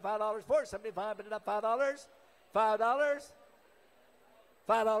back in? $5. 475, but then $5. $5.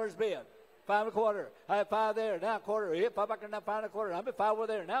 $5 bid. 5 1/4. I have 5 there. Now quarter. Here, 5 back there. Now 5 1/4. I'm at 5 over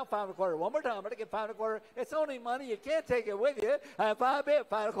there. Now 5 1/4. One more time. I'm going to get 5 1/4. It's only money. You can't take it with you. I have 5 bid.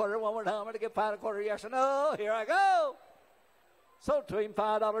 5 1/4. One more time. I'm going to get 5 1/4. Yes or no? Here I go. Sold to him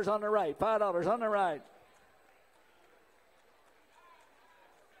 $5 on the right. $5 on the right.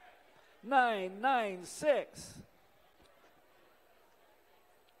 996.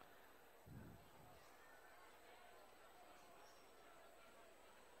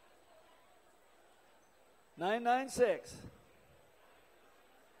 $996.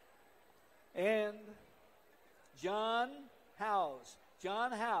 And John House.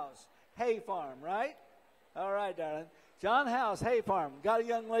 John House, Hay Farm, right? All right, darling. John House, Hay Farm. Got a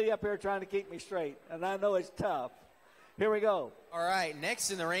young lady up here trying to keep me straight, and I know it's tough. Here we go. All right,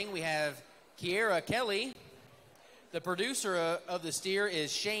 next in the ring we have Kiera Kelly. The producer of the steer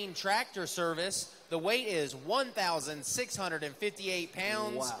is Shane Tractor Service. The weight is 1,658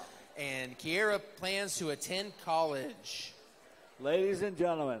 pounds. Wow. And Kiera plans to attend college. Ladies and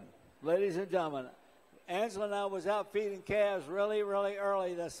gentlemen, Angela and I was out feeding calves really, really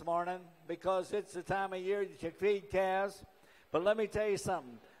early this morning because it's the time of year that you feed calves. But let me tell you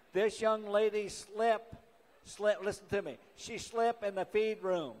something. This young lady slept, listen to me. She slept in the feed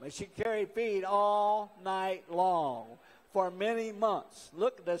room, and she carried feed all night long for many months.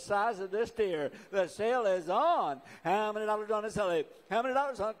 Look at the size of this steer. The sale is on. How many dollars on the sale? How many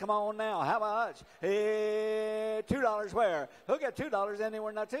dollars on it? Come on now. How much? $2 where? Who got $2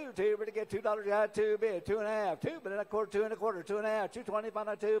 anywhere? Not two. Two, but to get $2, got two bid. 2.5. Two, but a quarter, 2 1/4, 2.5. 2.25,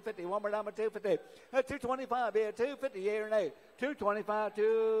 not 2.50. One more down, 2.50. 2.25 bid. 2.50. Yeah or nay? 2.25,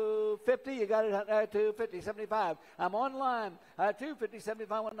 2.50. You got it at 2.50, 75. I'm online. 2.50,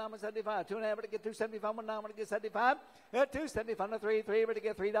 75, 1 9, 75. 2.5, but to get 2.75, 1 9, but to get 75. At 2.75, not 3, but to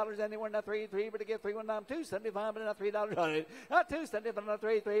get $3 anywhere, not 3, but to get 3, 1 9, 2.75, but not $3 on it. At 2.75, not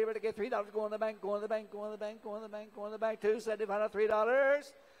 3, but to get $3, go in the bank, go in the bank, go in the bank, go in the bank, go in the bank. 2.75, not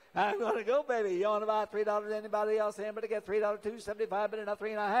 $3. I'm going to go, baby. You want to buy $3? Anybody else in, but to get $3, 2.75, but not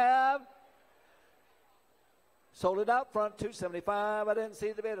 3.5. Sold it out front, 2.75. I didn't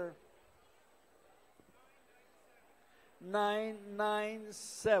see the bidder.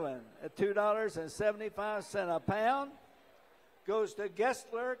 997 at $2.75 a pound goes to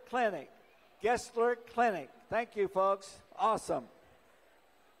Gessler Clinic. Gessler Clinic. Thank you, folks. Awesome.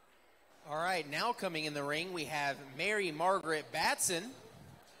 All right, now coming in the ring, we have Mary Margaret Batson.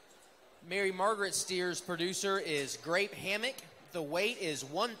 Mary Margaret steer's producer is Grape Hammock. The weight is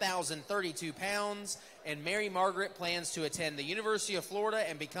 1,032 pounds, and Mary Margaret plans to attend the University of Florida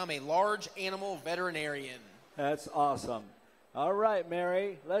and become a large animal veterinarian. That's awesome. All right,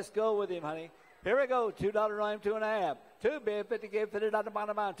 Mary, let's go with him, honey. Here we go. $2 line, 2.5. 2 bid, 50 give, 50 down the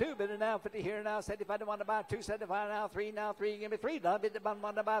bottom bound. 2 bid now, 50 here now, 75 to 1 to buy, 275 now, 3 now, 3, give me 3 down, bid the bottom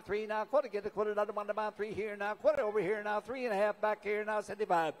 1 to buy, 3 now, quarter, get the quarter down the 1 to buy, 3 here now, quarter over here now, 3.5 back here now,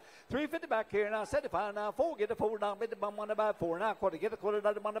 75. 350 back here now, 75 now, 4, get the 4 down, bid the bottom 1 to buy, 4 now, quarter, get the quarter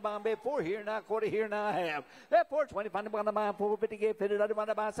down the 1 to buy, bid 4 here now, quarter here now, half. Bid 4, 25 to 1 to buy, 450 give, 50 down the 1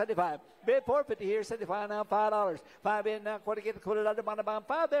 to buy, 75. Bid 450 here, 75 now, $5. 5 in now, quarter, get the quarter down the 1 to buy,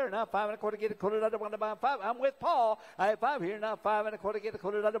 5 there now, 5 1/4, get the quarter down the 1 to buy, 5. I'm with Paul. I have 5 here now, 5 1/4, get the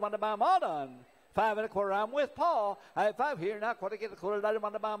quarter down the 1 to buy, I'm all done. 5 1/4, I'm with Paul. I have 5 here now, quarter, get the quarter down the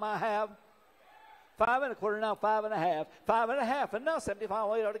 1 to buy, I have 5 1/4 now, 5.5. 5.5, and now 75.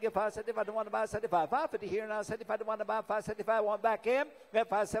 Well, you ought to get 5.75 to 1 to buy, 75. 550 here now, 75 to 1 to buy, 5.75. 1 back in. At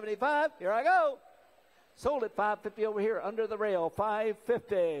 5.75. Here I go. Sold at 5.50 over here under the rail.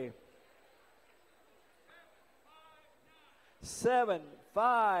 5.50.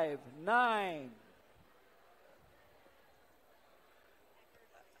 759.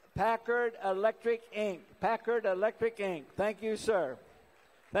 Packard Electric Inc. Packard Electric Inc. Thank you, sir.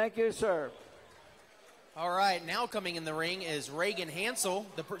 Thank you, sir. All right, now coming in the ring is Reagan Hansel.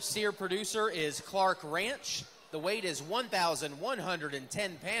 The steer producer is Clark Ranch. The weight is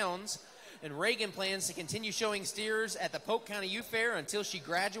 1,110 pounds. And Reagan plans to continue showing steers at the Polk County Youth Fair until she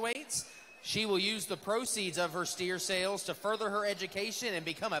graduates. She will use the proceeds of her steer sales to further her education and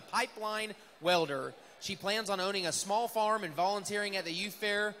become a pipeline welder. She plans on owning a small farm and volunteering at the youth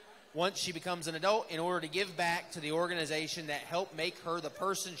fair once she becomes an adult in order to give back to the organization that helped make her the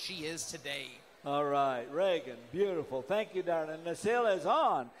person she is today. All right, Reagan, beautiful. Thank you, darling. The sale is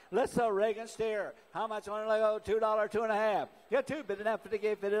on. Let's sell Reagan steer. How much on it? Go $2, 2.5. Yeah, 2 bid enough 50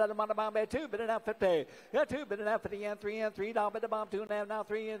 gave 50 the money bomb 2 bid enough 50. Yeah, 2 bid enough 50 and 3 and $3 bid the bomb 2.5 now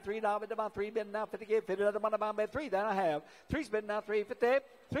 3 and $3 bid the bomb 3 bid enough 50 gave 50 the money bomb 3 then I have 3 bid now 350.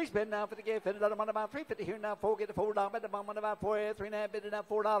 3 bid now 50 gave 50 the money bomb 350 here now 4 get the $4 bid the bomb 1 about 4 3.5 bid enough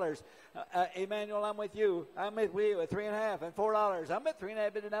 $4. Emmanuel, I'm with you. I'm with you at 3.5 and $4. I'm at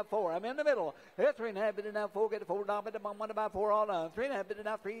 3.5 bid enough 4. I'm in the middle. At 3.5 bid enough 4 get the $4 bid the bomb 1 about 4 all done. 3.5 bid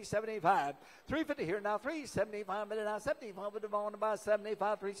enough 375. 350 here now 375 bid enough 75 bid the bomb about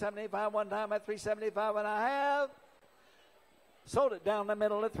 75 375 one time at 375 and I have sold it down the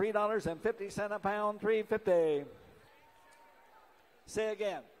middle at $3.50 a pound 350. Say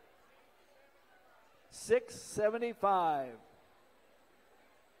again. $675.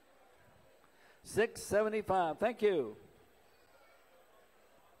 $675. Thank you.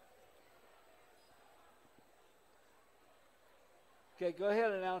 Okay, go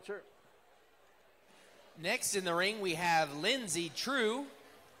ahead, announcer. Next in the ring, we have Lindsay True.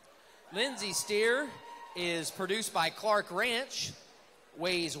 Lindsay steer is produced by Clark Ranch,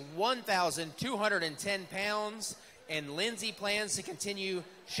 weighs 1,210 pounds, and Lindsay plans to continue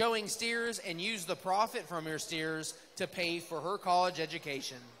showing steers and use the profit from her steers to pay for her college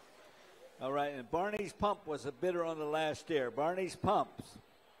education. All right, and Barney's Pump was a bidder on the last steer. Barney's Pumps.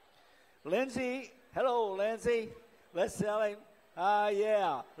 Lindsay, hello, Lindsay. Let's sell him.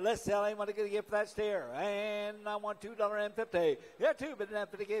 Yeah, let's sell him what I'm going to get for that steer. And I want $2.50. Yeah, two bidding out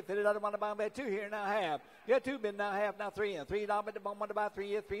 50, $50 on the bottom bid, two here now half. Yeah, two bidding now half, now three, and $3 bid the bottom on the bottom,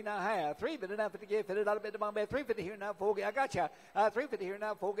 three now half. Three bidding out 50, $50 bid the bottom bid, $3.50 here now, four. I got you. $3.50 here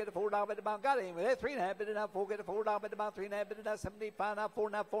now, four, get a $4 bid the bottom. Got him. Yeah, $3.5 bidding out, four, get a $4 bid the bottom, $3.5 bidding out, 75 now,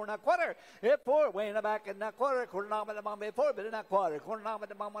 four now, quarter. Yeah, four, way in the back, and now quarter $2 bid the bottom bid, four bidding out quarter, $2 bid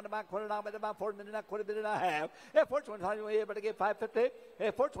the bottom on the back, $2 bid the bottom, four bidding out quarter bidding out half. Yeah, 425, you're able to get $5.50.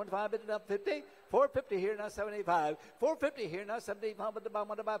 Yeah, 425 bidding up 50. 450 here now 75. 450 here now 75 with the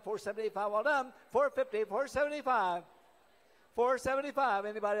bottom on the back. 475 all done. 450, 475. 475.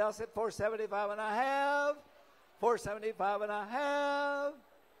 Anybody else at 475 and a half? 475 and a half.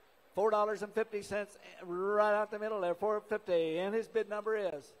 $4.50 right out the middle there. 450. And his bid number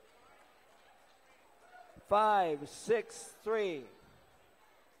is 563.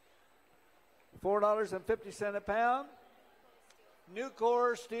 $4.50 a pound.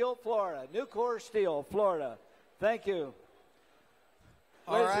 Nucor Steel, Florida. Nucor Steel, Florida. Thank you.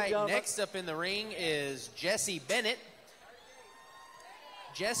 All right, next up in the ring is Jesse Bennett.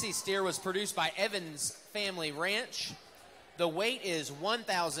 Jesse's steer was produced by Evans Family Ranch. The weight is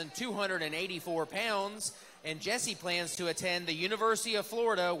 1,284 pounds, and Jessie plans to attend the University of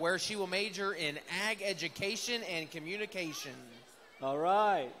Florida, where she will major in ag education and communication. All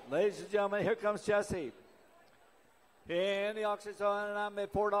right, ladies and gentlemen, here comes Jessie. And the auction's on, and I'm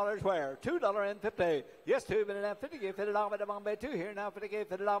at $4 where? $2.50. Yes, two, but now 50. Get $50 at the Bombay 2 here now. 50, get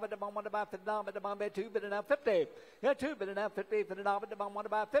 $50 at the Bombay, $50 at the Bombay 2, but now 50. Yeah, two, but now 50. $50 at the Bombay,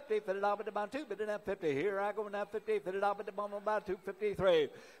 $50. $50 at the Bombay 2, but now 50. Here I go now 50. $50 at the Bombay, $253.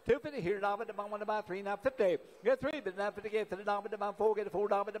 250 here now at the Bombay, 3 now 50. Get 3, but now 50. Get $50 at the Bombay 4. Get a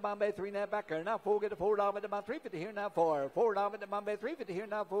 $4 at the Bombay 3 now back here. Now 4, get a $4 at the Bombay 350 here now 4. $4 at the Bombay 350 here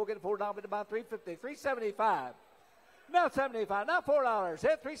now 4. Get a $4 at the Bombay 350. 375. Now 75, now $4.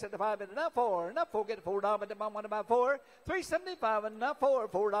 Hit 375 and now 4. Now 4, get $4 at the bottom, about 4. 375 and now 4.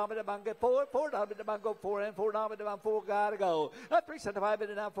 $4 at the bottom, get 4. $4 at the bottom, go 4. And $4 at the bottom, 4, gotta go. Now 375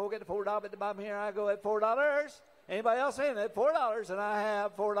 and now 4, get $4 at the bottom. Here I go at $4. Anybody else in it? $4 and I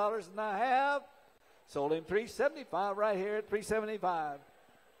have $4 and I have. Sold him 375 right here at 375.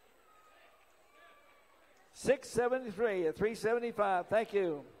 673 at 375. Thank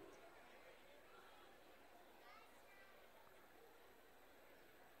you.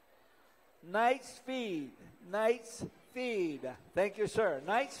 Knight's Feed. Knight's Feed. Thank you, sir.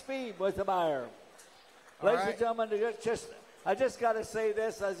 Knight's Feed was the buyer. Ladies and gentlemen, I just got to say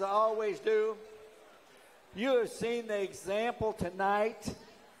this, as I always do. You have seen the example tonight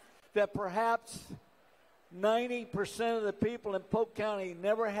that perhaps 90% of the people in Polk County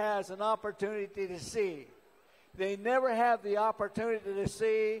never has an opportunity to see. They never have the opportunity to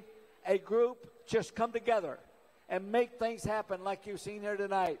see a group just come together and make things happen like you've seen here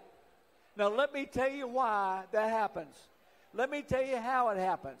tonight. Now, let me tell you why that happens. Let me tell you how it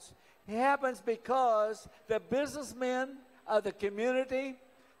happens. It happens because the businessmen of the community,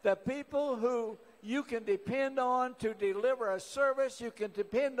 the people who you can depend on to deliver a service, you can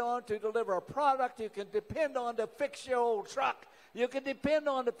depend on to deliver a product, you can depend on to fix your old truck, you can depend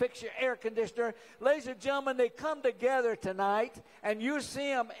on to fix your air conditioner. Ladies and gentlemen, they come together tonight, and you see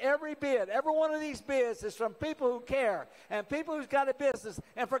them every bid. Every one of these bids is from people who care and people who's got a business.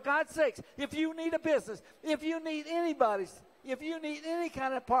 And for God's sakes, if you need a business, if you need anybody's, if you need any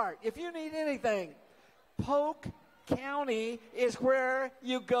kind of part, if you need anything, Polk County is where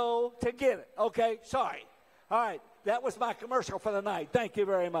you go to get it. Okay, sorry. All right, that was my commercial for the night. Thank you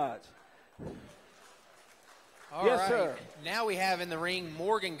very much. All right. Sir. Now we have in the ring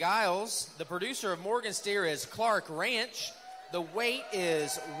Morgan Giles. The producer of Morgan Steer is Clark Ranch. The weight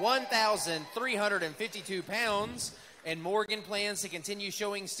is 1,352 pounds, and Morgan plans to continue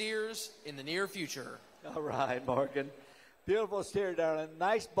showing steers in the near future. All right, Morgan. Beautiful steer, darling.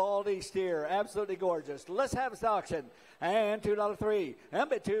 Nice baldy steer. Absolutely gorgeous. Let's have this auction. And $2.03. And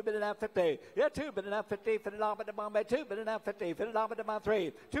bid 2, bid it out 50. Yeah, 2, bid it out 50. Fit it off at the bomb by 2, bid it out 50. Fit it off at the bomb 3.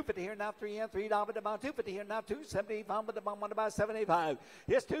 250 here now 3 and $3 at the bomb. 250 here now 270. Found with the bomb on about 75.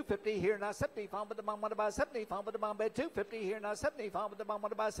 Yes, 250 here now 70. Found with the bomb on about 70. Found with the bomb by 250 here now 70. Found with the bomb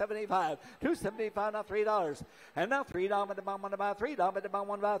on about 75. 275 now $3. And now $3 at the bomb on about $3 at the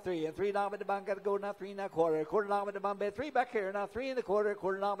bomb on about 3. And $3 at the bomb got to go now 3 and a quarter. $quarter at the bomb by 3 back here now 3 and a quarter.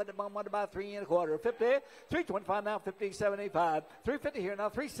 $quarter at the bomb on about 3 and a quarter. 50. 325 now 50. 75, 350 here now,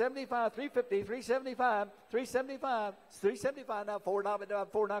 375, 350, 375, 375, 375 now, $4 at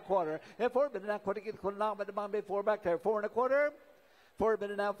 4 and a quarter, and 4 bid now, quarter at the bomb before back there, 4 and a quarter, 4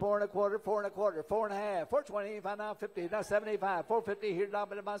 bid now, 4 and a quarter, 4 and a quarter, 4 and a half, 425 now, 50 now, 75, 450 here now,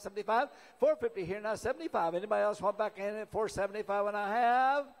 at about 75, 450 here now, 75. Anybody else want back in at 475 and a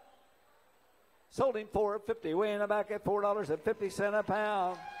half? Sold him $4.50, weighing back at $4.50 a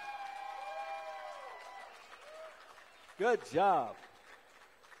pound. Good job.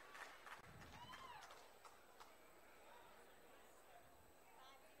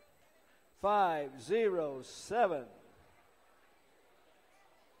 $507.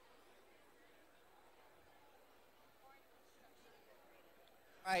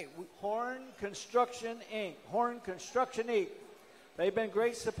 Right. Horn Construction Inc. Horn Construction Inc. They've been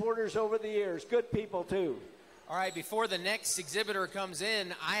great supporters over the years. Good people, too. All right, before the next exhibitor comes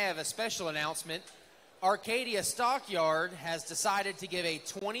in, I have a special announcement. Arcadia Stockyard has decided to give a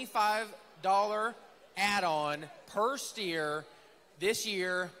 $25 add-on per steer this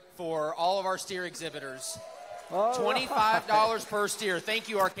year for all of our steer exhibitors. All $25 right. per steer. Thank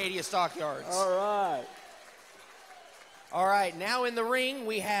you, Arcadia Stockyards. All right. All right, now in the ring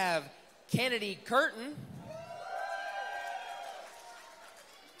we have Kennedy Curtin.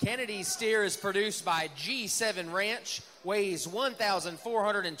 Kennedy's steer is produced by G7 Ranch, weighs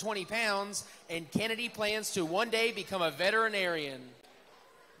 1,420 pounds, and Kennedy plans to one day become a veterinarian.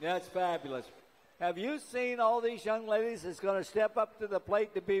 That's fabulous. Have you seen all these young ladies that's going to step up to the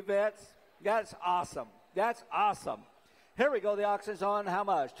plate to be vets? That's awesome. That's awesome. Here we go. The auction's on. How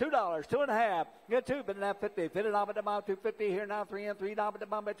much? $2, 2.5. Get 2, but not 50. Fit it off at the bomb. 250 here now. 3 and $3 at the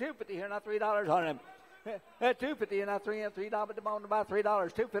bomb. 250 here now. $3 on him. At 250 and now 3 and $3 at the moment about $3.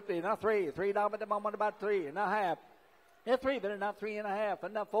 250 now 3 $3 at the moment about 3 and a half. At 3 but now 3.5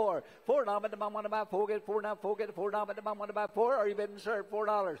 and now 4 $4 at the moment about 4 get 4 now 4 get $4 at the moment about 4. Are you bidding sir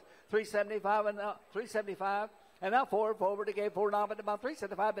 $4? $3.75 and $3.75. And now 4 forward to gave $4 at about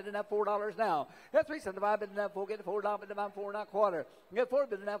 $3.75, bidding at $4 now. At $3.75, bidding at 4, get $4 at about 4 and a quarter. Get 4,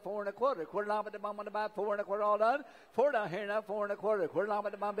 bidding at 4 and a quarter. $quarter at the moment about 4 and a quarter, all done. 4 down here now, 4 and a quarter. $quarter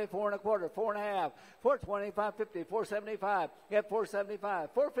at the moment 4 and a quarter, 4 and a half. 425, 50, 475. Get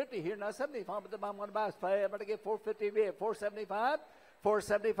 475, 450 here now, 75 at the moment about 5. I'm going to get 450 bid, 475,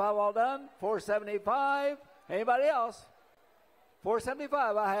 475 all done. 475. Anybody else?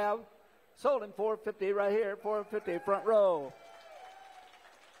 475 I have. Sold him $450 right here, $450 front row.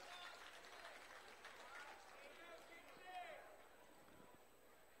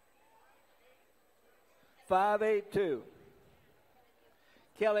 $582.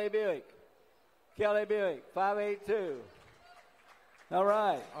 Kelly Buick. 582. All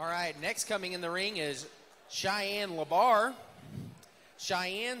right. All right, next coming in the ring is Cheyenne Labar.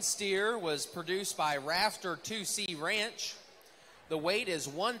 Cheyenne's steer was produced by Rafter 2C Ranch. The weight is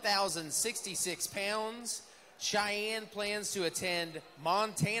 1,066 pounds. Cheyenne plans to attend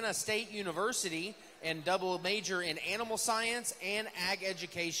Montana State University and double major in animal science and ag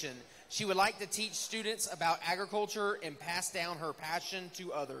education. She would like to teach students about agriculture and pass down her passion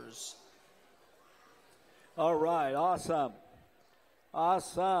to others. All right, awesome.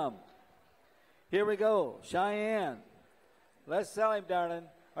 Awesome. Here we go, Cheyenne. Let's sell him, darling.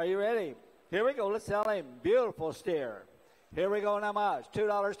 Are you ready? Here we go, let's sell him. Beautiful steer. Here we go now much. $2,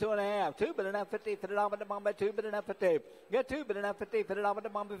 2.5. 2 bid enough 50. Fit it off at the bomb by 2 bid enough 50. Get 2 bid enough 50. Fit it off at the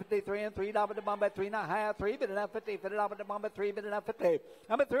bomb by 53 and $3 at the bomb by 3.5. 3 bid enough 50. Fit it off at the bomb by 3 bid enough 50.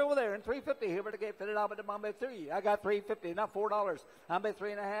 I'm at 3 over there and 350 here, but again, fit it off at the bomb by 3. I got 350. Now $4. I'm at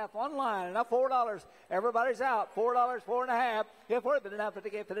 3.5 online. Now $4. Everybody's out. $4, 4.5. Get 4 bid enough 50.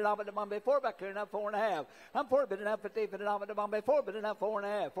 Get fit it off at the bomb by 4 back here. Now 4.5. I'm 4 bid enough 50. Fit it off at the bomb by 4 bid enough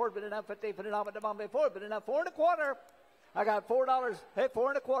 4.5. 4 bid enough 50. Fit it off at the bomb by 4 bid enough 4 and a quarter. I got $4, hey, 4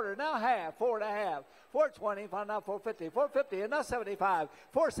 and a quarter, now half, 4.5, 4.25, now 4.50, 4.50, and now 75,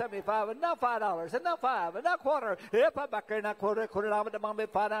 4.75, and now $5, and now 5, and now quarter. Yep, I'm back there, now quarter down with the bomb,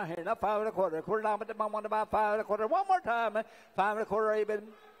 5 down here, now 5 and a quarter down with the bomb, about 5 and a quarter. One more time, 5 and a quarter, even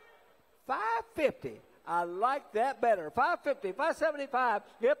 5.50. I like that better. 5.50, 5.75,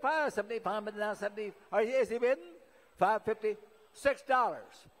 yep, 5.75, but now 70. Is he bidding? $5.50, $6.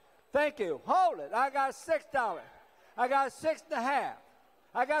 Thank you. Hold it. I got $6. I got $6.50.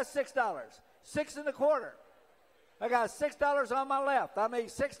 I got $6. 6 1/4. I got $6 on my left. I made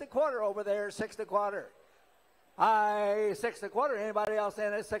 6 1/4 over there, 6 1/4. 6 1/4. Anybody else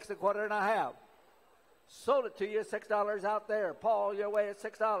in it? 6 1/4.5. Sold it to you, $6 out there. Paul, your way at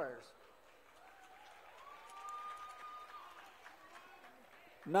 $6.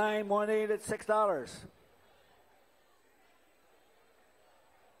 918 at $6.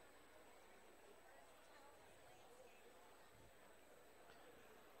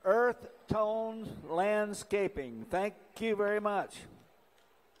 Earth Tones Landscaping. Thank you very much.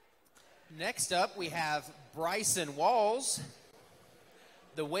 Next up, we have Bryson Walls.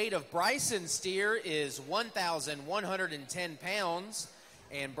 The weight of Bryson's steer is 1,110 pounds,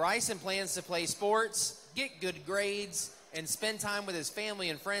 and Bryson plans to play sports, get good grades, and spend time with his family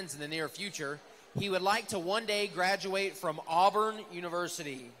and friends in the near future. He would like to one day graduate from Auburn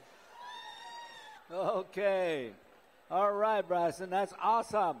University. Okay. All right, Bryson, that's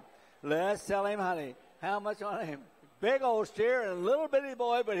awesome. Let's tell him, honey, how much on him? Big old steer and a little bitty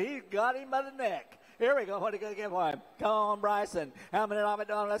boy, but he got him by the neck. Here we go. What are you going to give for him? Come on, Bryson. How many of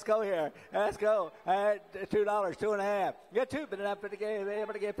it on? Let's go here. Let's go. $2, 2.5. Get 2 bid enough for the game.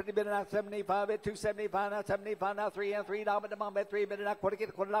 Able to get 50 bid enough. 75 at 275 now. 75 now. 3 and $3 the bomb at 3 bid enough. Quarter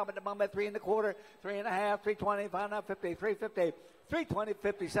get $2 the bomb at 3 1/4. 3.5. 325 now. 50. 350. 320,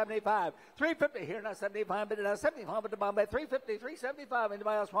 50, 75, 350 here now, 75, bid enough. 75 with the bomb at 350, 375.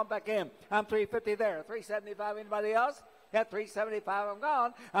 Anybody else want back in? I'm 350 there. 375. Anybody else? At 375, I'm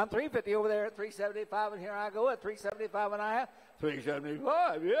gone. I'm 350 over there at 375, and here I go at 375 and a half.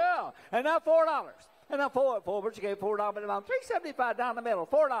 375, yeah. And now $4. And now but you gave $4 at about 375 down the middle.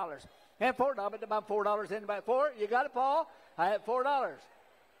 $4. And $4 at about $4. Anybody? 4? You got it, Paul? I had $4.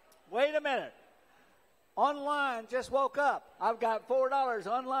 Wait a minute. Online, just woke up. I've got $4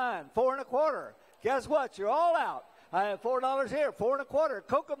 online, 4 1/4. Guess what? You're all out. I have $4 here, 4 1/4.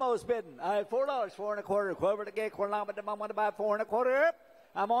 Kokomo's bidding. I have $4, 4 1/4. Whoever the gate, $4 but I want to buy 4 1/4.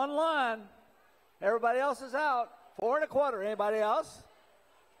 I'm online. Everybody else is out. 4 1/4. Anybody else?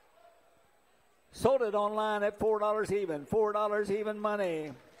 Sold it online at $4 even. $4 even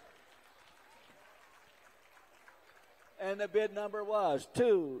money. And the bid number was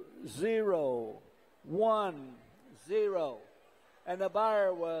 2010. And the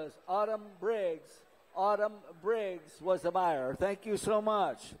buyer was Autumn Briggs. Autumn Briggs was the buyer. Thank you so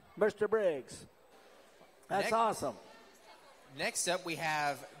much, Mr. Briggs. That's awesome. Next up, we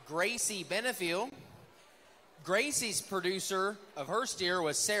have Gracie Benefield. Gracie's producer of her steer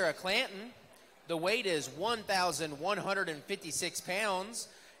was Sarah Clanton. The weight is 1,156 pounds,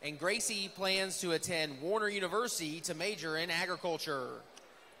 and Gracie plans to attend Warner University to major in agriculture.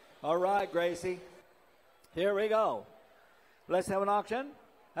 All right, Gracie. Here we go. Let's have an auction.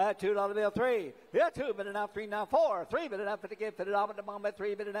 $2 bill, 3. Yeah, 2 bid enough, 3 now 4. 3 bid enough, 50 get $50 at the bomb at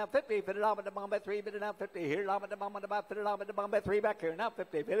 3 bid enough, 50. $50 at the bomb at 3 bid enough, 50. Here, $50 at the bomb at about $50 at the bomb at 3 back here. Now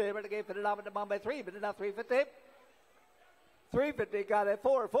 50. $50 get $50 at the bomb at 3 bid enough, 350. 350 got it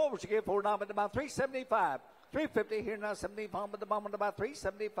 4. 4 which you get $4 at the bomb, 375. 350 here now, 75 at the bomb at about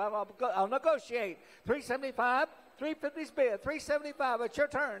 375. I'll negotiate. 375. 350's bid. 375. It's your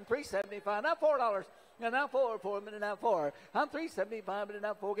turn. 375. Now $4. And now 4 minute now 4. I'm 375 minute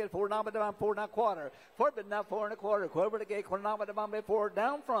now 4. Get $4 at the bomb, 4 now 1/4. 4 bid now 4 1/4. Quarter to get $4 at the bomb, 4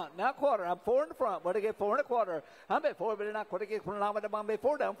 down front. Now 1/4. I'm 4 in the front. What to get 4 1/4. I'm at 4 bid now 1/4. Get $4 at the bomb,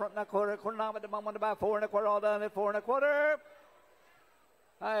 4 down front. Now 1/4. $4 at the bomb, about 4 1/4. All done at 4 1/4.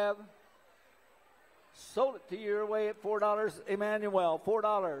 I have sold it to your way at $4. Emmanuel,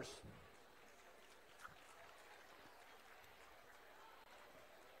 $4.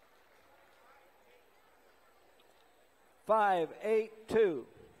 $582.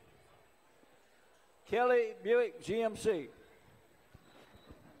 Kelly Buick GMC.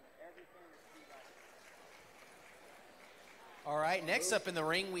 All right, next up in the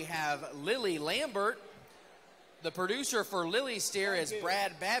ring, we have Lily Lambert. The producer for Lily's steer is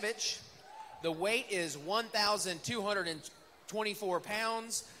Brad Babich. The weight is 1,224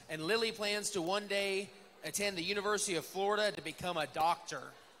 pounds, and Lily plans to one day attend the University of Florida to become a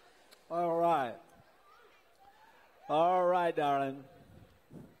doctor. All right. All right, darling.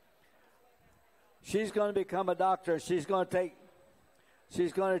 She's going to become a doctor. She's going to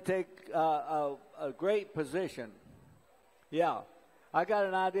take a great position. Yeah. I got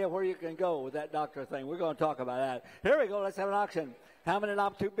an idea where you can go with that doctor thing. We're going to talk about that. Here we go. Let's have an auction. How many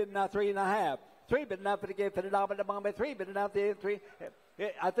up? 2 bid now, 3.5. 3 bid now for the gate for the $1 the bomb. 3 bid now the 3.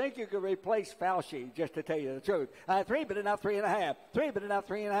 I think you could replace Fauci, just to tell you the truth. 3 bid now 3.5. 3 bid now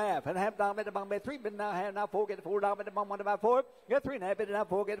 3.5. And half dollar bid the bomb bid 3 bid now half now 4 get $4 bid the bomb 1 about 4. Get 3.5 bid now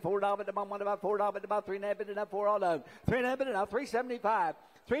 4 get $4 bid the bomb 1 about $4 bid about 3.5 bid now 4 all done. 3.5 bid now 3.75.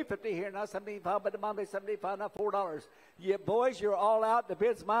 3.50 here now 75 bid the bomb bid 75 now $4. Yeah, boys, you're all out. The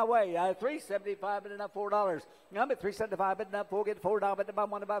bid's my way. 3.75 bid now $4. I'm at 3.75 bid now 4 get $4 bid the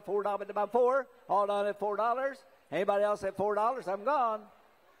bomb 1 about $4 bid about 4. All done at $4. Anybody else at $4? I'm gone.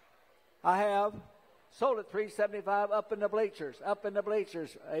 I have sold at $3.75 up in the bleachers. Up in the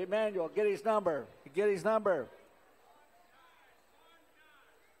bleachers. Emmanuel, get his number. Get his number.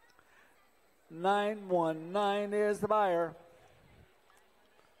 919 is the buyer.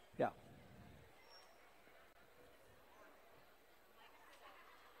 Yeah.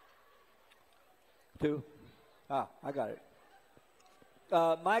 Two. I got it.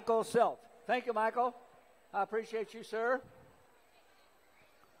 Michael Self. Thank you, Michael. I appreciate you, sir.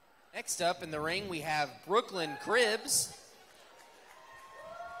 Next up in the ring, we have Brooklyn Cribs.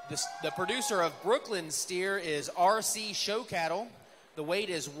 The producer of Brooklyn Steer is RC Show Cattle. The weight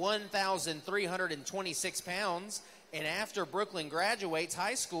is 1,326 pounds. And after Brooklyn graduates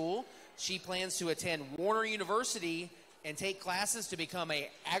high school, she plans to attend Warner University and take classes to become an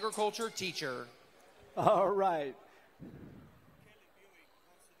agriculture teacher. All right.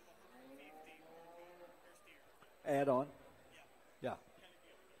 Add on. Yeah.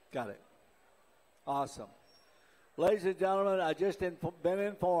 Got it. Awesome. Ladies and gentlemen, I just been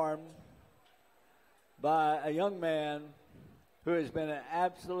informed by a young man who has been an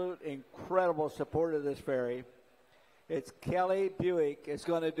absolute incredible supporter of this ferry. It's Kelly Buick. It's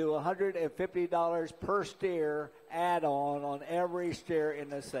going to do $150 per steer add-on every steer in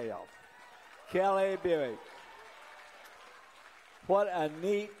the sale. Kelly Buick. What a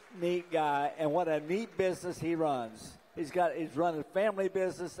neat guy, and what a neat business he runs. He's running a family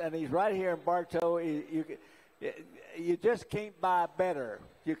business, and he's right here in Bartow. You just can't buy better.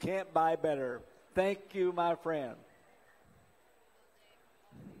 You can't buy better. Thank you, my friend.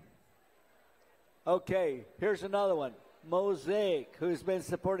 Okay, here's another one. Mosaic, who's been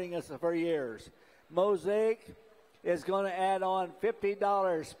supporting us for years. Mosaic is going to add on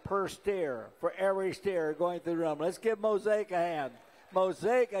 $50 per steer for every steer going through the room. Let's give Mosaic a hand.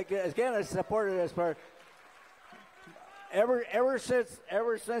 Mosaic, again, has supported us for ever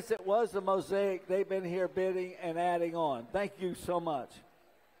since it was the Mosaic. They've been here bidding and adding on. Thank you so much.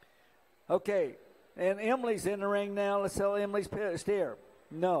 Okay, and Emily's in the ring now. Let's sell Emily's steer.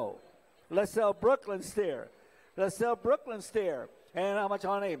 No. Let's sell Brooklyn steer. Let's sell Brooklyn steer. And how much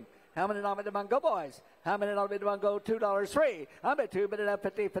on him? How many dollars did go, boys? How many dollars did go? $2 free. I'm at 2, but it up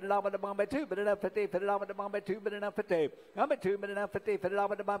 50, $50 the bomb by 2, but it up 50, $50 the bomb by 2, but it up 50. I'm at 2, but it up 50,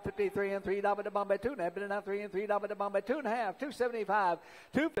 $50 the bomb 53 and $3 the bomb by 2, but it up 3 and $3 the bomb by 2.5, 275,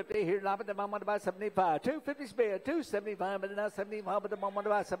 250 here, $1 the bomb by 75, 250 spare, 275, but now 75, but the bomb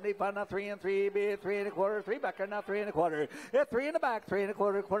by 75, now 3 and 3, be 3 and a quarter, 3 backer, now 3 and a quarter, yeah, 3 in the back, 3 and a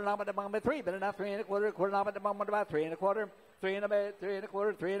quarter, $1 the bomb by 3, but now 3 and a quarter, $1 the bomb by 3 and a quarter. 3 and a bit, 3 and a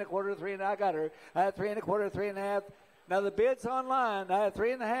quarter, 3 and a quarter, 3 and I got her. I had 3 and a quarter, 3 and a half. Now the bid's online. I had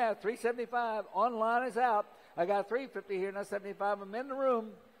 3 and a half, 375. Online is out. I got 350 here, now 75. I'm in the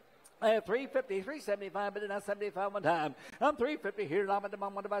room. I have 350, 375, but not 75 one time. I'm 350 here, I'm at the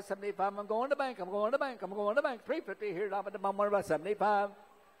moment about 75. I'm going to bank. I'm going to bank. 350 here, I'm at the moment about 75.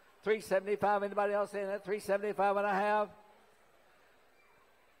 375. Anybody else in it? 375 and a half.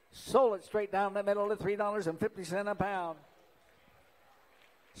 Sold it straight down the middle at $3.50 a pound.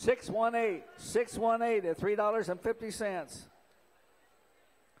 618 at $3.50.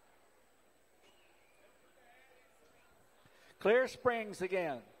 Clear Springs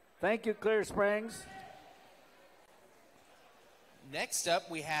again. Thank you, Clear Springs. Next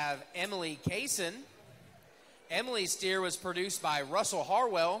up, we have Emily Kaysen. Emily's steer was produced by Russell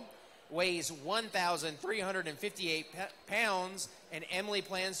Harwell, weighs 1,358 pounds, and Emily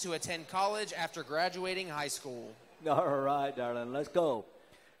plans to attend college after graduating high school. All right, darling, let's go.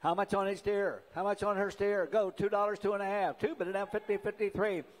 How much on his steer? How much on her steer? Go, $2, 2.5. 2, but it down 50,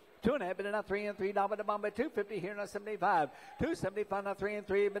 53. 2.5, but it not 3 and $3 the bomb by 250 here, not 75. 275, not 3 and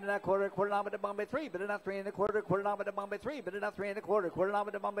 3, but it not quarter $1 the bomb by 3, but it not 3 and a quarter $1 the bomb by 3, but it not 3 and a quarter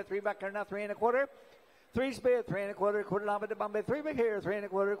 $1 the bomb by 3 back there, not 3 and a quarter. 3 spit, 3 and a quarter $1 the bomb by 3 back here, 3 and a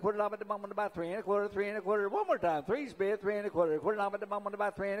quarter $1 the bomb by 3 and a quarter, 3 and a quarter. One more time. 3 spit, 3 and a quarter $1 the bomb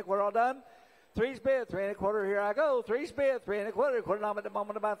by 3 and a quarter. All done. Three's bid, 3 1/4. Here I go. Three's bid, 3 1/4. Quarter number at the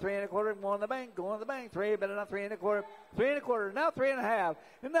moment about 3 1/4. Go on the bank. Go on the bank. Three, but enough 3 1/4. 3 1/4. Now 3 1/2.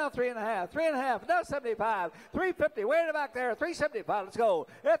 And now 3 1/2. 3 1/2. Now 75. 350. Way in the back there. 375. Let's go.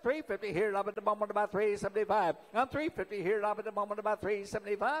 At 350 here. Up at the moment about 375. I'm 350 here. Up at the moment about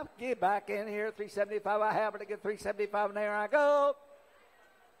 375. Get back in here. 375. I have it to get 375. And there I go.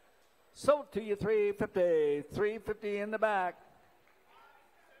 Sold to you 350. 350 in the back.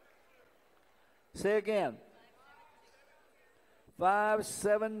 Say again.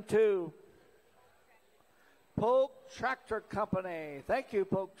 572. Polk Tractor Company. Thank you,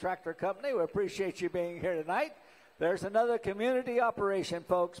 Polk Tractor Company. We appreciate you being here tonight. There's another community operation,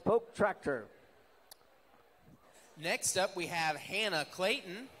 folks. Polk Tractor. Next up, we have Hannah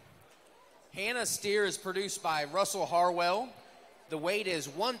Clayton. Hannah's steer is produced by Russell Harwell. The weight is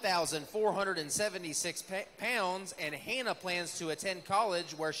 1,476 pounds, and Hannah plans to attend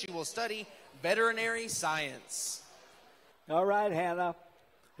college where she will study veterinary science. All right, Hannah.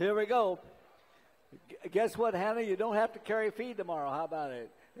 Here we go. Guess what, Hannah? You don't have to carry feed tomorrow. How about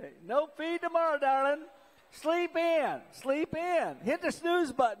it? No feed tomorrow, darling. Sleep in. Sleep in. Hit the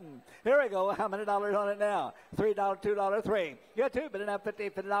snooze button. Here we go. How many dollars on it now? $3, $2, $3. Get two, but enough 50,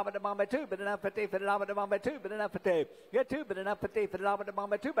 fit it out with the bomb by two, but enough 50, fit it out with the bomb by two, but enough 50. Get two, but enough 50, fit it out with the bomb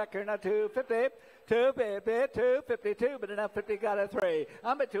by two. Back here now, 250, 250, 252, but enough 50, got a 3.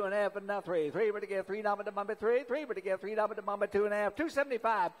 I'm at 2.5, and now 3. 3, but to get 3 down with the bomb by 3. 3, but to get 3 down with the bomb by 2.5.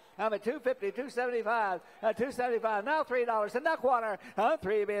 275. I'm at 250, 275, 275. Now $3, and now quarter.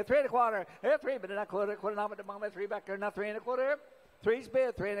 3, bid, 3 1/4. 3, but enough quarter down with the bomb by 3. Back here now, 3 1/4. Three's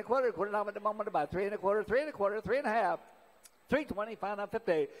bid, 3 1/4. Quarter down with the bomb about 3 1/4, 3 1/4, 3 1/2. 325, not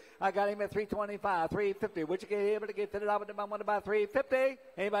 50. I got him at 325, 350. Would you get able to get fitted out with the bomb about 350?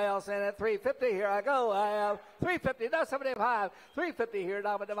 Anybody else in at 350? Here I go. I have 350, now 75. 350 here,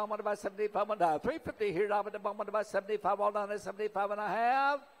 down with the bomb about 75. 350 here, down with the bomb about 75. All down at 75 and a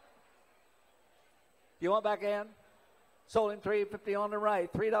half. You want back in? Sold him 350 on the right.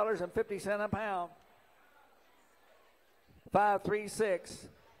 $3.50 a pound. 536.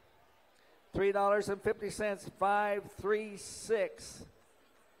 $3.50, 536.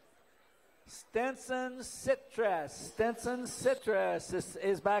 Stinson Citrus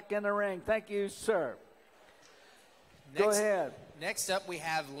is back in the ring. Thank you, sir. Go ahead. Next up, we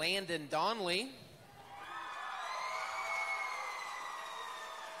have Landon Donnelly.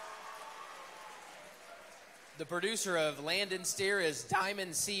 The producer of Landon steer is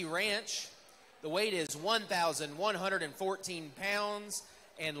Diamond C Ranch. The weight is 1,114 pounds.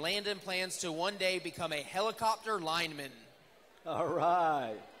 And Landon plans to one day become a helicopter lineman. All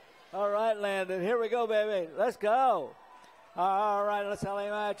right. All right, Landon. Here we go, baby. Let's go. All right, let's tell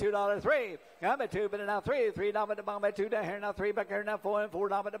him $2, 3. I'm at 2, but now 3. 3 down at the bomb at 2 down here now 3 back here now 4 and 4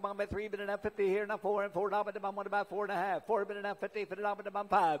 down at the bomb at 3, but now 50 here now 4 and 4 down at the bomb about 4.5. 4 but now 50, but down at the bomb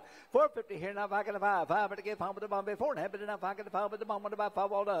 5. 450 here now 5 and 5. 5 but to get 5 with the bomb at 4.5, but now 5 and 5 with the bomb about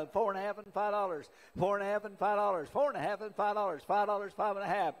 5 all done. 4.5 and $5. 4.5 and $5. 4.5 and $5. $5,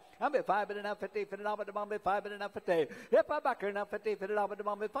 5.5. I'm at 5 but now 50, fit it out with the bomb at 5 but now 50. Yep, I'm back here now 50, fit it out with the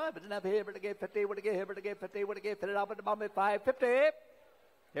bomb at 5, but now here but to get 50, would to get here but to get 50, would to get fit it out with the bomb at 5.50.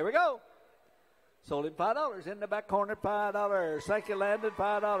 Here we go. Sold him $5 in the back corner, $5. Thank you, Landon,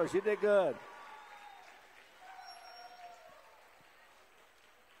 $5. You did good.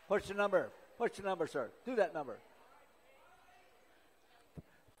 What's your number? What's your number, sir? Do that number.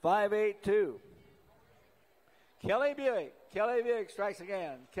 582. Kelly Buick. Kelly Buick strikes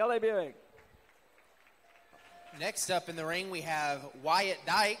again. Kelly Buick. Next up in the ring, we have Wyatt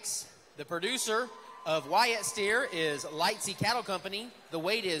Dykes. The producer of Wyatt steer is Lightsey Cattle Company. The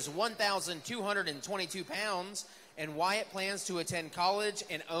weight is 1,222 pounds, and Wyatt plans to attend college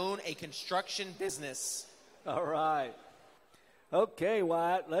and own a construction business. All right. Okay,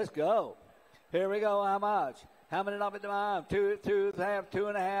 Wyatt, let's go. Here we go. How much? How many of it do I have? 2, 2.5,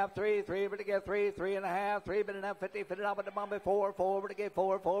 2.5, 3, 3, but to get 3, 3.5, 3, but enough 50, fit it out with the bomb 4, 4, but to get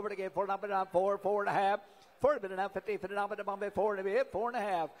 4, 4, but to get 4, not but not 4, 4.5. 4 has been enough 50, fit it out with the bomb 4 and a bit,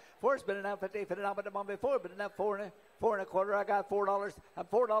 4.5. 4 has been enough 50, fit it out with the bomb 4, but enough 4 and a quarter. I got $4. I'm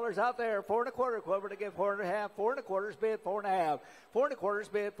 $4 out there. 4 1/4. Quarter to get 4.5. 4 1/4 bid 4.5. 4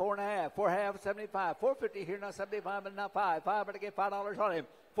 1/4 bid 4.5. 4.5 75. 450 here now 75 and now 5. 5 but to get $5 on him.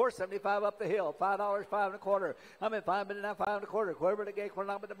 475 up the hill. $5, 5 1/4. I'm at 5 but now 5 1/4. Quarter to get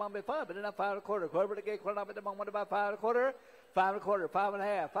quarter with the bomb 5 but now 5 1/4. Quarter to get quarter with the bomb about 5 1/4. 5 1/4,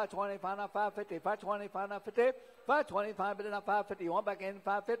 5.5, 525, now 550, 525, now 50, 525, but now 550. You want back in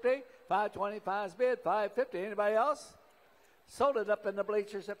 550? 525's bid, 550. Anybody else? Sold it up in the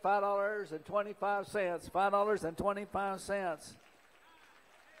bleachers at $5.25. $5.25.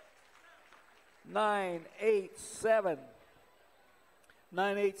 987.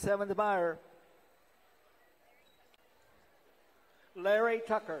 987 the buyer. Larry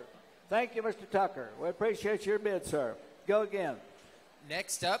Tucker. Thank you, Mr. Tucker. We appreciate your bid, sir. Go again.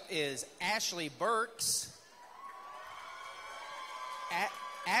 Next up is Ashley Burks.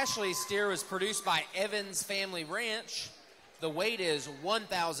 Ashley's steer was produced by Evans Family Ranch. The weight is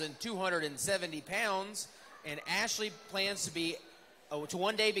 1,270 pounds, and Ashley plans to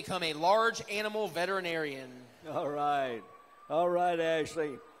one day become a large animal veterinarian. All right,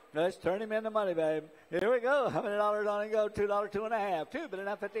 Ashley. Let's turn him into money, babe. Here we go. How many dollars on it go? $2, $2.50. $2, but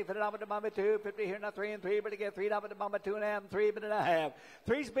enough 50 for the number to mama 250 here now 3 and 3, but to get $3 to mama 2.5 3, but enough half.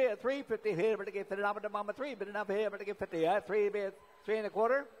 3's bid 350 here, but to get $50 to mama 3, but enough here, but to get 50. 3 bid 3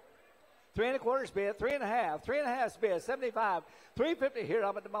 1/4. 3 1/4 bid 3 1/2. 3 1/2 bid 75. 350 here,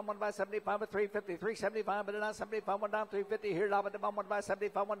 to mama 1 by 75, but 350. 375, but enough 75 1 down 350 here, to mama 1 by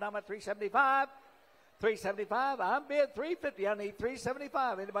 75 1 down 375. 375. I'm bid 350. I need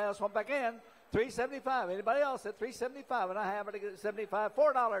 375. Anybody else want back in? 375. Anybody else at 375? And I have it at 75.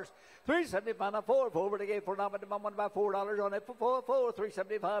 $4. 375. Now 4. But they gave $4 to mom 1 by $4 on it for 4.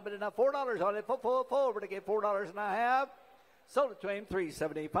 375. But enough $4 on it for 4. But they gave $4 and I have sold it to him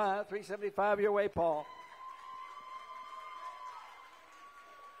 375. 375 your way, Paul.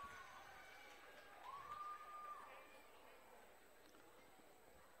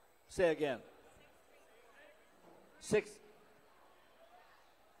 Say again.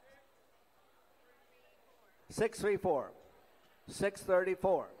 634.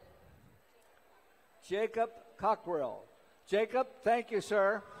 634. Jacob Cockrell. Jacob, thank you,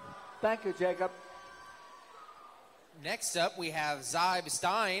 sir. Thank you, Jacob. Next up, we have Zybe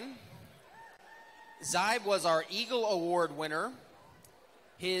Stein. Zybe was our Eagle Award winner.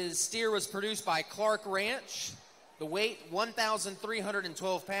 His steer was produced by Clark Ranch. The weight,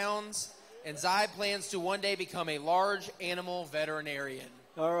 1,312 pounds. And Zybe plans to one day become a large animal veterinarian.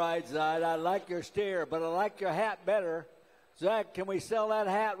 All right, Zybe, I like your steer, but I like your hat better. Zach, can we sell that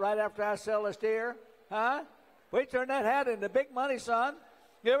hat right after I sell the steer? Huh? We turn that hat into big money, son.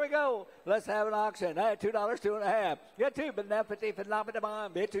 Here we go. Let's have an auction. $2, 2.50. Get 2, but now 50 for the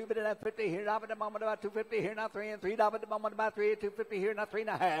bomb. Bid 2, but now 50 here. Now the bomb about 250 here. Now 3 and $3 the bomb about 3. 250 here. Now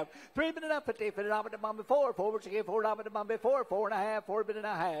 3.5. 3 but now 50 for the bomb before. 4 which you get $4 the bomb before. 4.5. 4 but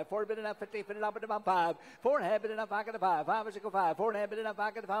now half. 4 but now 50 for the bomb 5. 4.5 but enough 5 and 5. 5 which you go 5. 4.5 but enough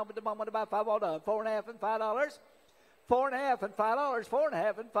 5 and 5 with the bomb about 5 all done. 4.5 and $5. 4.5 and $5.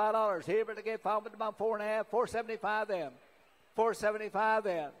 4.5 and $5. Here but to get 5 with the bomb 4.5. 475 then. 475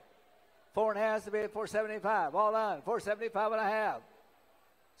 then. 4.5 to be at 475. All done. 475 and a half.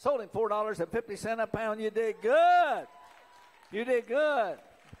 Sold him $4.50 a pound. You did good. You did good.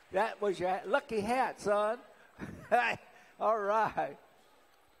 That was your lucky hat, son. All right.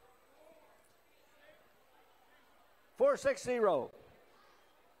 460.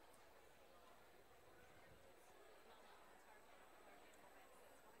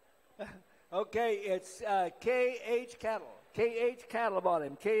 Okay, it's KH Cattle. KH Cattle bought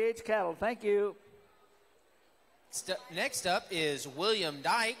him. KH Cattle, thank you. Next up is William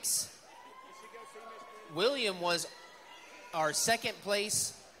Dykes. William was our second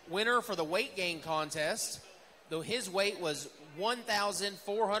place winner for the weight gain contest, though his weight was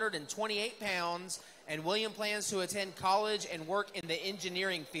 1,428 pounds, and William plans to attend college and work in the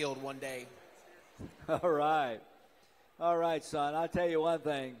engineering field one day. All right. All right, son. I'll tell you one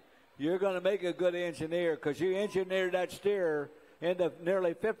thing. You're going to make a good engineer because you engineered that steer into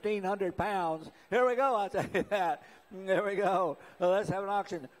nearly 1,500 pounds. Here we go, I'll tell you that. There we go. Well, let's have an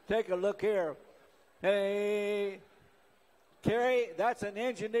auction. Take a look here. Hey, Kerry, that's an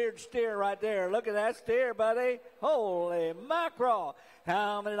engineered steer right there. Look at that steer, buddy. Holy mackerel.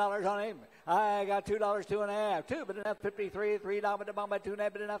 How many dollars on him? I got $2, 2.50. 2 but enough 53. $3 to bomb by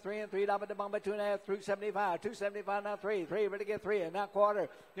 2.5 but enough 3 and $3 to bomb by 2.5. 375. 275 now 3. 3 but to get 3 and now quarter.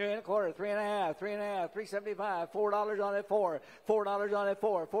 You're in a quarter. 3.5. 3.5. 375. $4 on it 4. $4 on it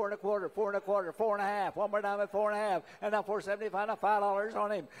 4. 4 1/4. 4 1/4. 4.5. One more time at 4.5. And now 475. Now $5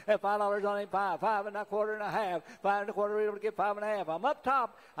 on him. And $5 on him 5. 5 and a quarter and a half. 5 1/4 able to get 5.5. I'm up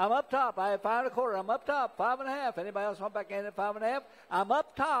top. I'm up top. I have 5 1/4. I'm up top. 5.5. Anybody else want back in at 5.5? I'm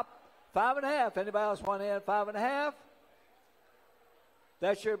up top. 5.5. Anybody else want in at 5.5?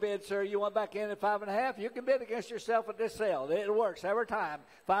 That's your bid, sir. You want back in at 5.5? You can bid against yourself at this sale. It works every time.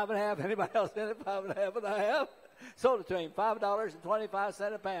 5.5. Anybody else in at 5.5 and a half? Sold it to him.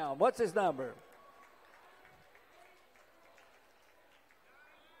 $5.25 a pound. What's his number?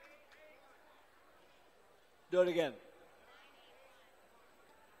 Do it again.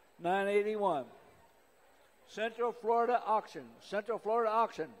 981. Central Florida Auction. Central Florida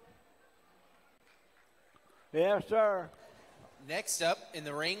Auction. Yes, sir. Next up in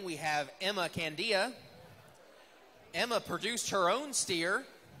the ring, we have Emma Candia. Emma produced her own steer.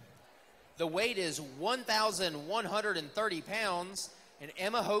 The weight is 1,130 pounds, and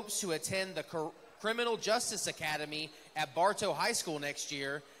Emma hopes to attend the Criminal Justice Academy at Bartow High School next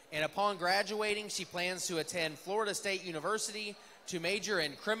year, and upon graduating, she plans to attend Florida State University to major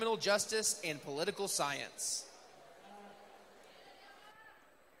in criminal justice and political science.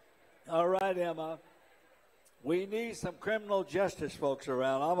 All right, Emma. We need some criminal justice folks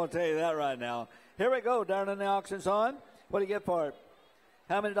around. I'm going to tell you that right now. Here we go, darling. The auction's on. What do you get for it?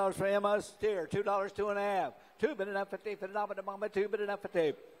 How many dollars for Emma's steer? $2, 2.5. $2.50 for the number the moment.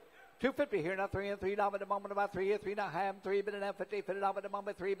 $2.50. $2.50 here now. $3 the moment about $3. $3.5. $3.50 for the number the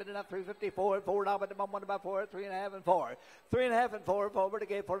moment. $3.50. $3.54. $4 the moment about $4. $3.5 and $4. $3.5 and $4. Over the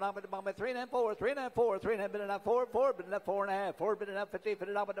gate for the number the moment. $3.5 $4. $3.5 $4. $3.5 $4. $4.5 $4.5. $4.50 for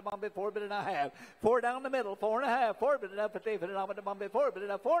the number the moment. $4.5. $4 down the middle. $4.5. $4.50 for the number the moment.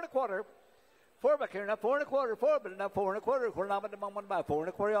 $4.5 $4.25. $4 back here now, $4.25, $4.5, $4.25, $4 number the moment by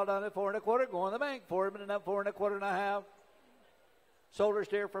 $4.25, all down at $4.25, go on the bank, $4.5, $4.25.5. Solar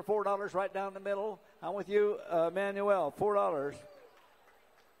steer for $4 right down the middle. I'm with you, Manuel, $4.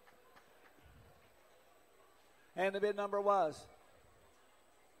 And the bid number was?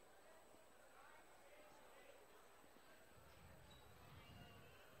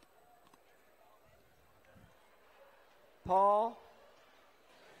 Paul?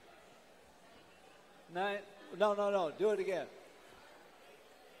 No. Do it again.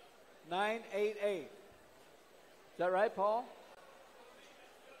 988. Is that right, Paul?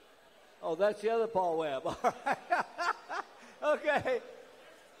 Oh, that's the other Paul Webb. All right. Okay.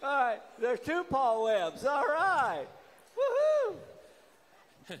 All right. There's two Paul Webbs. All right. Woohoo.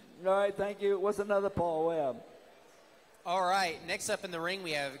 All right. Thank you. What's another Paul Webb? All right. Next up in the ring,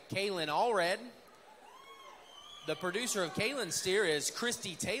 we have Kaylin Allred. The producer of Kaylin's steer is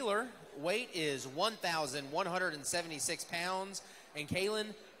Christy Taylor. Weight is 1,176 pounds, and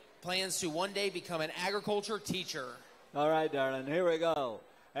Kaylin plans to one day become an agriculture teacher. All right, darling, here we go.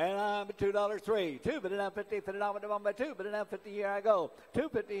 And I'm at $2.03. $2.50 for the number the moment. $2.50 here I go.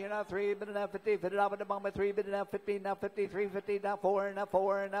 $2.50 here now. $3.50 for the number the moment. $3.50 now. 50. $3.50 now. $4 now.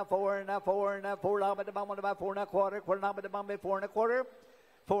 $4 now. $4 now. $4 now. $4 number the moment about $4 1/4. $4 number the moment. $4 1/4.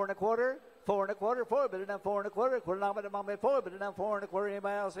 $4 1/4. $4 1/4, $4.5, $4 1/4, $4 number the moment, $4.5, $4 1/4.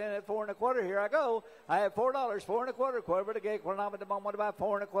 Anybody else in at $4 1/4? Here I go. I have $4, $4 1/4, $4 the gate, $4 number the moment about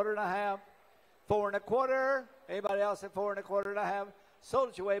 $4 1/4.5, $4 1/4. Anybody else at $4 1/4.5? Sold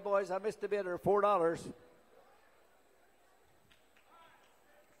it your way, boys. I missed the bidder. $4.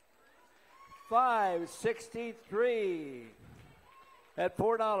 $5.63 at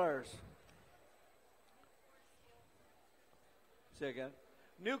 $4. Second.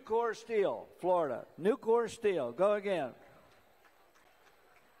 Nucor Steel, Florida. Nucor Steel. Go again.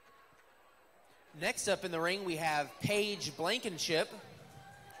 Next up in the ring, we have Paige Blankenship.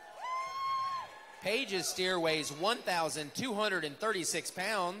 Paige's steer weighs 1,236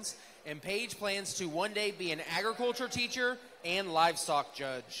 pounds, and Paige plans to one day be an agriculture teacher and livestock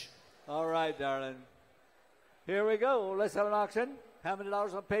judge. All right, darling. Here we go. Let's have an auction. How many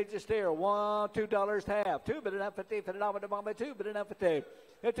dollars on Paige's steer? $2 half. $2.50 for the number the moment. $2.50.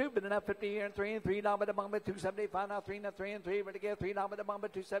 $2.50 here and $3 number the moment. $2.75 now. $3 and $3 ready to get $3 number the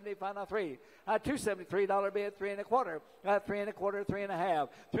moment. $2.75 now. $3. $2.73 bid. $3 1/4. $3 1/4. $3.5.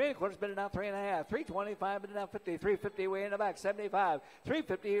 $3 1/4 bid now. $3.5. $3.25 bid now. $50. $3.50 way in the back. $75.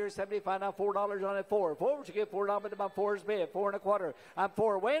 $3.50 here. $75 now. $4 on it. $4. What you get? $4 number the moment. $4 is bid. $4 1/4. I'm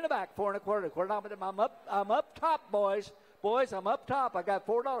 $4 way in the back. $4 1/4. $4 number the moment. I'm up top, boys. Boys, I'm up top. I got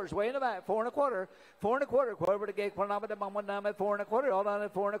 $4 way in the back. $4 1/4. $4 1/4. $4 the gate. $4 number the moment. I'm at $4 1/4. All down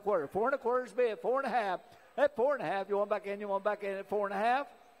at $4 1/4. $4 1/4 is bid. $4.5. At $4.5. You want back in? You want back in at $4.5?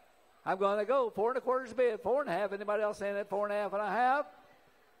 I'm going to go. $4 1/4 is bid. $4.5. Anybody else saying at $4.5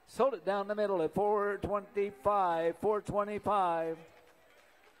 Sold it down the middle at $4.25. $4.25.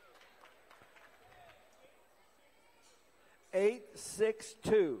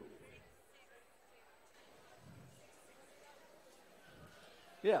 862.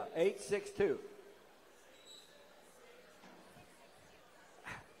 Yeah, 862.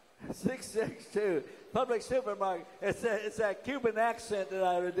 662. Public Supermarket. It's that Cuban accent that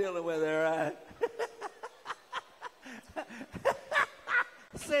I was dealing with there, right?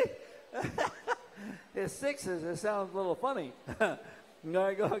 See, it's sixes. It sounds a little funny. There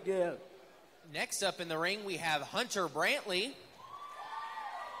I go again. Next up in the ring, we have Hunter Brantley.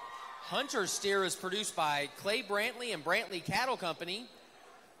 Hunter's steer is produced by Clay Brantley and Brantley Cattle Company.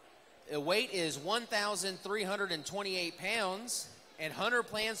 The weight is 1,328 pounds, and Hunter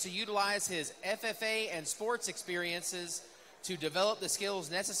plans to utilize his FFA and sports experiences to develop the skills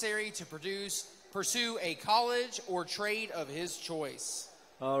necessary to pursue a college or trade of his choice.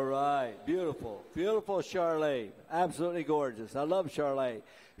 All right. Beautiful. Beautiful Charlotte. Absolutely gorgeous. I love Charlotte.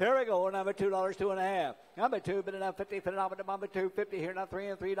 Here we go. Number $2, 2.5. Number 2, bid enough 50, fit it off at the number 250. Here now 3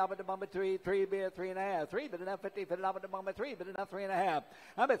 and 3, off at the number 3, 3 bid 3.5. 3 bid enough 50, fit it off at the number 3, bid enough 3.5.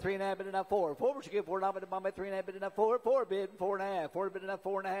 Number 3.5, bid enough 4. 4 would you give 4 off at the number 3.5, bid enough 4. 4 bid 4.5. 4 bid enough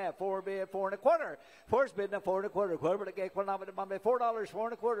 4.5. 4 bid 4.25. 4's bid enough 4.25. Quarter to get $1 at the number $4,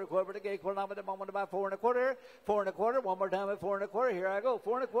 4.25. Quarter to get $1 at the moment about 4.25. 4.25. One more time at 4.25. Here I go.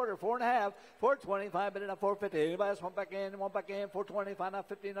 4.25. 4.5. 4.25. Bid enough 4.50. Anybody else want back in? Want back in? 4.25. Not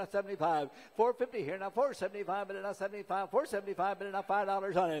 50. Not 75. 4.50 here now. 4.75. Bid enough 75. 4.75. Bid enough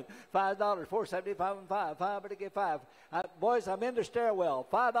 $5 on it. $5. 4.75 and 5. 5. But to get 5. Boys, I'm in the stairwell.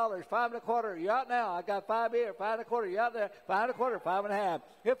 $5. 5.25. You're out now. I got 5 here. 5.25. You're out there. 5.25. 5.5.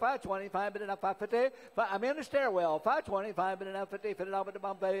 Here 5.25. Bid enough 5.50. I'm in the stairwell. 5.25. Bid enough 50. Fit it off at the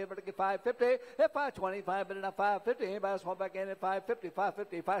bump. Able to get 5.50. Here 5.25. Bid enough 5.50. Anybody else want back in at 5.50?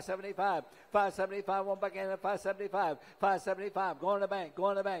 5.50. 5.75. 5.75. One back in at 5.75. 5.75. Going to the bank.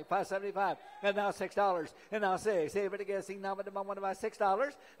 Going to the bank. 5.75. And now $6. And now 6. Save it again. See now at the moment about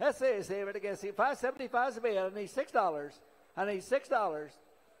 $6. That's it. Save it again. See 5.75 is a bid. I need $6. I need $6.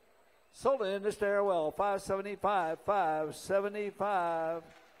 Sold it in the stairwell. 5.75. 5.75.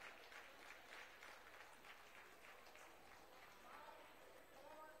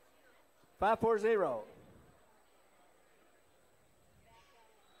 $5.40.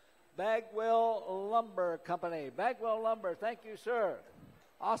 Bagwell Lumber Company. Bagwell Lumber. Thank you, sir.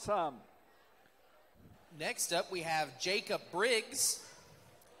 Awesome. Next up, we have Jacob Briggs.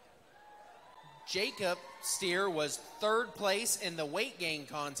 Jacob steer was third place in the weight gain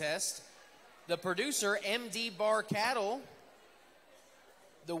contest. The producer, MD Bar Cattle,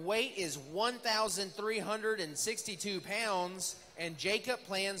 the weight is 1,362 pounds, and Jacob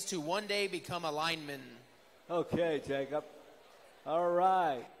plans to one day become a lineman. Okay, Jacob. All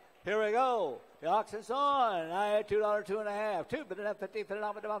right. Here we go. The auction's on. I had $2, 2.5. 2, but enough 50, fit it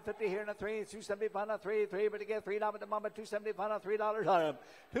off at the moment 50 here in a 3, 275 on 3, 3, but to get $3 at the moment, 275 on $3 on them.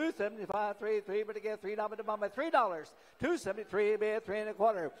 275, 3, 3, but to get $3 at the moment, $3. 273, bid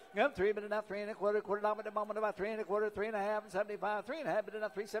 3.25. Yep, 3, but enough 3.25, quarter at the moment about 3.25, 3.5, and 75, 3.5, but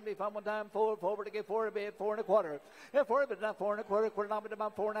enough 375 one time, 4, 4, but to get 4, bid 4.25. Yeah, 4, but enough 4.25, quarter at the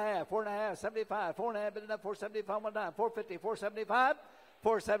moment 4.5, 4.5, 75, 4.5, but enough 475 one time, 450, 475,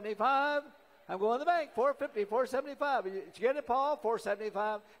 475. I'm going to the bank. 450, 475. Did you get it, Paul?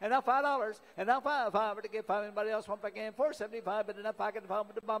 475. And now $5. And now 5. But to get 5. Anybody else want back in? 475. But enough pocket to find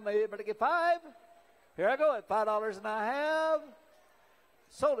the bum. But to get 5. Here I go at $5 and I have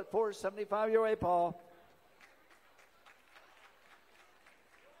sold it. 475. Your way, Paul.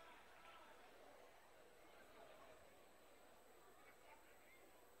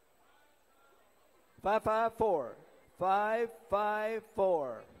 $554.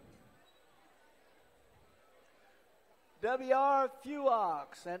 $554. W.R.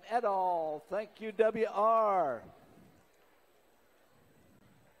 Fuox and et al. Thank you, W.R.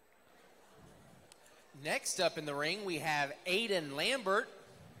 Next up in the ring, we have Aiden Lambert.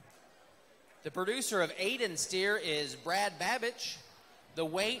 The producer of Aiden Steer is Brad Babich. The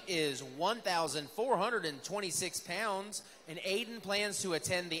weight is 1,426 pounds, and Aiden plans to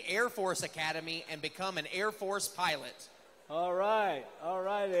attend the Air Force Academy and become an Air Force pilot. All right,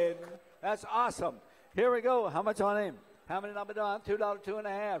 Aiden. That's awesome. Here we go. How much on him? How many number on? $2,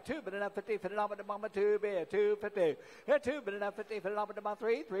 2.5. 2, but enough 50, fit it off at the moment 2, bid 250. Here 2, but enough 50, fit it off at the moment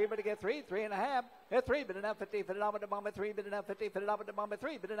 3, 3, but to get 3, 3.5. Here 3, but enough 50, fit it off at the moment 3, but enough 50, fit it off at the moment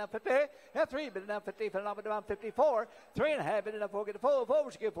 3, but enough 50. Here 3, but enough 50, fit it off at the moment 54. 3.5, but enough 4, get 4, 4,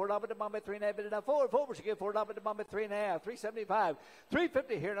 we should get 4 off at the moment 3.5, but enough 4, 4, we should get 4 off at the moment 3.5. 375.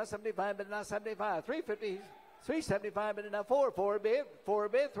 350 here, not 75, but not 75. 350. 375 bid enough 4 bid 4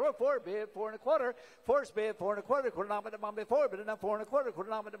 bid 4 bid 4.25 4 bid 4.25 quarter off at the moment before bid enough 4.25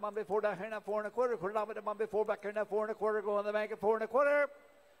 quarter off at the moment before down here now 4.25 quarter off at the moment before back here now 4.25 go on the bank at 4.25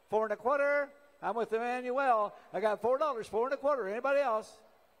 4.25. I'm with Emmanuel. I got $4 4.25. Anybody else?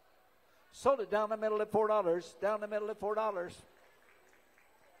 Sold it down the middle at $4. Down the middle at $4.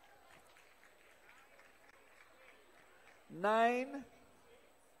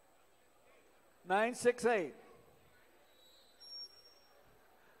 968.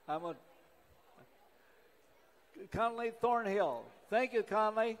 I'm a Conley Thornhill. Thank you,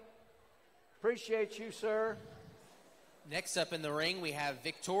 Conley. Appreciate you, sir. Next up in the ring, we have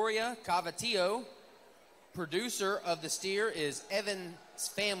Victoria Cavatillo. Producer of the steer is Evans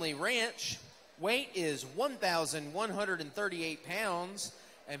Family Ranch. Weight is 1,138 pounds,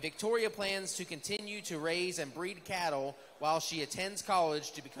 and Victoria plans to continue to raise and breed cattle while she attends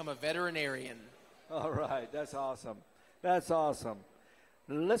college to become a veterinarian. All right, that's awesome. That's awesome.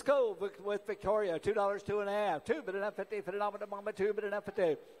 Let's go with Victoria. $2, 2.5. 2 bid enough 50 for the number to mama. 2 bid enough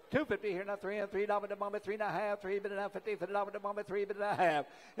 50. 250 here now 3 and $3 to mama. 3.5. 3 bid enough 50 for the number to mama. 3 bid enough half.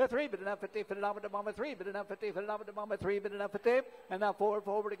 3 bid enough 50 for the number to mama. 3 bid enough 50 for the number to mama. 3 bid enough 50. And now 4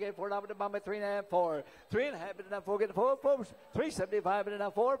 forward again. $4 to mama. 3.5 4. 3.5 bid enough 4 get the 4 forwards. 3.75 bid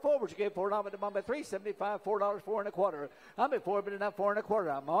enough 4 forwards again. $4 to mama. 3.75 $4 4.25. I'm at 4 bid enough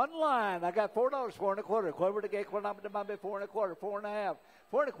 4.25. I'm online. I got $4 4.25. Quarter to gate. $4 to mama. 4.25. 4.5.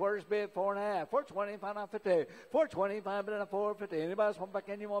 4.25 is bid 4.5. 425 on 50. 425 bid enough 450. Anybody else want back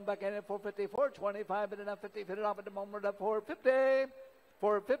in? You want back in at 450. 425 bid enough 50. Fit it off at the moment of 450.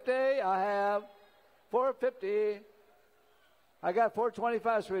 450. I have 450. I got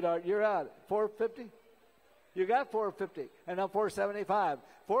 425, sweetheart. You're out. 450. You got 450. And now 475.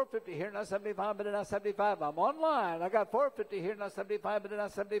 450 here, now 75, but now 75. I'm online. I got 450 here, now 75, but now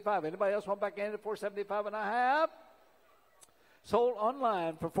 75. Anybody else want back in at 475 and I have? Sold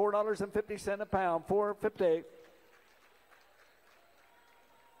online for $4.50 a pound, $4.50.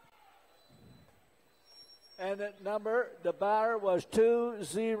 And that number, the buyer was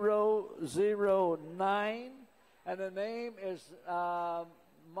 2009. And the name is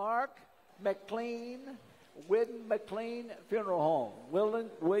Mark McLean, William McLean Funeral Home.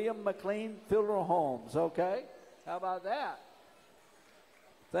 William McLean Funeral Homes, okay? How about that?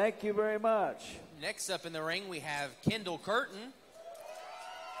 Thank you very much. Next up in the ring, we have Kendall Curtin.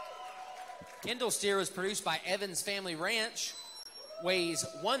 Kendall steer was produced by Evans Family Ranch, weighs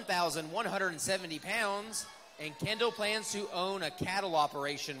 1,170 pounds, and Kendall plans to own a cattle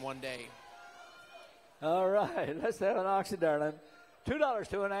operation one day. All right, let's have an auction, darling. $2,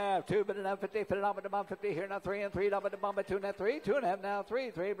 2.5. 2 bid enough 50. Fit it on with the mom 50 here now 3 and $3 to mama 2.5 3. 2.5 now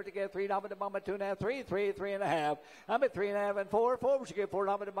 3 but to get $3 to mama 2.5 3 3.5. I'm at 3.5 and 4 but you get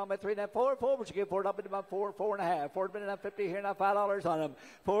 $4 to mama 3.5 4 but you get $4 to mama 4.5. 4 bid enough 50 here now $5 on them.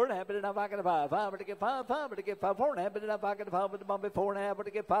 4.5 bid enough I get 5 but to get 5 but to get 5 4.5 bid enough I get 5 but the mama 4.5 but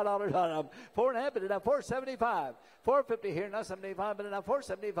to get $5 on them. 4.5 bid enough 4.75. 450 here now 75 but enough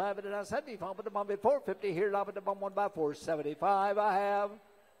 4.75 but enough 75 but the mama 450 here now but the mama 1 by 4.75. I have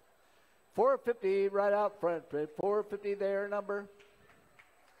 450 right out front. 450 there, number.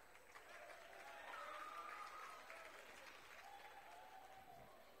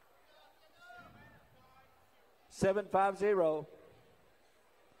 $750.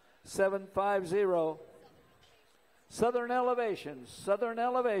 Southern Elevations. Southern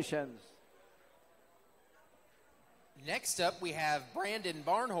Elevations. Next up, we have Brandon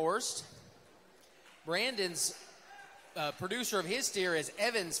Barnhorst. Brandon's producer of his steer is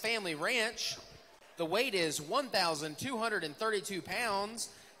Evans Family Ranch. The weight is 1,232 pounds,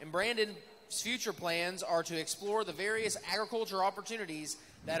 and Brandon's future plans are to explore the various agriculture opportunities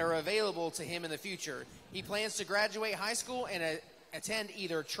that are available to him in the future. He plans to graduate high school and attend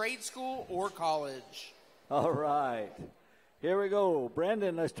either trade school or college. All right. Here we go.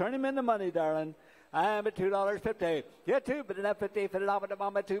 Brandon, let's turn him into money, darling. I am at $2.50. Get 2 bid enough 50 for the dollar to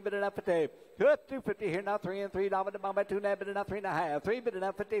mama 2 bid enough 50. Good 250 here now 3 and $3 to mama 2 bid enough 3.5. 3 bid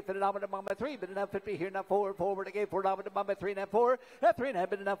enough 50 for the dollar to mama 3 bid enough 50 here now 4 forward again $4 to mama 3.5 4. At 3.5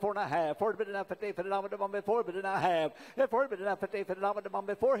 bid enough 4.5. 4 bid enough 50 for the dollar to mama 4 bid enough half. At 4 bid enough 50 for the dollar to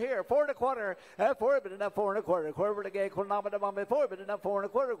mama 4 here 4.25. At 4 bid enough 4.25. Quarter to gate $1 to mama 4 bid enough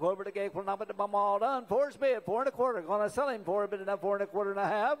 4.25. Quarter to gate $1 to mama all done. 4's bid 4.25. Gonna sell him 4 bid enough 4.25 and a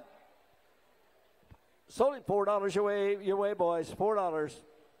half. Sold him $4 your way, boys. $4.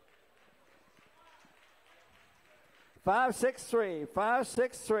 563.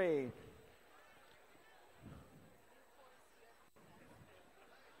 563.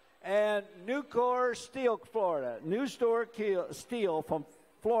 And Nucor Steel, Florida. New Store Steel from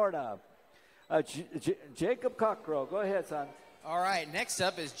Florida. Jacob Cockrell. Go ahead, son. All right, next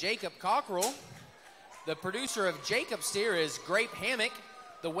up is Jacob Cockrell. The producer of Jacob Steer is Grape Hammock.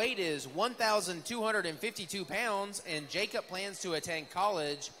 The weight is 1,252 pounds, and Jacob plans to attend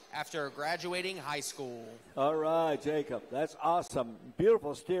college after graduating high school. All right, Jacob. That's awesome.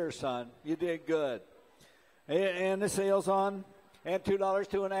 Beautiful steer, son. You did good. And the sales on. And $2,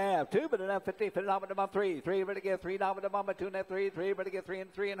 2.5. 2 but enough 50 for the number to mama 3. 3 but to get $3 to mama 2.5 3. 3 but to get 3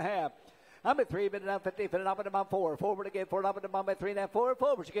 and 3.5. I'm at 3 bid enough 50 for the number to mama 4. 4 but to get $4 to mama 3.5 4.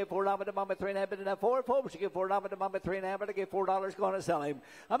 4 but you get $4 to mama 3.5 bid enough 4. 4 but you get $4 to mama 3.5 but to get $4 going to sell him.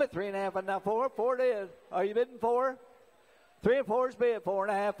 I'm at 3.5 and now 4. 4 it is. Are you bidding 4? 3 and 4 is bid.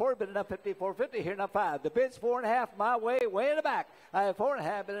 4.5. 4 bid enough. 50. 450. Here now 5. The bid's 4.5 my way in the back. I have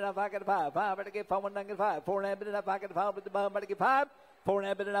 4.5 bid enough. I get a 5. 5 better get 5. 1 get 5. 4.5 bid enough. I get a 5. But the bum better get 5.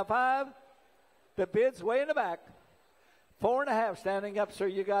 4.5 bid enough. 5. The bid's way in the back. 4.5 standing up, sir.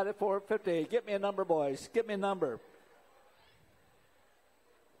 You got it. 450. Get me a number, boys. Get me a number.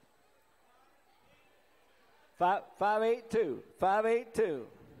 582. 582.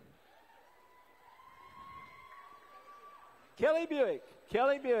 Kelly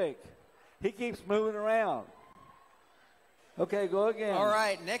Buick. He keeps moving around. Okay, go again. All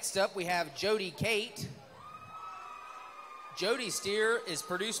right, next up we have Jody Kate. Jody's steer is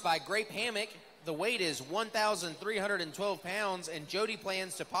produced by Grape Hammock. The weight is 1,312 pounds, and Jody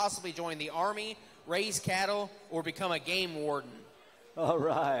plans to possibly join the Army, raise cattle, or become a game warden. All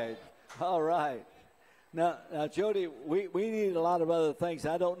right. Now, Jody, we need a lot of other things.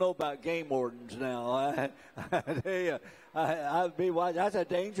 I don't know about game wardens now. I tell you, I'd be watching. That's a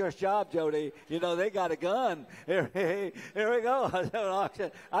dangerous job, Jody. You know, they got a gun. Here we go.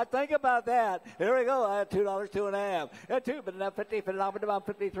 I think about that. Here we go. I had $2, 2.5. At 2, but enough 50, but enough about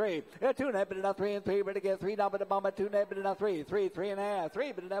 53. At 2 and a half, but enough 3 and 3, but to get 3, but about 2 and a half, but enough 3, 3.5,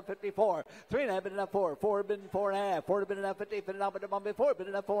 3, but enough 54. 3 and a half, but enough 4, 4, but 4.5, 4, but enough 50, but enough, but about 4, but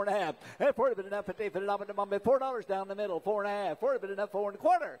enough 4.5. At 4, but enough 50, but enough, but about $4 down the middle, 4.5, 4, but enough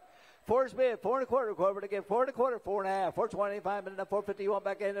 4.25. 4's bid, 4.25, quarter to get 4.25, 4.5, 4.25, but enough 4.50. You want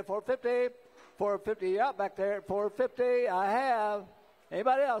back in at 4.50? 4.50 out back there at 4.50. I have.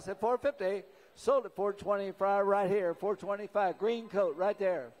 Anybody else at 4.50? Sold at 4.25 right here. 4.25. Green coat right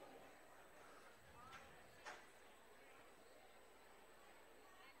there.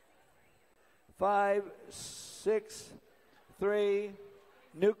 Five, 6, 3.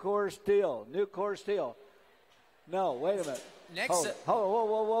 Nucor Steel. No, wait a minute. Next.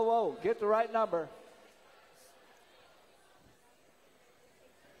 Whoa. Get the right number.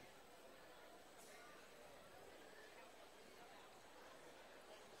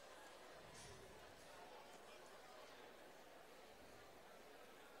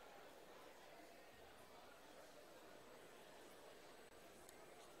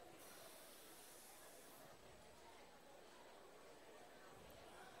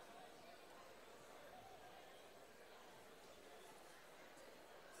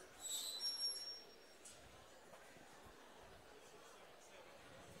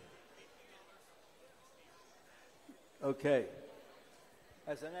 Okay.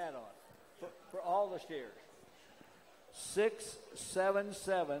 As an add-on for all the steers.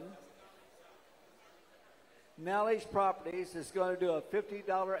 677. Nellie's Properties is going to do a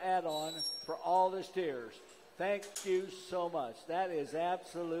 $50 add-on for all the steers. Thank you so much. That is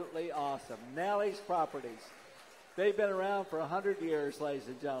absolutely awesome. Nellie's Properties. They've been around for 100 years, ladies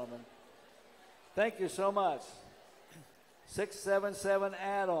and gentlemen. Thank you so much. 677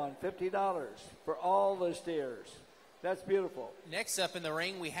 add-on, $50 for all the steers. That's beautiful. Next up in the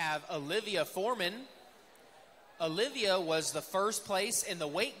ring, we have Olivia Foreman. Olivia was the first place in the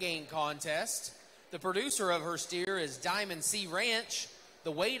weight gain contest. The producer of her steer is Diamond C Ranch.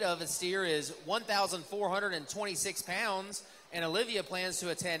 The weight of a steer is 1,426 pounds, and Olivia plans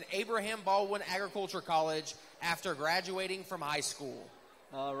to attend Abraham Baldwin Agriculture College after graduating from high school.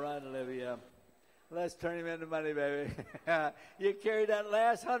 All right, Olivia. Let's turn him into money, baby. You carry that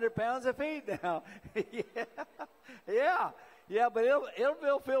last 100 pounds of feed now. Yeah, but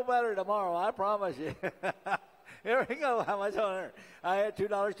it'll feel better tomorrow, I promise you. Here we go. How much on there? I had $2,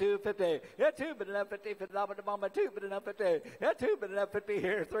 $2.50. Yeah, 2, but enough 50. $50 to mama 2, but enough 50. Yeah, 2, but enough 50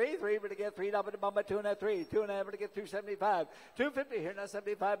 here. 3, but to get $3 to mama 2.5, 3. 2.5 but to get 2.75. 2.50 here now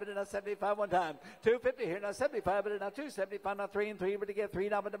 75, but enough 75 one time. 2.50 here now 75, but enough 2.75 now 3 and 3 but to get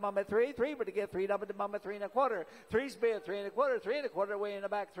 $3 to mama 3. 3 but to get $3 to mama 3.25. 3's bid 3.25. 3.25 way in the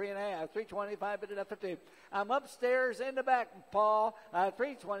back 3.5. 3.25 but enough 50. I'm upstairs in the back, Paul.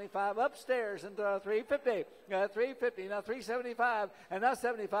 3.25 upstairs and 3.50. 3.50 now 3.75. And now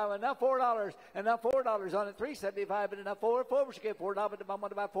 75, and now $4, and now $4 on it, 3.75, and now 4 we should get $4, but I'm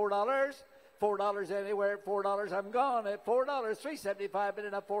on about $4. $4 anywhere at $4. I'm gone at $4, 3.75, but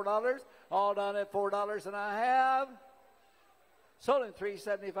enough $4. All done at $4, and I have sold in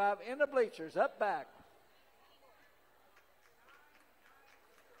 3.75 in the bleachers, up back.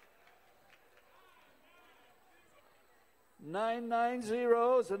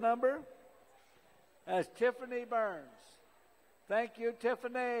 $990 is the number. That's Tiffany Burns. Thank you,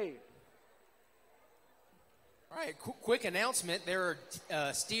 Tiffany. All right, quick announcement. There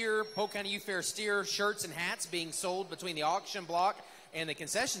are Polk County Youth Fair steer shirts and hats being sold between the auction block and the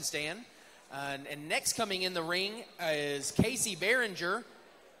concession stand. And next coming in the ring is Casey Behringer.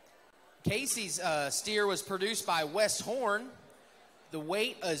 Casey's steer was produced by Wes Horn. The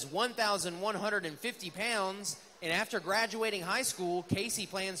weight is 1,150 pounds, and after graduating high school, Casey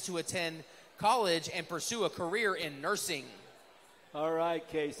plans to attend college and pursue a career in nursing. All right,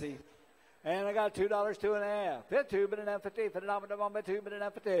 Casey. And I got $2, 2.5. Hit 2, but enough 50 for the number to bomb by 2, but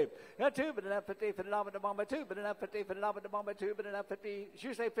enough 50. Got 2, but enough 50 for the number to bomb by 2, but enough 50 for the number to bomb by 2, but enough 50. Should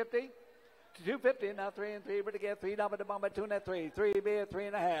you say 50? 250, now 3 and 3, but to get 3 number to bomb by 2 and that 3. 3 be at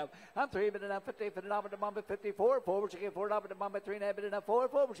 3.5. I'm 3, but enough 50 for the number to bomb by 54. 4, but you get 4 number to bomb by 3.5, but enough 4.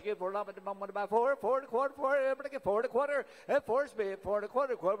 4, but you get 4 number to bomb by 4. 4 and a quarter, 4, but to get 4 and a quarter. At 4's bid, 4 and a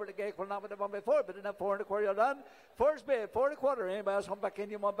quarter, but to get 4 number to bomb by 4, but enough 4 and a quarter, you're done. 4's bid, 4 and a quarter. Anybody else want back in?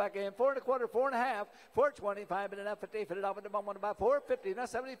 You want back in? 4 and a quarter, 4.5. 4.25, but enough 50 for the number to bomb by 4.50. Now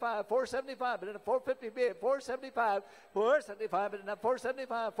 75, 4.75, but enough 4.50 bid, 4.75, 4.75, but enough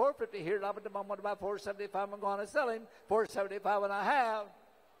 4.75, 4.50 here, number to bomb by 4.75. I'm going to sell him 4.75 and a half.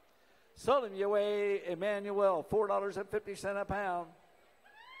 Sold him your way, Emmanuel, $4.50 a pound.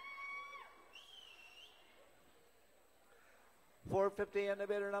 4.50 and the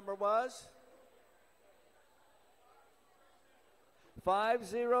bidder number was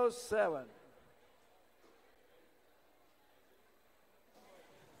 507.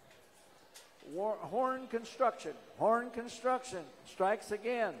 Horn Construction. Horn Construction strikes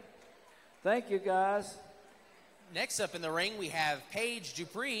again. Thank you, guys. Next up in the ring, we have Paige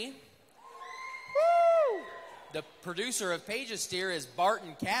Dupree. Woo! The producer of Paige's steer is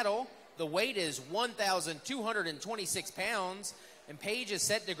Barton Cattle. The weight is 1,226 pounds, and Paige is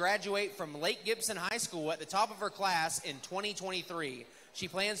set to graduate from Lake Gibson High School at the top of her class in 2023. She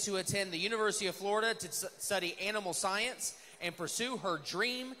plans to attend the University of Florida to study animal science and pursue her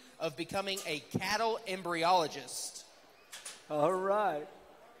dream of becoming a cattle embryologist. All right.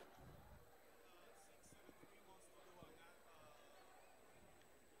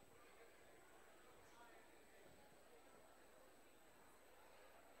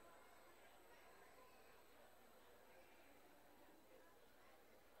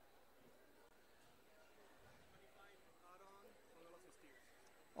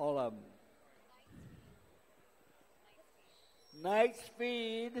 All of them. Night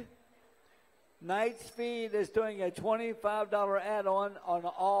Speed is doing a $25 add-on on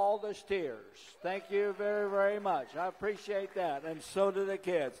all the steers. Thank you very, very much. I appreciate that, and so do the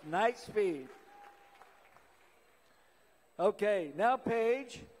kids. Night Speed. Okay, now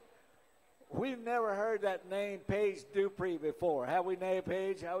Paige. We've never heard that name, Paige Dupree, before. Have we,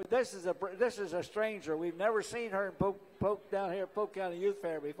 Paige? This is a stranger. We've never seen her in Polk down here at Polk County Youth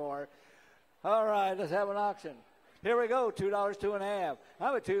Fair before. All right, let's have an auction. Here we go, $2, 2.5.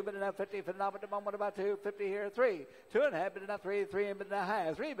 I'm a 2, but enough 50 for the number. What about 2? 50 here, 3. 2.5, but enough 3, 3, but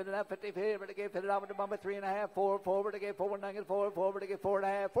enough 3, but enough 50 here, but again for the number. 3.5, 4, 4, but again 4, 9, 4, 4, but again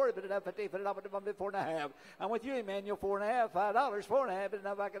 4.5, 4, but enough 50 for the number. 4.5. I'm with you, Emmanuel. 4.5, $5, 4.5, but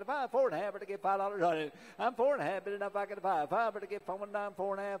enough I get a 5, 4.5, but again $5 on it. I'm 4.5, but enough I get a 5, 5, but again 4.9,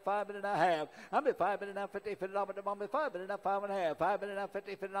 4.5, 5, but enough. I'm at 5, but enough 50 for the number. 5, but enough 5.5, 5, but enough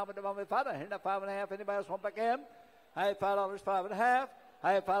 50 for the number. 5, enough 5.5. Anybody else want back in? I have $5, 5.5.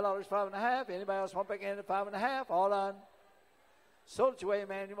 I have $5, 5.5. Anybody else want back in at 5.5? All done. Sold it your way,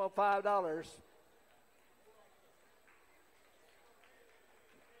 Emmanuel, $5.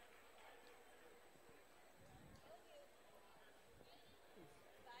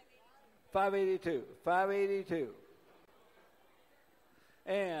 $582.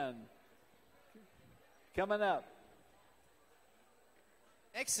 And coming up.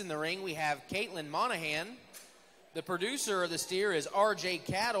 Next in the ring, we have Caitlin Monahan. The producer of the steer is R.J.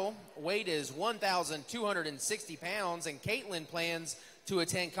 Cattle. Weight is 1,260 pounds, and Caitlin plans to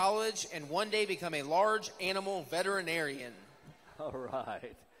attend college and one day become a large animal veterinarian. All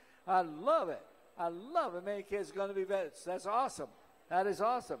right. I love it. I love it. Many kids are going to be vets. That's awesome. That is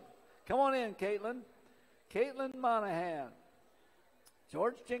awesome. Come on in, Caitlin. Caitlin Monahan.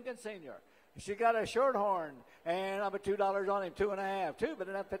 George Jenkins Sr. She got a short horn, and I'm at $2 on him, 2.5. 2, but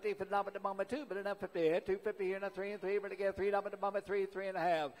enough 50 for the number to bomb at 2, but enough 50. 2.50 here, now 3 and 3, but again 3 number to bomb at 3,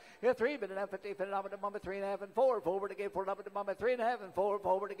 3.5. Here 3, but enough 50 for the number to bomb at 3.5 and 4. 4, but again 4 number to bomb at 3.5 and 4.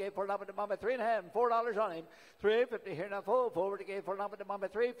 4, but again 4 number to bomb at 3.5 and $4 on him. 3.50 here, now 4. 4, but again 4 number to bomb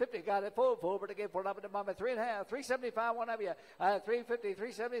at 3.50. Got it 4. 4, but again 4 number to bomb at 3.5. 3.75, one of you. 3.50,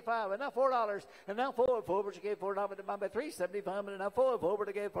 3.75, enough $4, and now 4. 4, but again 4 number to bomb at 3.75, and enough 4. 4, but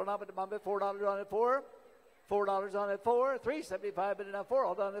again 4 number to bomb at $4 on it 4. $4 on it 4, 3.75 but enough 4,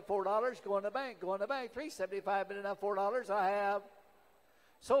 all done at $4. Go in the bank, 3.75 but enough $4. I have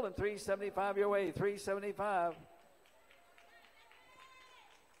sold him 3.75 your way, 3.75.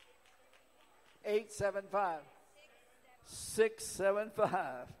 8.75.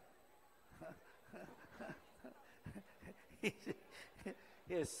 6.75.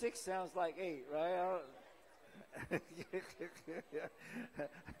 His 6 sounds like 8, right?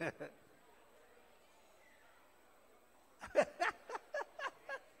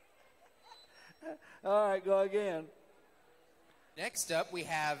 All right, go again. Next up, we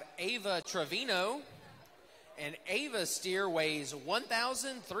have Ava Trevino. And Ava's steer weighs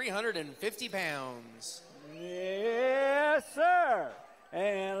 1,350 pounds. Yes, sir.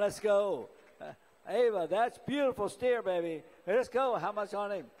 And let's go. Ava, that's beautiful steer, baby. Let's go. How much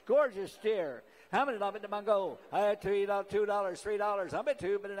on him? Gorgeous steer. How many of them go? I had $2, $3. I'm at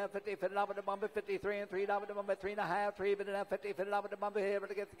 2, but enough 50, fit it up with the bump at 53, and $3, but the bump at 3.5, 3, but enough 50, fit it up with the bump here,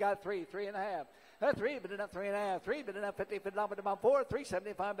 but I get the guy 3, 3.5. 3, but enough 3.5, 3, but enough 50, fit it up with the bump 4,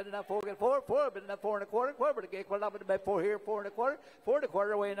 3.75, but enough 4, get 4, 4, but enough 4.25, but again, quite up with the bed 4 here, 4.25,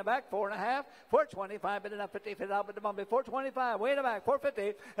 4.25 way in the back, 4.5, 4.25, but enough 50, fit it up with the bump at 4.25, way in the back,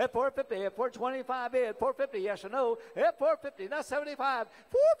 4.50, at 4.50, at 4.25, bid, 4.50, yes or no, at 4.50, not 75,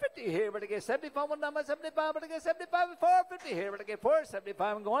 4.50 here, but again, 75, one number 75, but again, 75, 4.50 here, but again,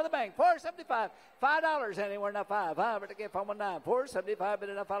 4.75, and go on the bank, 4.75, $5 anywhere, not 5, but again, 4.19, 4.75, but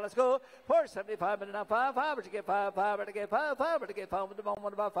enough 5, let's go, 4.75, but enough 5, but you get 5, but again, 5, but again, 5, with the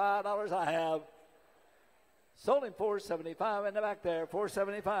moment about $5 I have. Sold him 4.75 in the back there,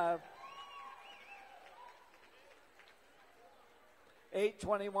 4.75.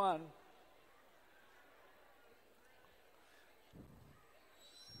 8.21.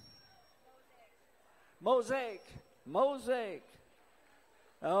 Mosaic.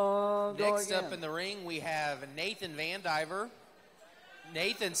 Oh, go Next again. up in the ring, we have Nathan Van Diver.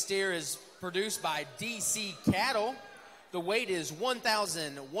 Nathan's steer is produced by DC Cattle. The weight is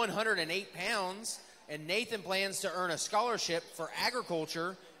 1,108 pounds, and Nathan plans to earn a scholarship for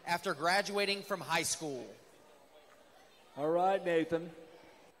agriculture after graduating from high school. All right, Nathan.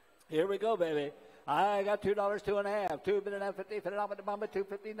 Here we go, baby. I got $2, 2.5, 2 bid and a 50, fit it up with the bomb at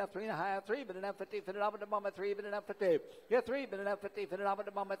 250, now 3.5, 3 bid and a 50, fit it up with the bomb at 3 bid and a 50. Yeah, 3 bid and a 50, fit it up with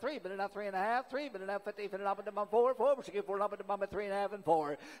the bomb at 3 bid and a 3.5, 3 bid and a 50, fit it up with the bomb 4, 4, we should get 4 up with the bomb at 3.5 and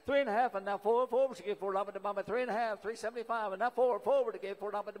 4. 3.5 and now 4, 4, we should get 4 up with the bomb at 3.5, 3.75 and now 4, 4, we should get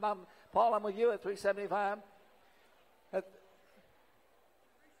 4 up with the bomb. Paul, I'm with you at 3.75.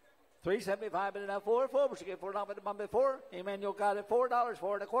 3.75 and enough 4, 4. We should get 4 down with the bump at 4. Emmanuel got it $4,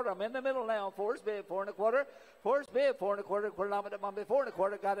 4.25. I'm in the middle now. 4's bid, 4.25. 4's bid, 4.25. Quarter down with the bump at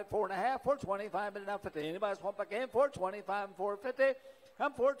 4.25. Got it 4.5, 4.25 and enough 50. Anybody else want back in? 4.25 and 4.50.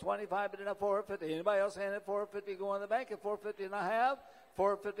 I'm 4.25 and enough 4.50. Anybody else saying at 4.50 go on the bank at 4.50 and a half?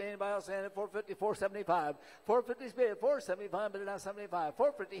 4.50. Anybody else saying at 4.50? 4.75. 4.50's bid, 4.75 but enough 75.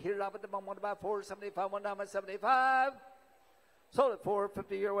 4.50 here up at the bump. One about 4.75. One down at 75. Sold it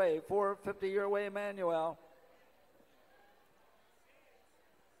 4.50 your way. 4.50 your way, Emmanuel.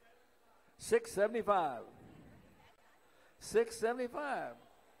 6.75. 6.75.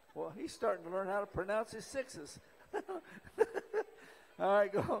 Well, he's starting to learn how to pronounce his sixes. All right,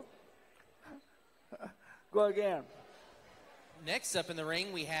 go. Go again. Next up in the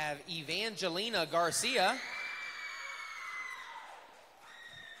ring, we have Evangelina Garcia.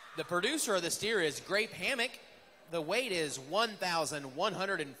 The producer of the steer is Grape Hammock. The weight is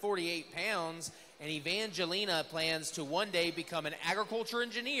 1,148 pounds, and Evangelina plans to one day become an agriculture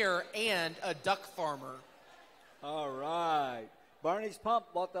engineer and a duck farmer. All right. Barney's Pump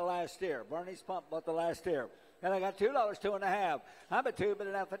bought the last steer. And I got $2, 2.5. I'm at 2, but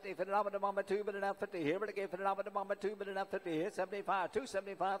enough 50. Fit it up with the mama 2, but enough 50. Here, but again, fit it up with the mama 2, but enough 50. Hit 75,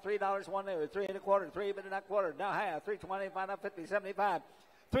 2.75, $3, 1 there, 3.25, 3, but enough quarter. Now half, 3.25, now 50, 75.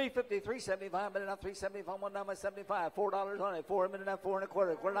 350, 375, but enough 375, one number 75, $4 on it, 4 minute enough,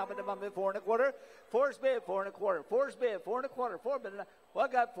 4.25, quarter number the bump, 4.25, 4's bid, 4.25, 4's bid, 4.25, 4 minute enough. Well, I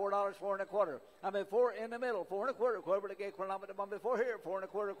got $4, 4.25. I'm at 4 in the middle, 4.25, quarter the gate, quarter number the bump, 4 here,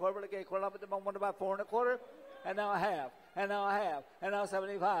 4.25, quarter the gate, quarter number the bump, one about 4.25, and now a half, and now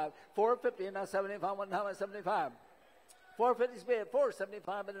 75, 450, and now 75, one number 75. 450's bid,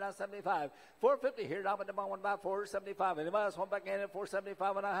 475, but not 75. 450 here, down with the ball, one by 475. Anybody else want back in at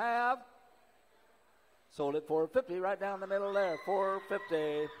 475 and a half? Sold at 450, right down the middle there,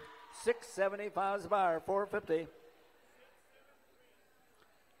 450. 675 is the buyer, 450.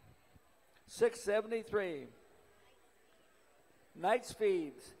 673. Knights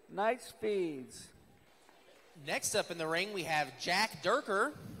feeds. Next up in the ring, we have Jack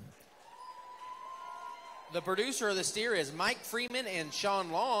Durker. The producer of the steer is Mike Freeman and Sean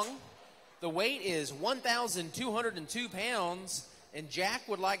Long. The weight is 1,202 pounds, and Jack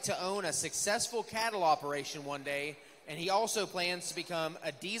would like to own a successful cattle operation one day, and he also plans to become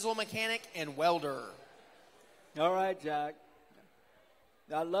a diesel mechanic and welder. All right, Jack.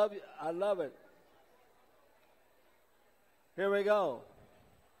 I love it. Here we go.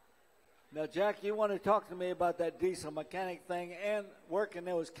 Now, Jack, you want to talk to me about that diesel mechanic thing and working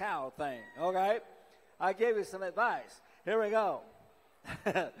those cow thing, okay? I gave you some advice. Here we go.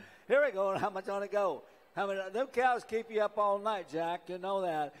 Here we go. How much on it go? How many? Them cows keep you up all night, Jack. You know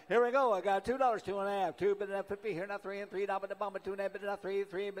that. Here we go. I got $2, 2.5. 2 bid enough 50. Here now 3 and 3. Down the bomb. 2 and a bid enough 3.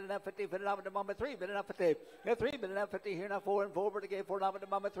 3 bid enough 50. Fit it out the bomb. 3 bid enough 50. Here 3 bid enough 50. Here now 4 and 4 but to get 4 down the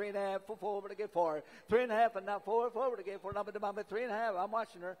bomb. 3 and a half. 4 but to get 4. 3 and a half and now 4. 4 but to get 4 down the bomb. 3 and a half. I'm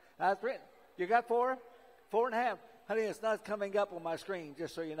watching her. 3. You got 4? 4 and a half. Honey, it's not coming up on my screen.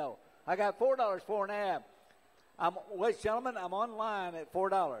 Just so you know. I got $4, 4 and a half. Ladies and gentlemen, I'm online at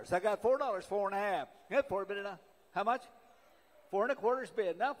 $4. I got $4, 4 and a half. Get 4 bid enough. How much? 4 and a quarter's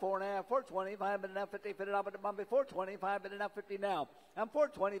bid. Now 4 and a half. 4.25 bid enough 50. Fit it out with the bomb. 4.25 bid enough 50 now. I'm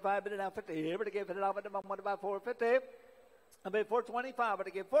 4.25 bid enough 50. Here to give it out with the bomb. What about 4.50? I bid 4.25 but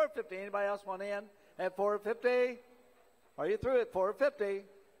to give 4.50. Anybody else want in at 4.50? Are you through at 4.50?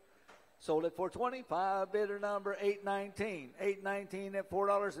 Sold at 4.25. Bidder number 819. 819 at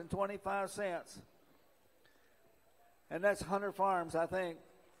 $4.25. And that's Hunter Farms, I think.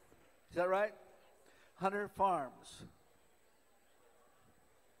 Is that right? Hunter Farms.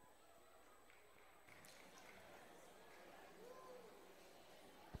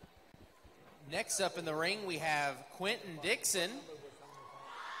 Next up in the ring, we have Quentin Dixon.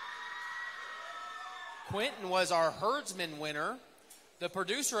 Quentin was our herdsman winner. The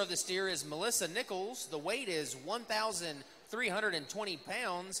producer of the steer is Melissa Nichols. The weight is 1,320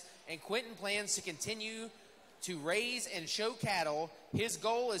 pounds, and Quentin plans to continue to raise and show cattle. His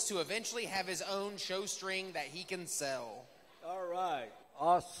goal is to eventually have his own show string that he can sell. All right.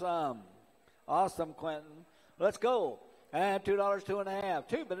 Awesome. Awesome, Quentin. Let's go. And $2, 2.5.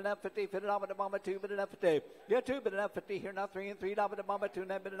 2 bid enough 50. Fit it out with the bomb. 2 bid enough 50. Yeah, 2 bid enough 50. Here now 3 and 3 down with the bomb. 2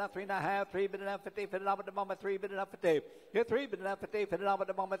 bid enough 3.5. 3 bid enough 50. Fit it out with the bomb. 3 bid enough 50. Here 3 bid enough 50. Fit it out with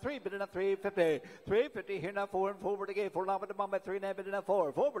the bomb. 3 bid enough 350. 350. Here now 4 and 4 over the gate. 4 down with the bomb. 3 bid enough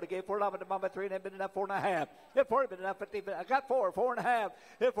 4. 4 over the gate. 4 down with the bomb. 3 bid enough 4.5. Here 4 bid enough 50. I got 4. 4.5.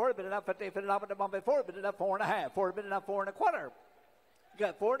 Here 4 bid enough 50. Fit it out with the bomb. 4 bid enough 4.5. 4 bid enough 4.25. You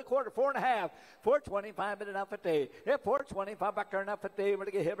got 4 1/4, 4.5, 4.25, bid enough 50. Yeah, 4.25 back there enough 50. We're going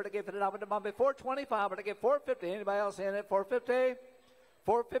to get here, but to get it out with the bomb. 4.25, but to get 4.50. Anybody else in it? 4.50?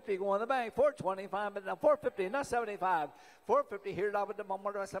 4.50 go on the bank. 4.25, but now 4.50, not 75. 4.50 here, now with the bomb.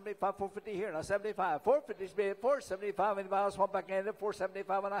 75, 4.50 here, now 75. 4.50 bid, 4.75. Anybody else want back in it?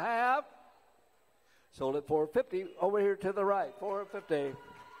 4.75 and a half. Sold at 4.50 over here to the right. 4.50.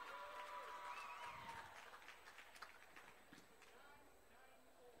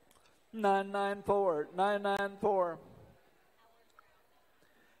 $994.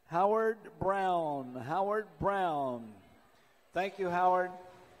 Howard Brown. Thank you, Howard.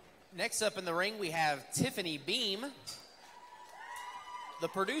 Next up in the ring, we have Tiffany Beam. The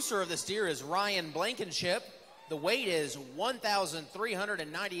producer of the steer is Ryan Blankenship. The weight is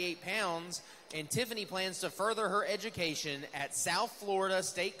 1,398 pounds, and Tiffany plans to further her education at South Florida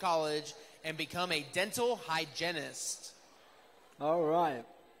State College and become a dental hygienist. All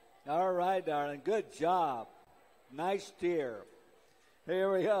right, darling. Good job. Nice steer.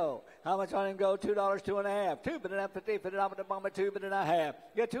 Here we go. How much on him go? $2, 2.5. 2 bid enough 50. Fit it out with the bomb. 2 bid and a half.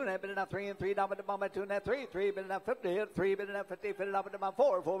 Get 2.5 bid enough 3 and 3 down with the bomb. 2.5 3. 3 bid enough 50. 3 bid enough 50. Fit it out with the bomb.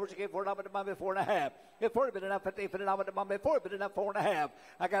 4. 4 which you get 4 down with the bomb. 4.5. Get 40 bid enough 50. Fit it out with the bomb. 4 bid enough 4.5.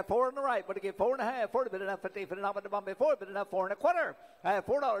 I got 4 on the right, but to get 4.5. 40 bid enough 50. Fit it out with the bomb. 4 bid enough 4.25. I have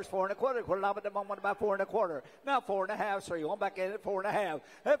 $4, 4.25. Quarter out with the bomb. What about 4.25? Now 4.5. So you want back in at 4.5.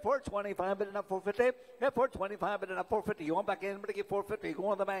 At 4.25 bid enough 4.50. At 4.25 bid enough 4.50. You want back in, but to get 4.50. Go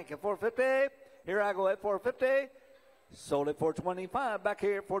on the bank at 4.50. Here I go at 4.50. Sold at 4.25. Back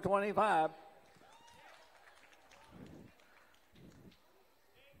here at 4.25.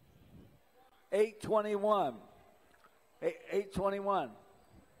 $8.21. $8.21.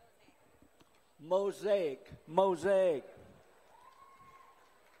 Mosaic.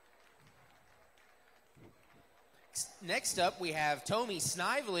 Next up, we have Tommy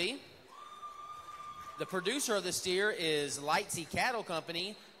Snively. The producer of the steer is Lightsey Cattle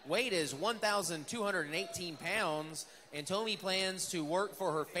Company. Weight is 1,218 pounds, and Tommy plans to work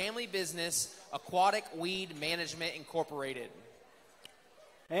for her family business, Aquatic Weed Management Incorporated.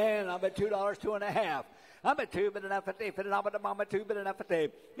 And I'm at $2, 2.5. I'm at 2 bid enough 50. Fit it out with the mama. 2 bid enough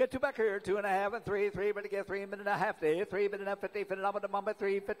 50. Get 2 back here. 2.5 and 3. 3 bid to get 3 bid enough 50. 3 bid enough 50. Fit it out with the mama.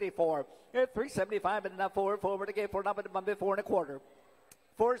 3.54. Get 3.75 bid enough 4. 4 bid to get 4 down with the mama. 4.25.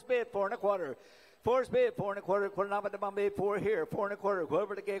 4's bid 4.25. 4's bid 4.25. Quarter down with the mama. 4 here. 4.25. Go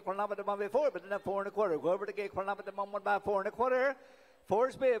over the gate. Quarter down with the mama. 4 bid enough 4.25. Go over the gate. Quarter down with the mama. By 4.25.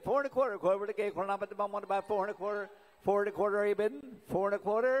 4's bid 4.25. Go over the gate. Quarter down with the mama. By 4.25. 4.25, are you bidding?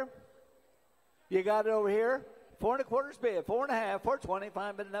 4.25. You got it over here. 4.25 bid. 4.5.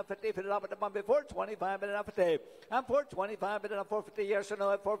 4.25 bidding up 50. Fit it up at the bump. 4.25 bidding up 50. I'm 4.25 bidding up 4.50. Yes or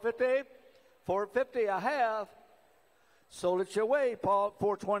no at 4.50? 4.50 I have. Sold it your way, Paul.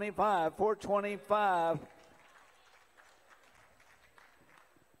 4.25. 4.25.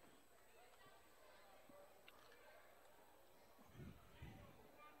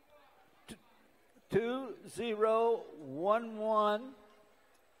 Two, 0, 1, 1.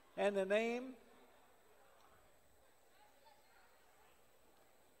 And the name?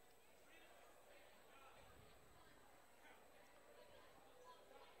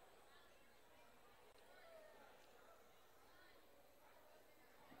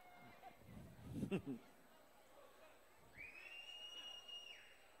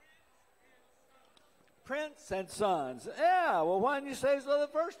 Prince and Sons. Yeah, well, why didn't you say so the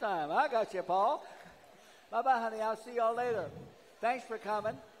first time? I got you, Paul. Bye-bye, honey. I'll see y'all later. Thanks for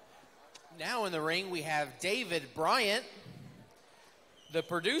coming. Now in the ring, we have David Bryant. The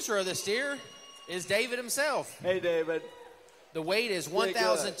producer of the steer is David himself. Hey, David. The weight is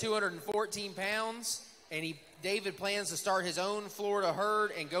 1,214 pounds, and David plans to start his own Florida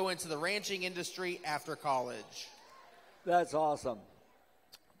herd and go into the ranching industry after college. That's awesome.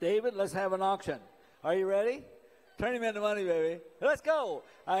 David, let's have an auction. Are you ready? Turn him into money, baby. Let's go.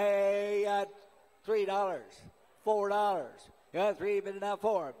 I got $3, $4. You got 3 bidding out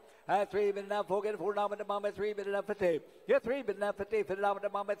 4. I have 3 bidding out 4. Get a $4 with the bomb at 3 bidding out 50. You have 3 bidding out 50. Fit it out with the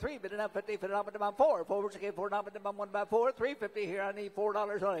bomb at 3 bidding out 50. Fit it out with the bomb 4. Forwards again $4 with the bomb 1 by 4. 350 here. I need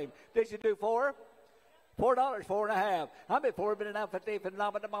 $4 on him. Did you do 4? $4, 4.5. I'm at 4 bidding out 50. Fit it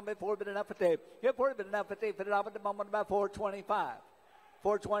out with the bomb at 4 bidding out 50. You have 4 bidding out 50. Fit it out with the bomb 1 by 4. 25.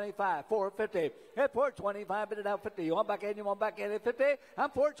 425, 450. At 425, bid it out 50. You want back in, you want back in at 50?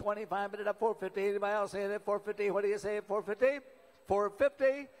 I'm 425, bid it up 450. Anybody else saying at 450? What do you say at 450?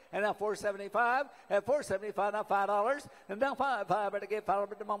 450, and now 475. At 475, now $5. And now 5, better get 5,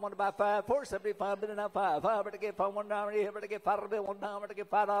 but the mom want to buy 5. 475, bid it out 5. Better get $1. You better get $5 bill $1, better get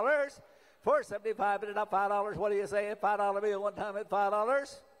 $5. 475, bid it up $5. What do you say at $5 bill one time at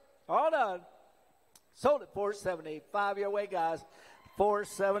 $5? All done. Sold at 475 your way, guys.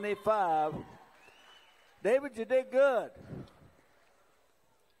 475. David, you did good.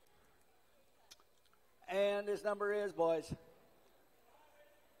 And his number is, boys,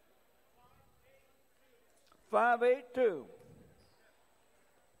 582.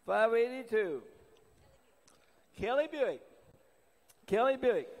 582. Kelly Buick. Kelly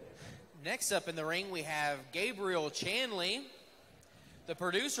Buick. Next up in the ring, we have Gabriel Chanley. The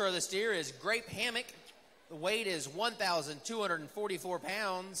producer of the steer is Grape Hammock. The weight is 1,244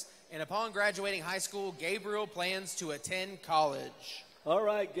 pounds, and upon graduating high school, Gabriel plans to attend college. All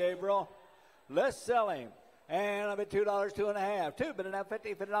right, Gabriel, let's sell him. And I'm at $2, 2.5. 2 bidding out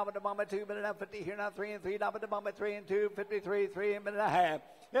 50, fit it out with the bomb at 2 bidding out 50. Here now 3 and 3, down with the bomb at 3 and 2, 53, 3 and a half.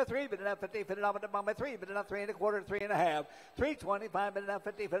 Yeah, 3 bidding out 50, fit it out with the bomb at 3 bidding out 3.25, 3.5. 325 bidding out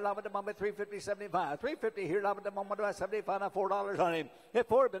 50, fit it out with the bomb at 350, 75. 350 here down with the bomb at 75, now $4 on him. Hit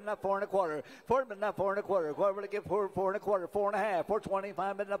 4 bidding out 4.25. 4 bidding out 4.25. Whoever to give 4.25, 4.5.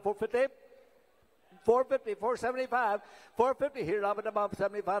 425 bidding out 450. 450, 475, 450 here, up at the bump,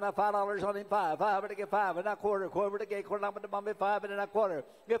 75, now $5 on him, 5 to get 5 and a quarter, quarter to get, quarter up at the bump at 5 and a quarter,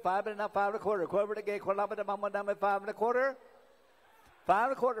 get 5 and a 5.25, quarter to get, quarter up at the bump, down at 5.25,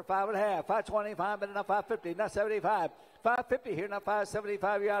 5.25, 5.5, 525 and a 550, now 75, 550 here, now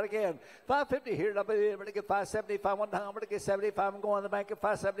 575, you're out again, 550 here, up at to get 575, one time, to get 75, I'm going to the bank at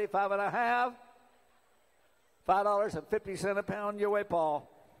 575 and a half, $5.50 a pound, your way, Paul.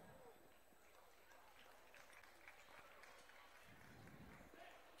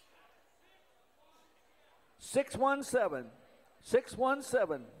 617.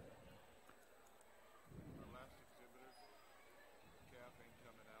 617.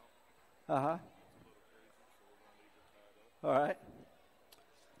 Uh-huh. All right.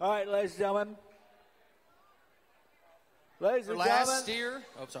 All right, ladies and gentlemen. Ladies and gentlemen. Last steer.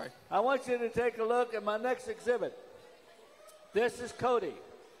 Oh, sorry. I want you to take a look at my next exhibit. This is Cody.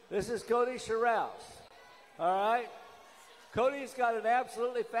 This is Cody Sherrouse. All right. Cody's got an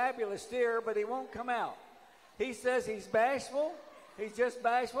absolutely fabulous steer, but he won't come out. He says he's bashful. He's just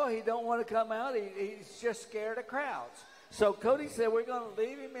bashful. He don't want to come out. He's just scared of crowds. So Cody said we're going to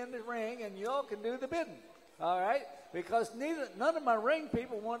leave him in the ring, and y'all can do the bidding. All right? Because none of my ring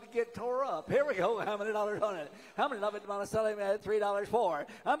people want to get tore up. Here we go. How many dollars on it? How many of it am I selling at $3 for?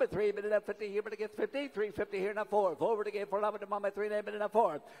 I'm at 3 minute 50 here, but I get 50. 350 here, not 4. 4 but to get 4 but I'm at 3 minute not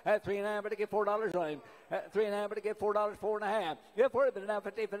 4. At 3 and a half, but to get $4 on him. At 3 and a half, but to get $4, 4 and a half. Get 4 but not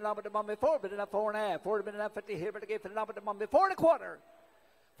 50, but not but 4, but not 4 and a half. 4 but not 50 here, but to get 4 but 4 and a quarter.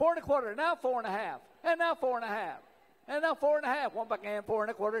 4 and a quarter. Now 4 and a half. And now 4 and a half. And now 4 and a half. One back and 4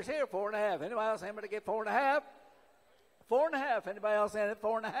 and a quarter is here. 4 and a half. Anybody else able to get 4 and a half? 4 and a half. Anybody else in it?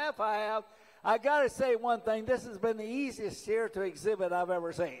 4 and a half I have. I got to say one thing. This has been the easiest steer to exhibit I've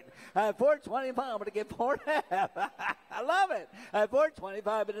ever seen. At 425, I'm going to get 4 and a half. I love it. At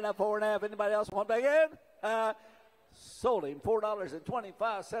 425, but enough 4 and a half. Anybody else want back in? Sold him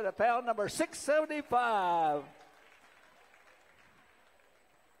 $4.25 a pound, number 675.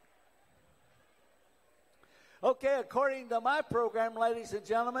 Okay, according to my program, ladies and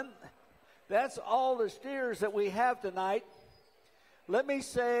gentlemen, that's all the steers that we have tonight. Let me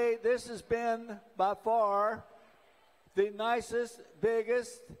say this has been by far the nicest,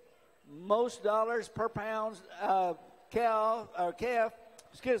 biggest, most dollars per pound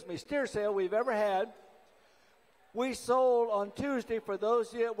steer sale we've ever had. We sold on Tuesday, for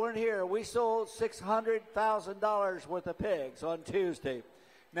those of you that weren't here, we sold $600,000 worth of pigs on Tuesday.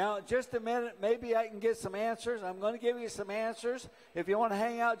 Now, just a minute, maybe I can get some answers. I'm going to give you some answers. If you want to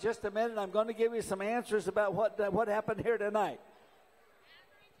hang out just a minute, I'm going to give you some answers about what happened here tonight.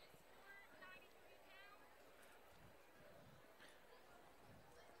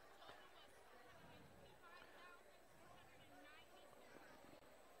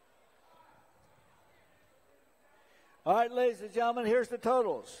 All right, ladies and gentlemen, here's the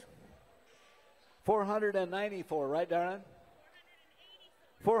totals. 494, right, darling?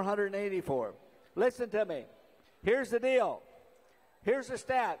 484. Listen to me. Here's the deal. Here's the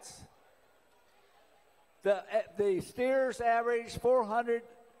stats. The steers average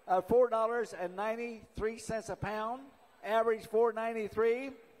 $4.93 a pound. Average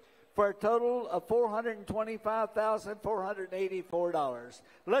 $4.93 for a total of $425,484.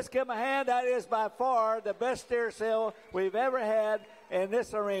 Let's give them a hand. That is by far the best steer sale we've ever had in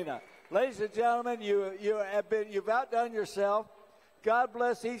this arena. Ladies and gentlemen, you've outdone yourself. God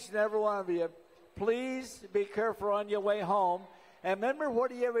bless each and every one of you. Please be careful on your way home. And remember,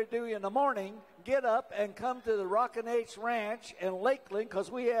 what do you ever do in the morning? Get up and come to the Rockin' H Ranch in Lakeland, because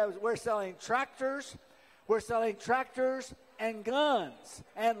we're selling tractors. We're selling tractors and guns,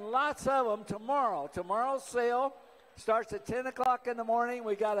 and lots of them tomorrow. Tomorrow's sale starts at 10 o'clock in the morning.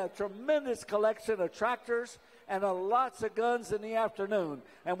 We got a tremendous collection of tractors and lots of guns in the afternoon.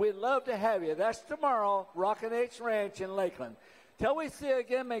 And we'd love to have you. That's tomorrow, Rockin' H Ranch in Lakeland. Till we see you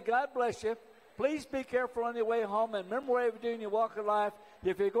again, may God bless you. Please be careful on your way home. And remember, whatever you do in your walk of life,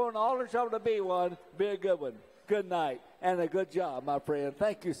 if you're going all the trouble to be one, be a good one. Good night and a good job, my friend.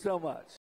 Thank you so much.